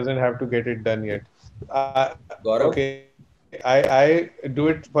 He doesn't have to get it done yet. Okay. I do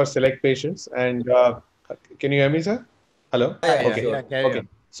it for select patients, and can you hear me, sir? Hello. Yeah, okay. Sure. Okay.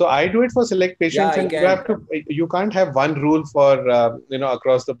 So I do it for select patients, and you can't have one rule for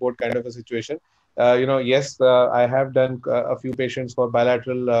across the board kind of a situation. Yes, I have done a few patients for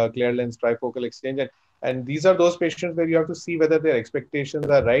bilateral clear lens trifocal exchange, and these are those patients where you have to see whether their expectations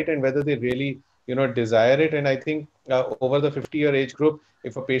are right and whether they really desire it. And I think over the 50-year age group,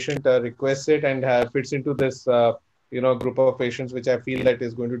 if a patient requests it and fits into this group of patients which I feel that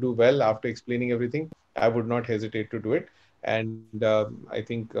is going to do well after explaining everything, I would not hesitate to do it. And I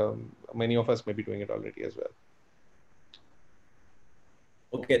think many of us may be doing it already as well.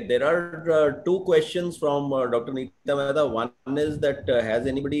 Okay, there are two questions from Dr. Neeta Mehta. One is that has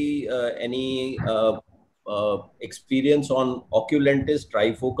anybody any experience on oculentis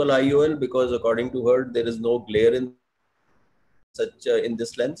trifocal IOL? Because according to her, there is no glare in such in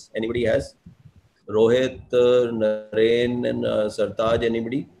this lens. Anybody has? Rohit, Naren, and Sartaj,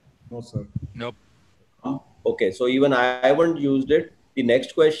 anybody? No, sir. Nope. Okay, so even I haven't used it. The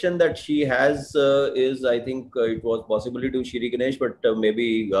next question that she has is, I think it was possibly to Shri Ganesh, but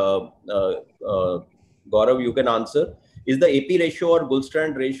maybe Gaurav, you can answer. Is the AP ratio or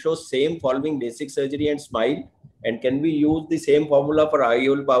Goldstrand ratio same following LASIK surgery and SMILE? And can we use the same formula for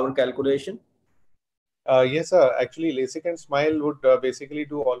IOL power calculation? Yes, sir. Actually, LASIK and SMILE would basically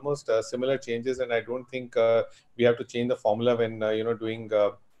do almost similar changes, and I don't think we have to change the formula when doing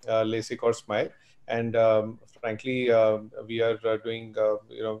LASIK or SMILE. And frankly, we are doing,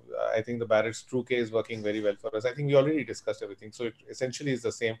 I think the Barrett's True K is working very well for us. I think we already discussed everything. So it essentially is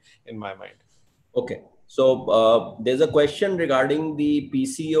the same in my mind. Okay. So there's a question regarding the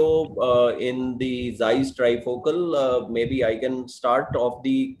PCO in the Zeiss trifocal. Maybe I can start off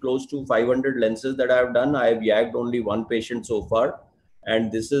the close to 500 lenses that I have done. I have yagged only one patient so far.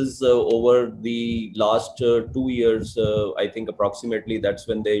 And this is over the last 2 years, I think approximately that's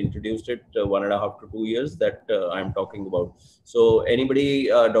when they introduced it, 1.5 to 2 years that I'm talking about. So anybody,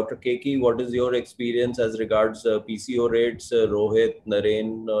 Dr. Keki, what is your experience as regards PCO rates, Rohit,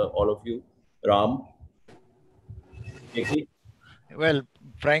 Naren, all of you, Ram? Keki? Well,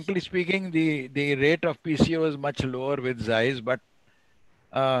 frankly speaking, the rate of PCO is much lower with Zeiss, but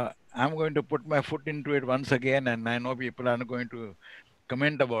I'm going to put my foot into it once again, and I know people are going to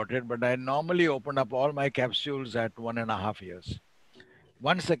comment about it, but I normally open up all my capsules at 1.5 years.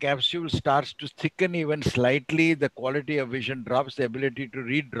 Once the capsule starts to thicken even slightly, the quality of vision drops, the ability to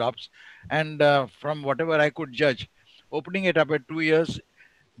read drops. And from whatever I could judge, opening it up at 2 years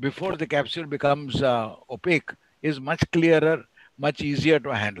before the capsule becomes opaque is much clearer, much easier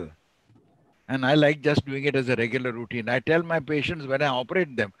to handle. And I like just doing it as a regular routine. I tell my patients when I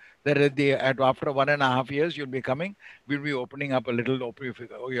operate them that after 1.5 years, you'll be coming, we'll be opening up a little,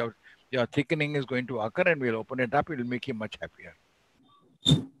 your thickening is going to occur and we'll open it up, it will make you much happier.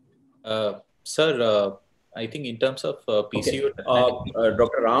 Sir, I think in terms of PCO... Okay.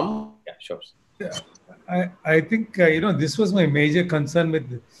 Dr. Ram? Yeah, sure. I think, this was my major concern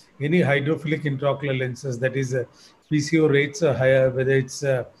with any hydrophilic intraocular lenses, that is PCO rates are higher, whether it's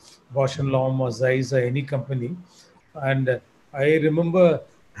Bosch and Lomb or Zeiss or any company. And I remember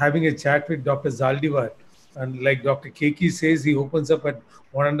having a chat with Dr. Zaldivar, and like Dr. Keki says, he opens up at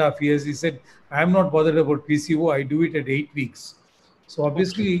 1.5 years. He said, I'm not bothered about PCO. I do it at 8 weeks. So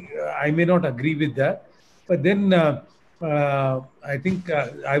obviously, I may not agree with that. But then I think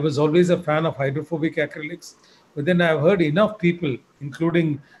I was always a fan of hydrophobic acrylics. But then I've heard enough people,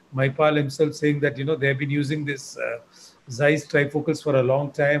 including my pal himself, saying that they've been using this Zeiss trifocals for a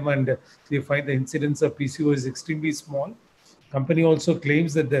long time, and they find the incidence of PCO is extremely small. Company also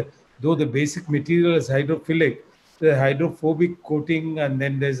claims that though the basic material is hydrophilic, the hydrophobic coating, and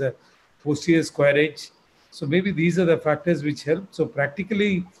then there's a posterior square edge. So maybe these are the factors which help. So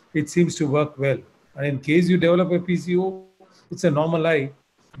practically, it seems to work well. And in case you develop a PCO, it's a normal eye.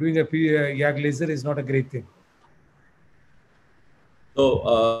 Doing a YAG laser is not a great thing. So,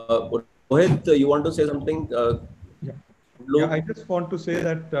 Rohit, you want to say something? Yeah, I just want to say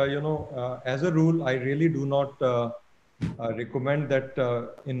that, as a rule, I really do not recommend that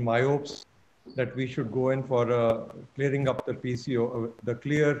in myopes that we should go in for clearing up the PCO, the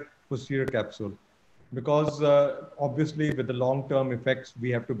clear posterior capsule. Because obviously with the long-term effects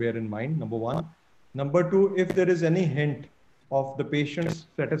we have to bear in mind, number one. Number two, if there is any hint of the patient's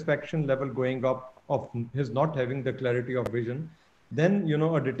satisfaction level going up, of his not having the clarity of vision, then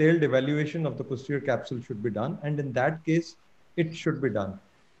a detailed evaluation of the posterior capsule should be done, and in that case it should be done.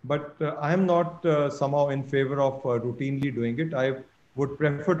 But I am not somehow in favor of routinely doing it. I would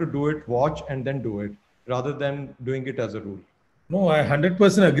prefer to do it, watch, and then do it, rather than doing it as a rule. No, I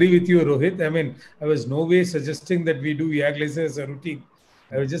 100% agree with you, Rohit. I mean, I was no way suggesting that we do YAG laser as a routine.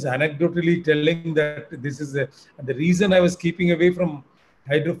 I was just anecdotally telling that this is the reason I was keeping away from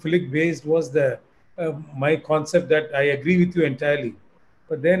hydrophilic based was my concept that I agree with you entirely.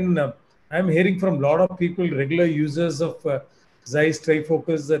 But then I'm hearing from a lot of people, regular users of Zeiss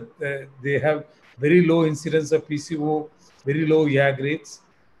trifocals, that they have very low incidence of PCO, very low YAG rates.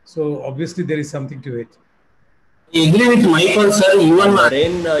 So obviously there is something to it. I agree with Michael, sir. Even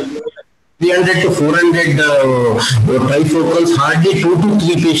 300 to 400 trifocals, hardly 2 to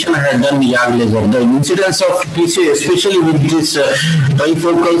 3 patients had done YAG laser. The incidence of PCO, especially with these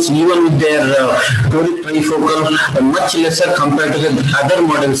trifocals, even with their toric trifocal, much lesser compared to the other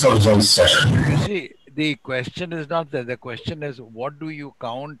models of Zeiss, sir. You see, the question is not that. The question is, what do you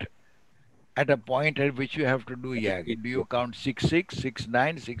count at a point at which you have to do YAG? Do you count 6.6,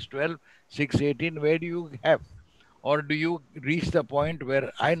 6.9, 6.12, 6.18? Where do you have? Or do you reach the point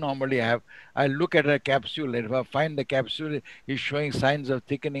where I normally have? I look at a capsule, and if I find the capsule is showing signs of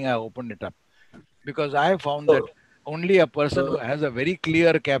thickening, I open it up. Because I found that only a person who has a very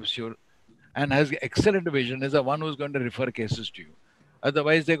clear capsule and has excellent vision is the one who's going to refer cases to you.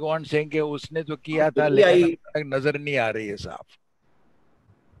 Otherwise, they go on saying कि उसने तो किया था लेकिन नजर नहीं आ रही है साफ.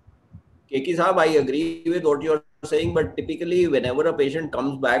 Keki Saab, I agree with what you're saying, but typically whenever a patient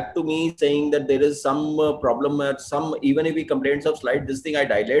comes back to me saying that there is some problem at some, even if he complains of slight this thing, I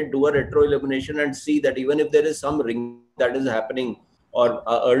dilate, do a retro illumination and see that even if there is some ring that is happening or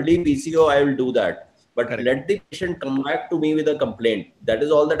early PCO, I will do that. But correct, let the patient come back to me with a complaint. That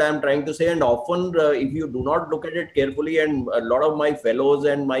is all that I am trying to say. And often, if you do not look at it carefully, and a lot of my fellows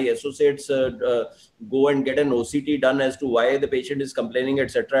and my associates go and get an OCT done as to why the patient is complaining,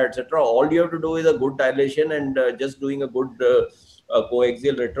 etc., etc. All you have to do is a good dilation and just doing a good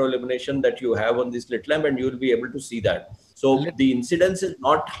coaxial retro illumination that you have on this slit lamp, and you will be able to see that. So the incidence is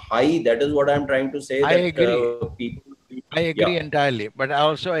not high. That is what I am trying to say. I that, agree. I agree entirely. But I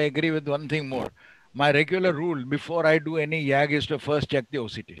also agree with one thing more. My regular rule before I do any YAG is to first check the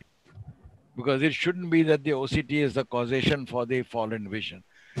OCT. Because it shouldn't be that the OCT is the causation for the fall in vision.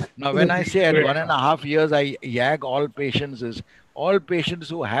 Now, when I say at 1.5 years, I YAG all patients is all patients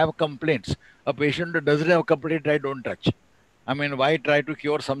who have complaints. A patient who doesn't have a complaint, I don't touch. I mean, why try to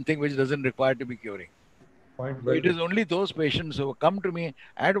cure something which doesn't require to be curing? So it is only those patients who come to me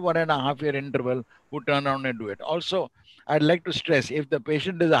at 1.5 year interval who turn around and do it. Also, I'd like to stress, if the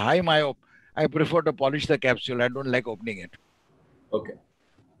patient is a high myope, I prefer to polish the capsule. I don't like opening it. Okay,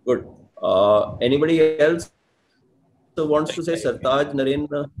 good. Anybody else wants to say? Sartaj,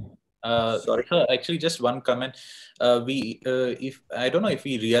 Narendra? Sorry, actually, just one comment. If I don't know if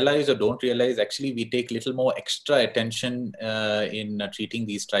we realize or don't realize, actually, we take little more extra attention in treating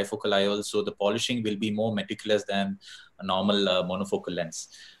these trifocal IOLs. So the polishing will be more meticulous than a normal monofocal lens.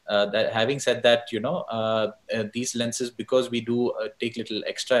 That having said that, these lenses, because we do take little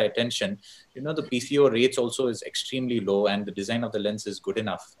extra attention, the PCO rates also is extremely low, and the design of the lens is good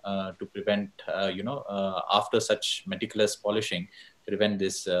enough to prevent, after such meticulous polishing, prevent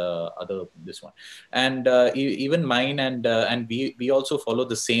this this one. And even mine and we also follow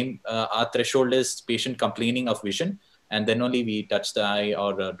the same. Our threshold is patient complaining of vision, and then only we touch the eye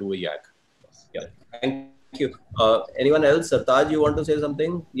or do a YAG. Yeah. Thank you. Anyone else? Sartaj, you want to say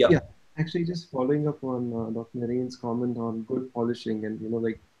something? Yeah. Actually, just following up on Dr. Narain's comment on good polishing, and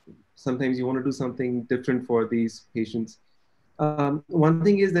like sometimes you want to do something different for these patients. One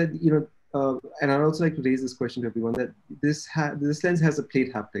thing is that and I'd also like to raise this question to everyone, that this lens has a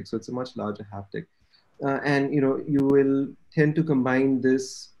plate haptic, so it's a much larger haptic, and you will tend to combine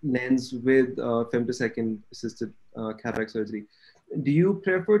this lens with femtosecond assisted cataract surgery. Do you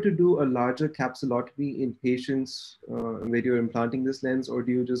prefer to do a larger capsulotomy in patients where you're implanting this lens, or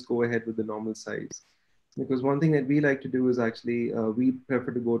do you just go ahead with the normal size? Because one thing that we like to do is actually we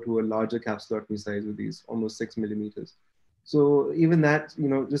prefer to go to a larger capsulotomy size with these almost 6 millimeters. So even that,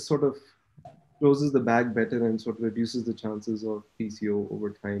 just sort of closes the bag better and sort of reduces the chances of PCO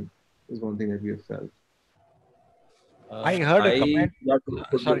over time, is one thing that we have felt. I heard a comment.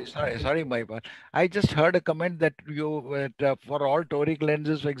 Sorry, my bad. I just heard a comment that for all toric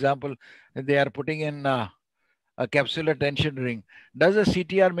lenses, for example, they are putting in a capsular tension ring. Does a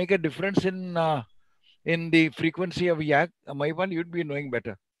CTR make a difference in the frequency of yak? Maipal, you'd be knowing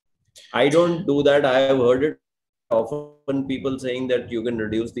better. I don't do that. I have heard it often, people saying that you can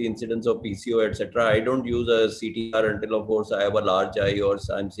reduce the incidence of PCO, etc. I don't use a CTR until, of course, I have a large eye or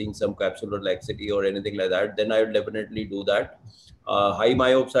I'm seeing some capsular laxity or anything like that. Then I will definitely do that. High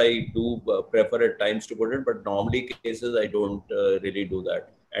myopes, I do prefer at times to put it, but normally cases, I don't really do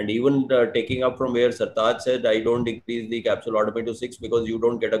that. And even taking up from where Sartaj said, I don't increase the capsulotomy to 6 because you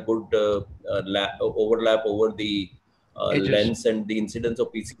don't get a good overlap over the lens, and the incidence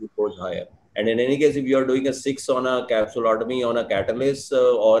of PCO goes higher. And in any case, if you are doing a 6 on a capsulotomy on a catalyst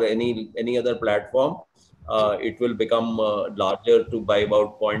or any other platform, it will become larger to by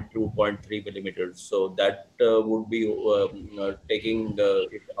about 0.2, 0.3 millimeters. So that would be taking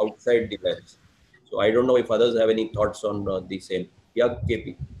it outside the lens. So I don't know if others have any thoughts on the same. Yeah,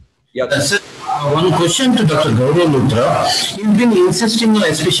 KP. Yeah. One question to Dr. Gaurav Luthra. You've been insisting,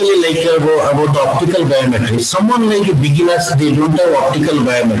 especially about the optical biometry. Someone like beginners, they don't have optical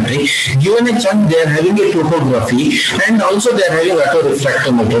biometry. Given a chance, they are having a topography, and also they are having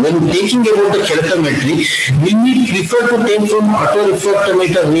autorefractometer. When taking about the keratometry, will we prefer to take from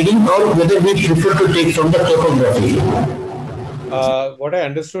autorefractometer reading, or whether we prefer to take from the topography? What I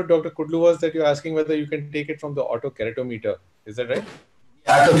understood, Dr. Kudlu, was that you're asking whether you can take it from the autokeratometer. Is that right?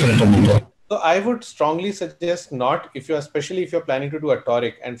 Autokeratometer. So I would strongly suggest not, especially if you're planning to do a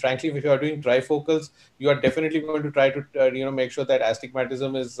toric. And frankly, if you are doing trifocals, you are definitely going to try to make sure that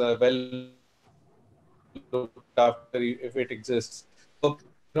astigmatism is well looked after if it exists. So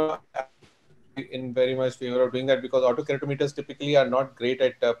in very much favor of doing that, because autokeratometers typically are not great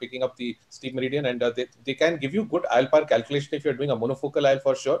at picking up the steep meridian, and they can give you good IL-par calculation if you're doing a monofocal IL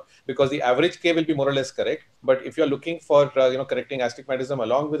for sure, because the average K will be more or less correct. But if you're looking for correcting astigmatism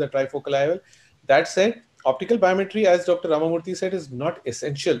along with a trifocal IOL, that said, optical biometry, as Dr. Ramamurthy said, is not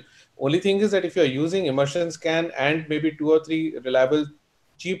essential. Only thing is that if you're using immersion scan and maybe 2 or 3 reliable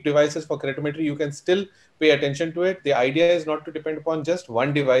cheap devices for keratometry, you can still pay attention to it. The idea is not to depend upon just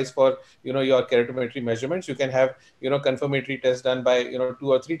one device for your keratometry measurements. You can have confirmatory tests done by 2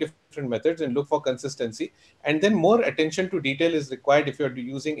 or 3 different methods and look for consistency. And then more attention to detail is required if you're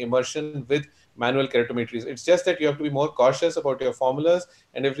using immersion with manual keratometries. It's just that you have to be more cautious about your formulas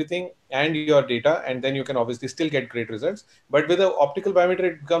and everything and your data, and then you can obviously still get great results. But with the optical biometry,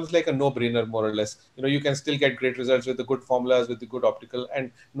 it becomes like a no-brainer more or less. You can still get great results with the good formulas, with the good optical,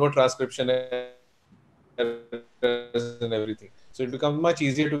 and no transcription and everything. So it becomes much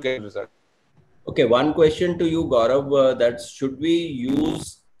easier to get results. Okay, one question to you, Gaurav. That should we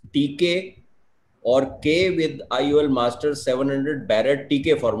use TK or K with IOL Master 700 Barrett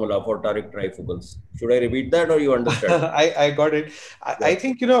TK formula for toric trifocals? Should I repeat that, or you understand? I got it. I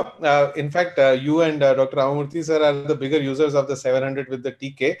think, in fact, you and Dr. Ramamurthy sir are the bigger users of the 700 with the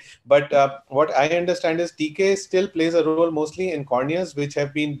TK. But what I understand is TK still plays a role mostly in corneas, which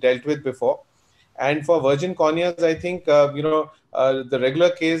have been dealt with before. And for virgin corneas, I think, the regular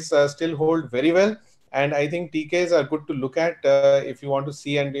Ks still hold very well. And I think TKs are good to look at if you want to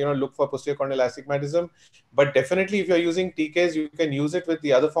see and look for posterior corneal astigmatism. But definitely, if you're using TKs, you can use it with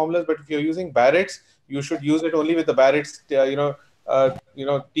the other formulas. But if you're using Barrett's, you should use it only with the Barrett's, TK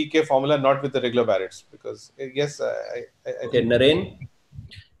formula, not with the regular Barrett's. Because yes, I okay, think. Naren.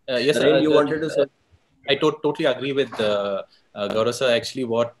 Yes, Naren, you wanted to say. I totally agree with Gaurav sir. Actually,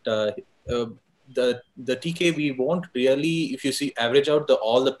 what the TK, we won't really, if you see average out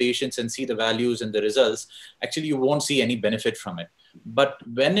all the patients and see the values and the results, actually you won't see any benefit from it. But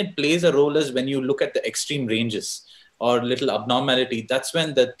when it plays a role is when you look at the extreme ranges. or little abnormality, that's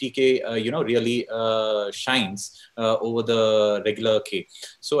when the TK, really shines over the regular K.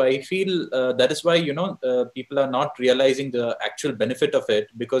 So I feel that is why, people are not realizing the actual benefit of it,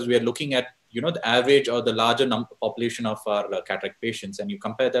 because we are looking at, the average or the larger population of our cataract patients, and you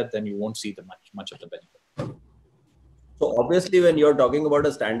compare that, then you won't see the much of the benefit. So obviously, when you're talking about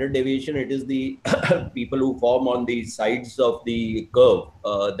a standard deviation, it is the people who form on the sides of the curve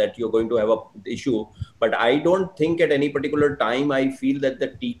that you're going to have a issue. But I don't think at any particular time I feel that the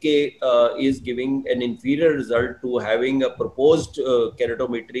TK is giving an inferior result to having a proposed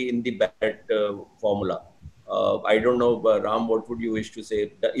keratometry in the Barrett formula. I don't know, Ram, what would you wish to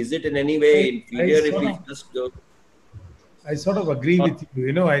say? Is it in any way inferior if we just... I sort of agree with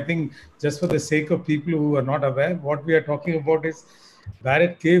you. I think just for the sake of people who are not aware, what we are talking about is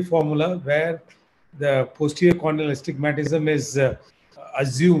Barrett K formula, where the posterior corneal astigmatism is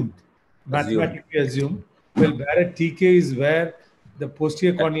assumed, mathematically assumed. Well, Barrett TK is where the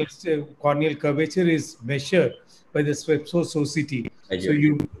posterior corneal curvature is measured by the Swepsos OCT. So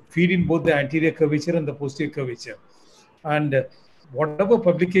you feed in both the anterior curvature and the posterior curvature. And whatever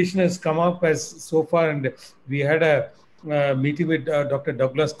publication has come up as so far, and we had a meeting with Dr.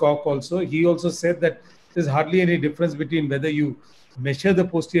 Douglas Koch also. He also said that there's hardly any difference between whether you measure the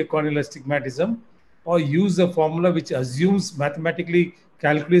posterior corneal astigmatism or use a formula which assumes mathematically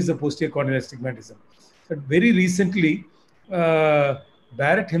calculates the posterior corneal astigmatism. But very recently,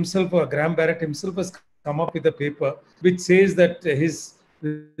 Barrett himself, or Graham Barrett himself, has come up with a paper which says that his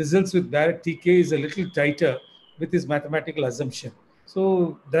results with Barrett TK is a little tighter with his mathematical assumption.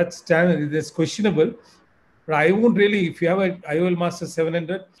 So that's questionable. But I won't really, if you have an IOL Master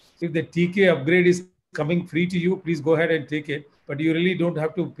 700, if the TK upgrade is coming free to you, please go ahead and take it. But you really don't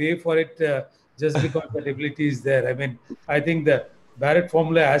have to pay for it just because that ability is there. I mean, I think the Barrett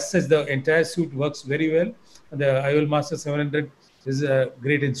formula as such, the entire suite works very well. And the IOL Master 700 is a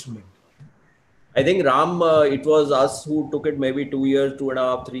great instrument. I think Ram, it was us who took it maybe 2 years,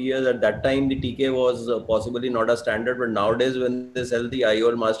 2.5, 3 years. At that time, the TK was possibly not a standard, but nowadays when they sell the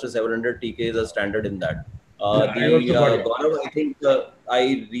IOL Master 700, TK is a standard in that. Gaurav, I think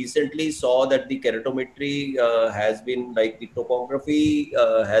I recently saw that the keratometry has been, like the topography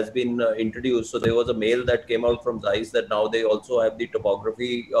has been introduced. So there was a mail that came out from Zeiss that now they also have the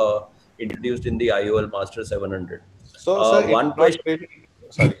topography introduced in the IOL Master 700. So, sir, one question.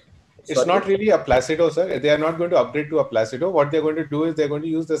 Sorry. It's not really a Placido, sir. They are not going to upgrade to a Placido. What they're going to do is they're going to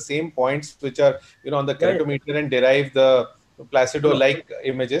use the same points which are, on the keratometer and derive the Placido-like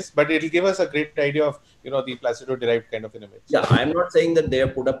images. But it'll give us a great idea of, the Placido-derived kind of an image. Yeah, I'm not saying that they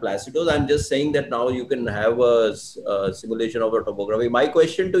have put a Placidos. I'm just saying that now you can have a simulation of a topography. My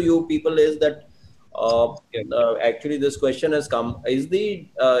question to you people is that actually this question has come. Is the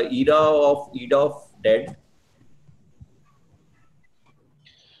era of EDOF dead?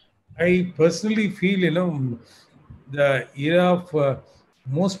 I personally feel, the era of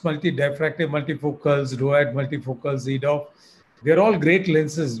most multi-diffractive multifocals, ROAD multifocals, EDOF, they're all great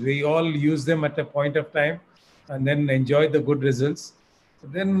lenses. We all use them at a point of time and then enjoy the good results.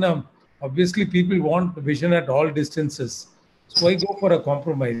 Then obviously people want vision at all distances. So I go for a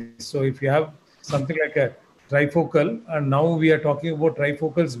compromise. So if you have something like a trifocal, and now we are talking about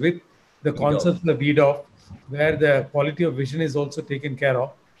trifocals with the concepts of EDOF, where the quality of vision is also taken care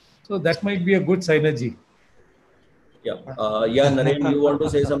of. So that might be a good synergy. Yeah. Naren, you want to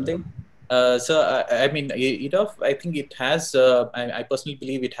say something? I mean, EDOF, I think it has, I personally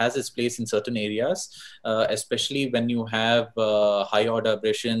believe it has its place in certain areas, especially when you have high order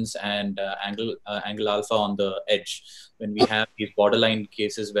aberrations and angle alpha on the edge. When we have these borderline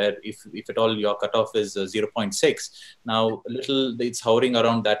cases where if at all your cutoff is 0.6, now it's hovering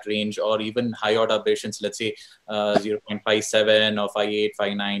around that range, or even high order aberrations, let's say 0.57 or 5.8,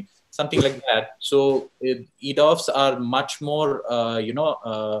 5.9. Something like that. So EDOFs are much more,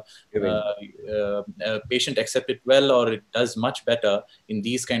 patient accept it well, or it does much better in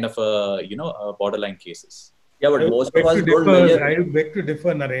these kind of, borderline cases. Yeah, but most of us don't measure. I beg to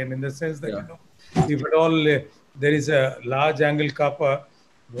differ, Naren, in the sense that, if at all there is a large angle kappa,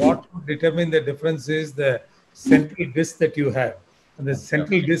 what would determine the difference is the central disc that you have. And the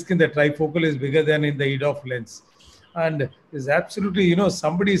central disc in the trifocal is bigger than in the EDOF lens. And is absolutely,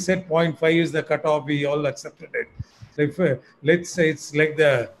 somebody said 0.5 is the cutoff, we all accepted it. So if, let's say it's like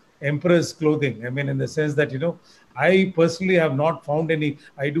the emperor's clothing. I mean, in the sense that, I personally have not found any,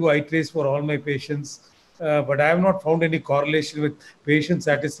 I do eye trace for all my patients, but I have not found any correlation with patient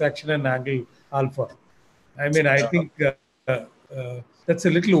satisfaction and angle alpha. I mean, I think that's a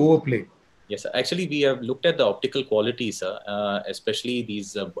little overplay. Yes, actually, we have looked at the optical qualities, especially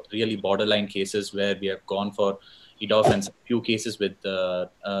these really borderline cases where we have gone for, EDOF and few cases with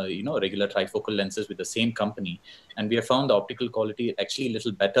regular trifocal lenses with the same company, and we have found the optical quality actually a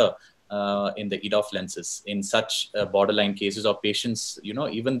little better in the EDOF lenses in such borderline cases of patients.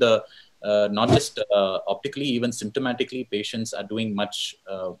 Even the not just optically, even symptomatically, patients are doing much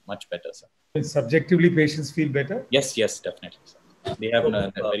better, sir. Subjectively, patients feel better? Yes, definitely, sir. They have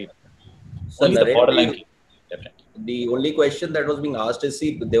very only the borderline case, definitely. The only question that was being asked is,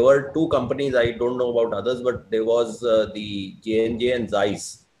 see, there were two companies, I don't know about others, but there was the J&J and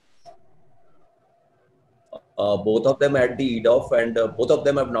Zeiss. Both of them had the EDOF, and both of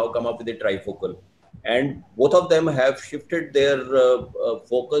them have now come up with a trifocal. And both of them have shifted their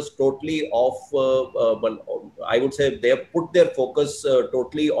focus totally off, well, I would say they have put their focus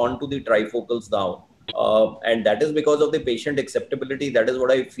totally onto the trifocals now. And that is because of the patient acceptability. That is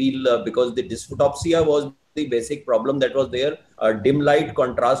what I feel, because the dysphotopsia was the basic problem that was there. Dim light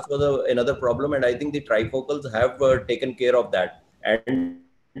contrast was another problem, and I think the trifocals have taken care of that. And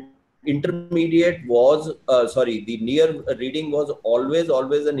intermediate was, the near reading was always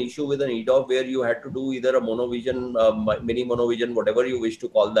an issue with an EDOF, where you had to do either a monovision, mini monovision, whatever you wish to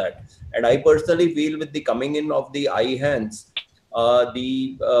call that. And I personally feel with the coming in of the eye hands,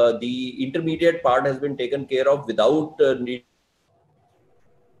 the intermediate part has been taken care of without needing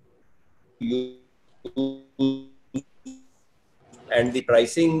to use, and the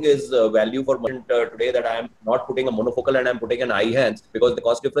pricing is value for money today, that I am not putting a monofocal and I am putting an eye hands, because the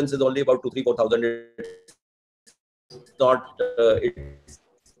cost difference is only about 2,000-4,000. It's not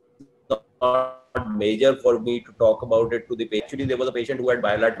major for me to talk about it to the patient. Actually, there was a patient who had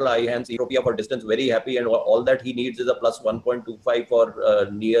bilateral eye hands, ethiopia for distance, very happy, and all that he needs is a plus 1.25 for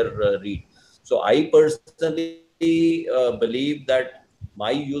near read. So I personally believe that my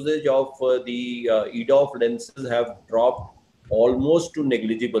usage of the EDOF lenses have dropped almost to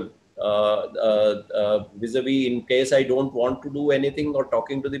negligible, vis-a-vis in case I don't want to do anything or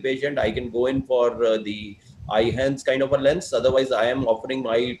talking to the patient, I can go in for the eye hands kind of a lens. Otherwise, I am offering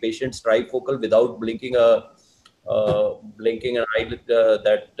my patients trifocal without blinking an eyelid.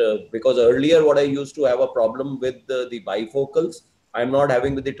 Because earlier what I used to have a problem with the bifocals, I'm not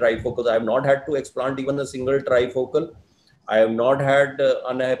having with the trifocals. I have not had to explant even a single trifocal. I have not had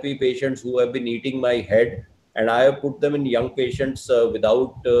unhappy patients who have been eating my head, and I have put them in young patients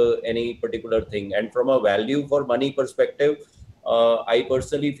without any particular thing. And from a value for money perspective, I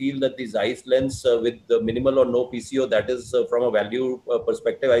personally feel that the Zeiss lens with the minimal or no PCO, that is from a value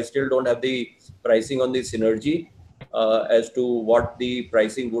perspective, I still don't have the pricing on the synergy as to what the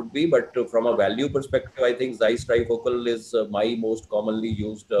pricing would be. But from a value perspective, I think Zeiss trifocal is my most commonly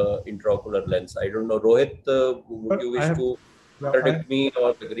used intraocular lens. I don't know, Rohit, would you wish to contradict me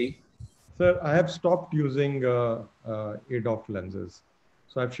or agree? Sir, I have stopped using EDOF lenses.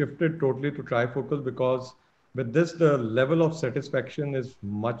 So I've shifted totally to trifocal, because with this, the level of satisfaction is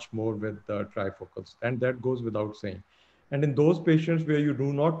much more with the trifocals, and that goes without saying. And in those patients where you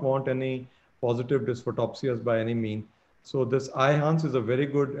do not want any positive dysphotopsias by any mean, so this eye-enhance is a very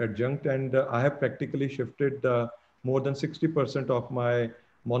good adjunct, and I have practically shifted more than 60% of my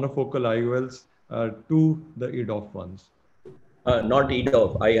monofocal IOLs to the EDOF ones. Not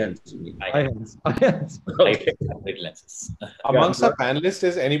EDOF, eye hands. Eye hands. Okay. lenses. Amongst the panelists,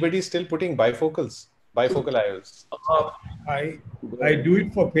 is anybody still putting bifocal IOLs? I do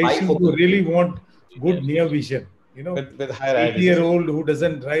it for patients who really want good near vision. With higher 80-year-old who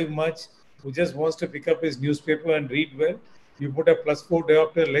doesn't drive much, who just wants to pick up his newspaper and read well. You put a +4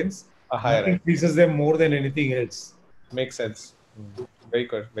 diopter lens, nothing pleases them more than anything else. Makes sense. Very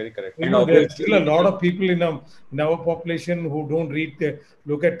good, very correct. There's still a lot of people in our population who don't read,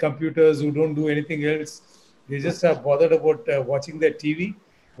 look at computers, who don't do anything else. They just are bothered about watching their TV,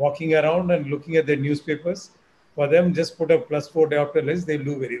 walking around and looking at their newspapers. For them, just put a +4 diopter lens, they'll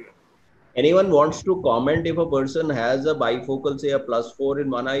do very well. Anyone wants to comment, if a person has a bifocal, say a +4 in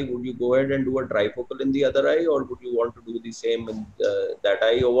one eye, would you go ahead and do a trifocal in the other eye, or would you want to do the same in that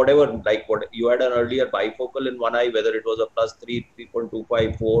eye, or whatever? Like what you had an earlier bifocal in one eye, whether it was a +3,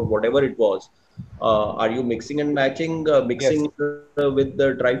 3.25, 4, whatever it was. Are you mixing and matching, with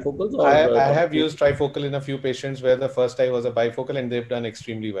the trifocals? Or, I have used trifocal in a few patients where the first eye was a bifocal, and they've done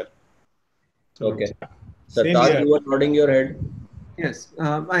extremely well. Okay. Sartaj, you were nodding your head. Yes,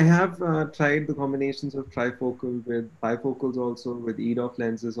 I have tried the combinations of trifocal with bifocals also, with EDOF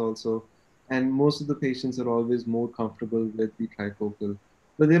lenses also, and most of the patients are always more comfortable with the trifocal.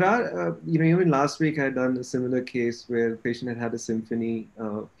 But there are, even last week I had done a similar case where a patient had had a symphony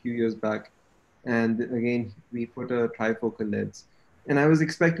a few years back, and again, we put a trifocal lens. And I was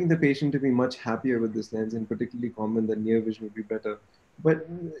expecting the patient to be much happier with this lens, and particularly common that near vision would be better. But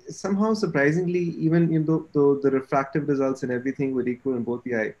somehow, surprisingly, even though the refractive results and everything were equal in both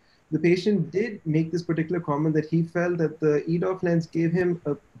the eye, the patient did make this particular comment that he felt that the EDOF lens gave him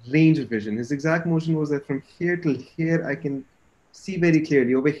a range of vision. His exact motion was that from here till here, I can see very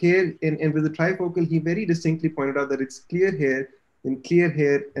clearly. Over here, and with the trifocal, he very distinctly pointed out that it's clear here, then clear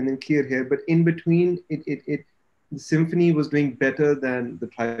here, and then clear here. But in between, the symphony was doing better than the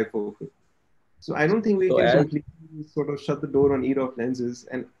trifocal. So I don't think we can completely sort of shut the door on EDOF lenses.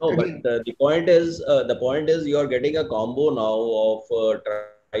 And no, again, but the point is you are getting a combo now of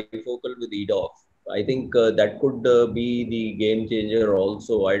trifocal with EDOF. I think that could be the game changer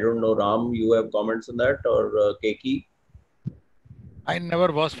also. I don't know, Ram, you have comments on that, or Keki? I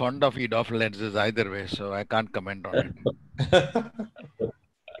never was fond of EDOF lenses either way, so I can't comment on it.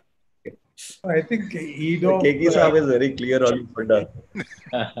 I think EDOF. Keki Saab is very clear on Panda.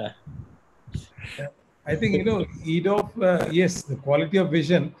 I think, EDOF, yes, the quality of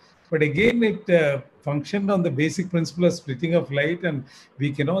vision, but again, it functioned on the basic principle of splitting of light, and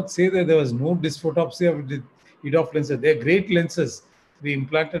we cannot say that there was no dysphotopsia with the EDOF lenses. They're great lenses. We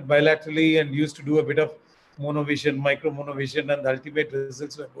implanted bilaterally and used to do a bit of monovision, micro monovision, and the ultimate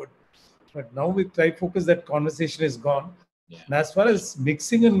results were good. But now with trifocus, that conversation is gone. Yeah. And as far as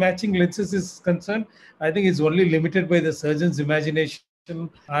mixing and matching lenses is concerned, I think it's only limited by the surgeon's imagination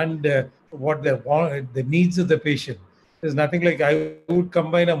and what they want, the needs of the patient. There's nothing like I would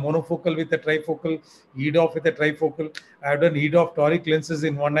combine a monofocal with a trifocal, EDOF with a trifocal. I've done EDOF toric lenses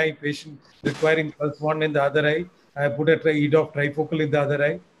in one eye, patient requiring +1 in the other eye. I put a EDOF trifocal in the other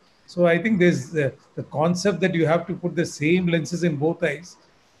eye. So I think there's the concept that you have to put the same lenses in both eyes.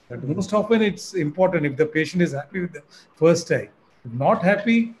 Most often it's important if the patient is happy with the first eye. If not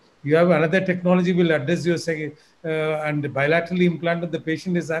happy, you have another technology will address your second and bilaterally implanted, the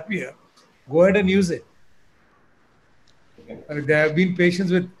patient is happier. Go ahead and use it. There have been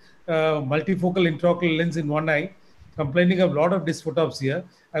patients with multifocal intraocular lens in one eye complaining of a lot of dysphotopsia.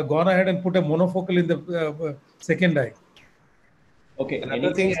 I've gone ahead and put a monofocal in the second eye. Okay.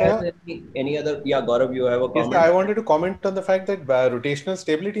 Any other? Yeah, Gaurav, you have a comment? Yes, I wanted to comment on the fact that rotational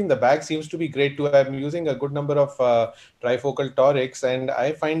stability in the bag seems to be great too. I'm using a good number of trifocal torics, and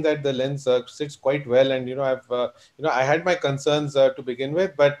I find that the lens sits quite well. And I had my concerns to begin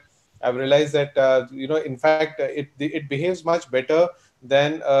with, but I've realized that in fact, it behaves much better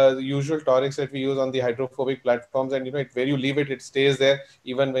than the usual torics that we use on the hydrophobic platforms. And where you leave it, it stays there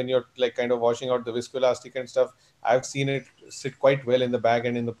even when you're like kind of washing out the viscoelastic and stuff. I've seen it sit quite well in the bag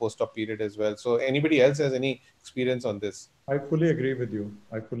and in the post-op period as well. So anybody else has any experience on this? I fully agree with you.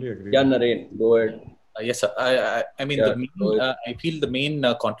 I fully agree. Yeah, Naren, go ahead. Yes, sir. I mean, I feel the main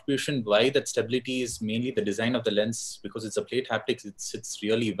contribution why that stability is mainly the design of the lens, because it's a plate haptics. It sits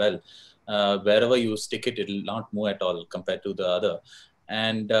really well. Wherever you stick it, it'll not move at all compared to the other.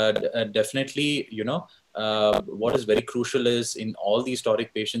 And definitely, what is very crucial is in all these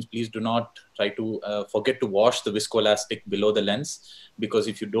toric patients, please do not try to forget to wash the viscoelastic below the lens, because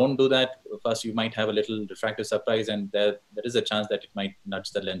if you don't do that, first you might have a little refractive surprise, and there is a chance that it might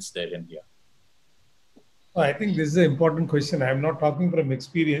nudge the lens there and here. I think this is an important question. I'm not talking from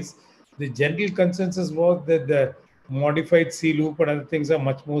experience. The general consensus was that the modified C loop and other things are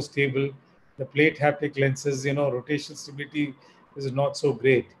much more stable. The plate haptic lenses, rotation stability is not so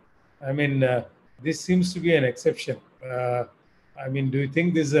great. I mean, this seems to be an exception. I mean, do you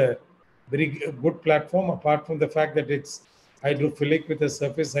think this is a very good platform, apart from the fact that it's hydrophilic with a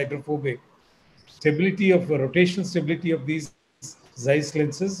surface hydrophobic? Stability of rotational stability of these Zeiss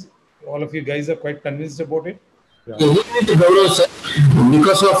lenses, all of you guys are quite convinced about it? Yeah.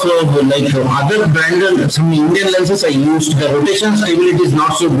 Because of other branded, some Indian lenses I used, the rotation stability is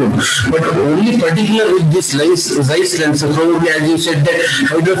not so good. But only particular with this Zeiss lens, probably as you said, that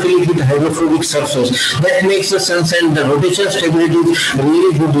hydrophilic with hydrophobic surface, that makes a sense, and the rotation stability is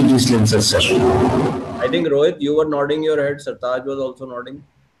really good with these lenses, sir. I think Rohit, you were nodding your head. Sartaj was also nodding.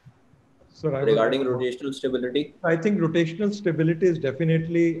 Regarding rotational stability? I think rotational stability is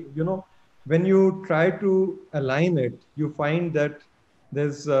definitely, when you try to align it, you find that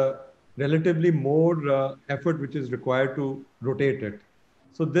there's relatively more effort which is required to rotate it.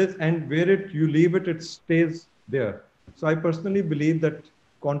 So this, and where you leave it, it stays there. So I personally believe that,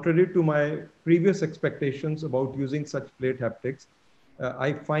 contrary to my previous expectations about using such plate haptics,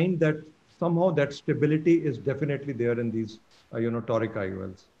 I find that somehow that stability is definitely there in these, toric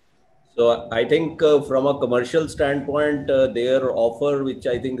IOLs. So I think from a commercial standpoint, their offer, which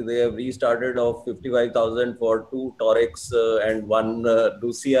I think they have restarted, of 55,000 for 2 torics and 1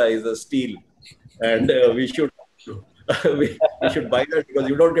 Lucia, is a steal, and we should we should buy that, because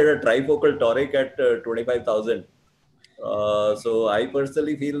you don't get a trifocal toric at 25,000. So I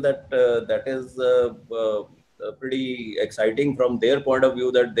personally feel that that is pretty exciting from their point of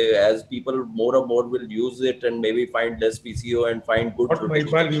view, that they, as people more and more will use it and maybe find less PCO and find good What,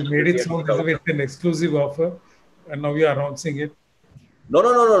 Maipal, you made it sound as if it's an exclusive offer, and now you are announcing it.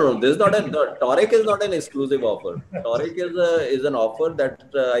 No. This is not a Toric is not an exclusive offer. Toric is an offer that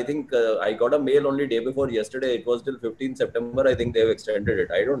I think I got a mail only day before yesterday. It was till 15 September. I think they have extended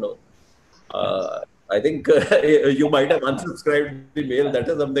it. I don't know. I think you might have unsubscribed the mail. That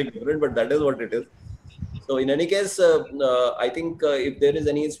is something different, but that is what it is. So in any case, I think if there is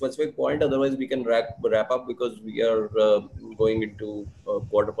any specific point, otherwise we can wrap up because we are going into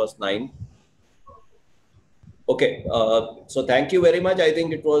 9:15. Okay, so thank you very much. I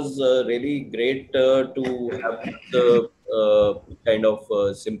think it was really great to have the kind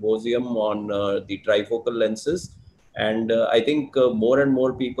of symposium on the trifocal lenses. And I think more and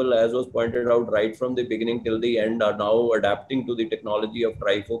more people, as was pointed out right from the beginning till the end, are now adapting to the technology of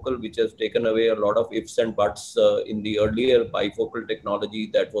trifocal, which has taken away a lot of ifs and buts in the earlier bifocal technology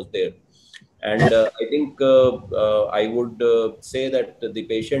that was there. And I think I would say that the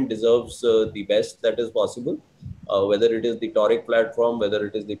patient deserves the best that is possible, whether it is the toric platform, whether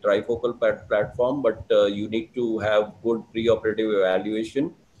it is the trifocal platform, but you need to have good preoperative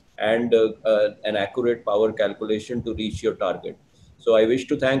evaluation and an accurate power calculation to reach your target. So I wish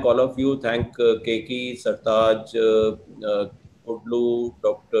to thank all of you. Thank Keki, Sartaj, Kudlu,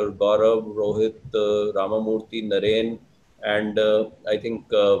 Dr. Gaurav, Rohit, Ramamurthy, Naren, and I think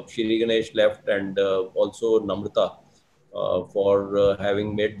Shri Ganesh left, and also Namrata for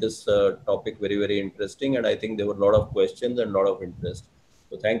having made this topic very, very interesting. And I think there were a lot of questions and a lot of interest.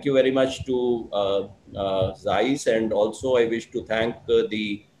 So thank you very much to Zeiss, and also I wish to thank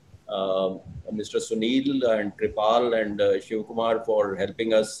the Mr. Sunil and Kripal and Shiv Kumar for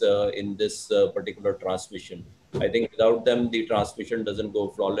helping us in this particular transmission. I think without them, the transmission doesn't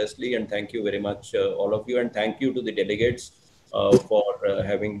go flawlessly. And thank you very much, all of you. And thank you to the delegates for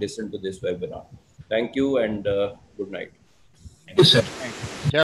having listened to this webinar. Thank you and good night. Thank you, sir.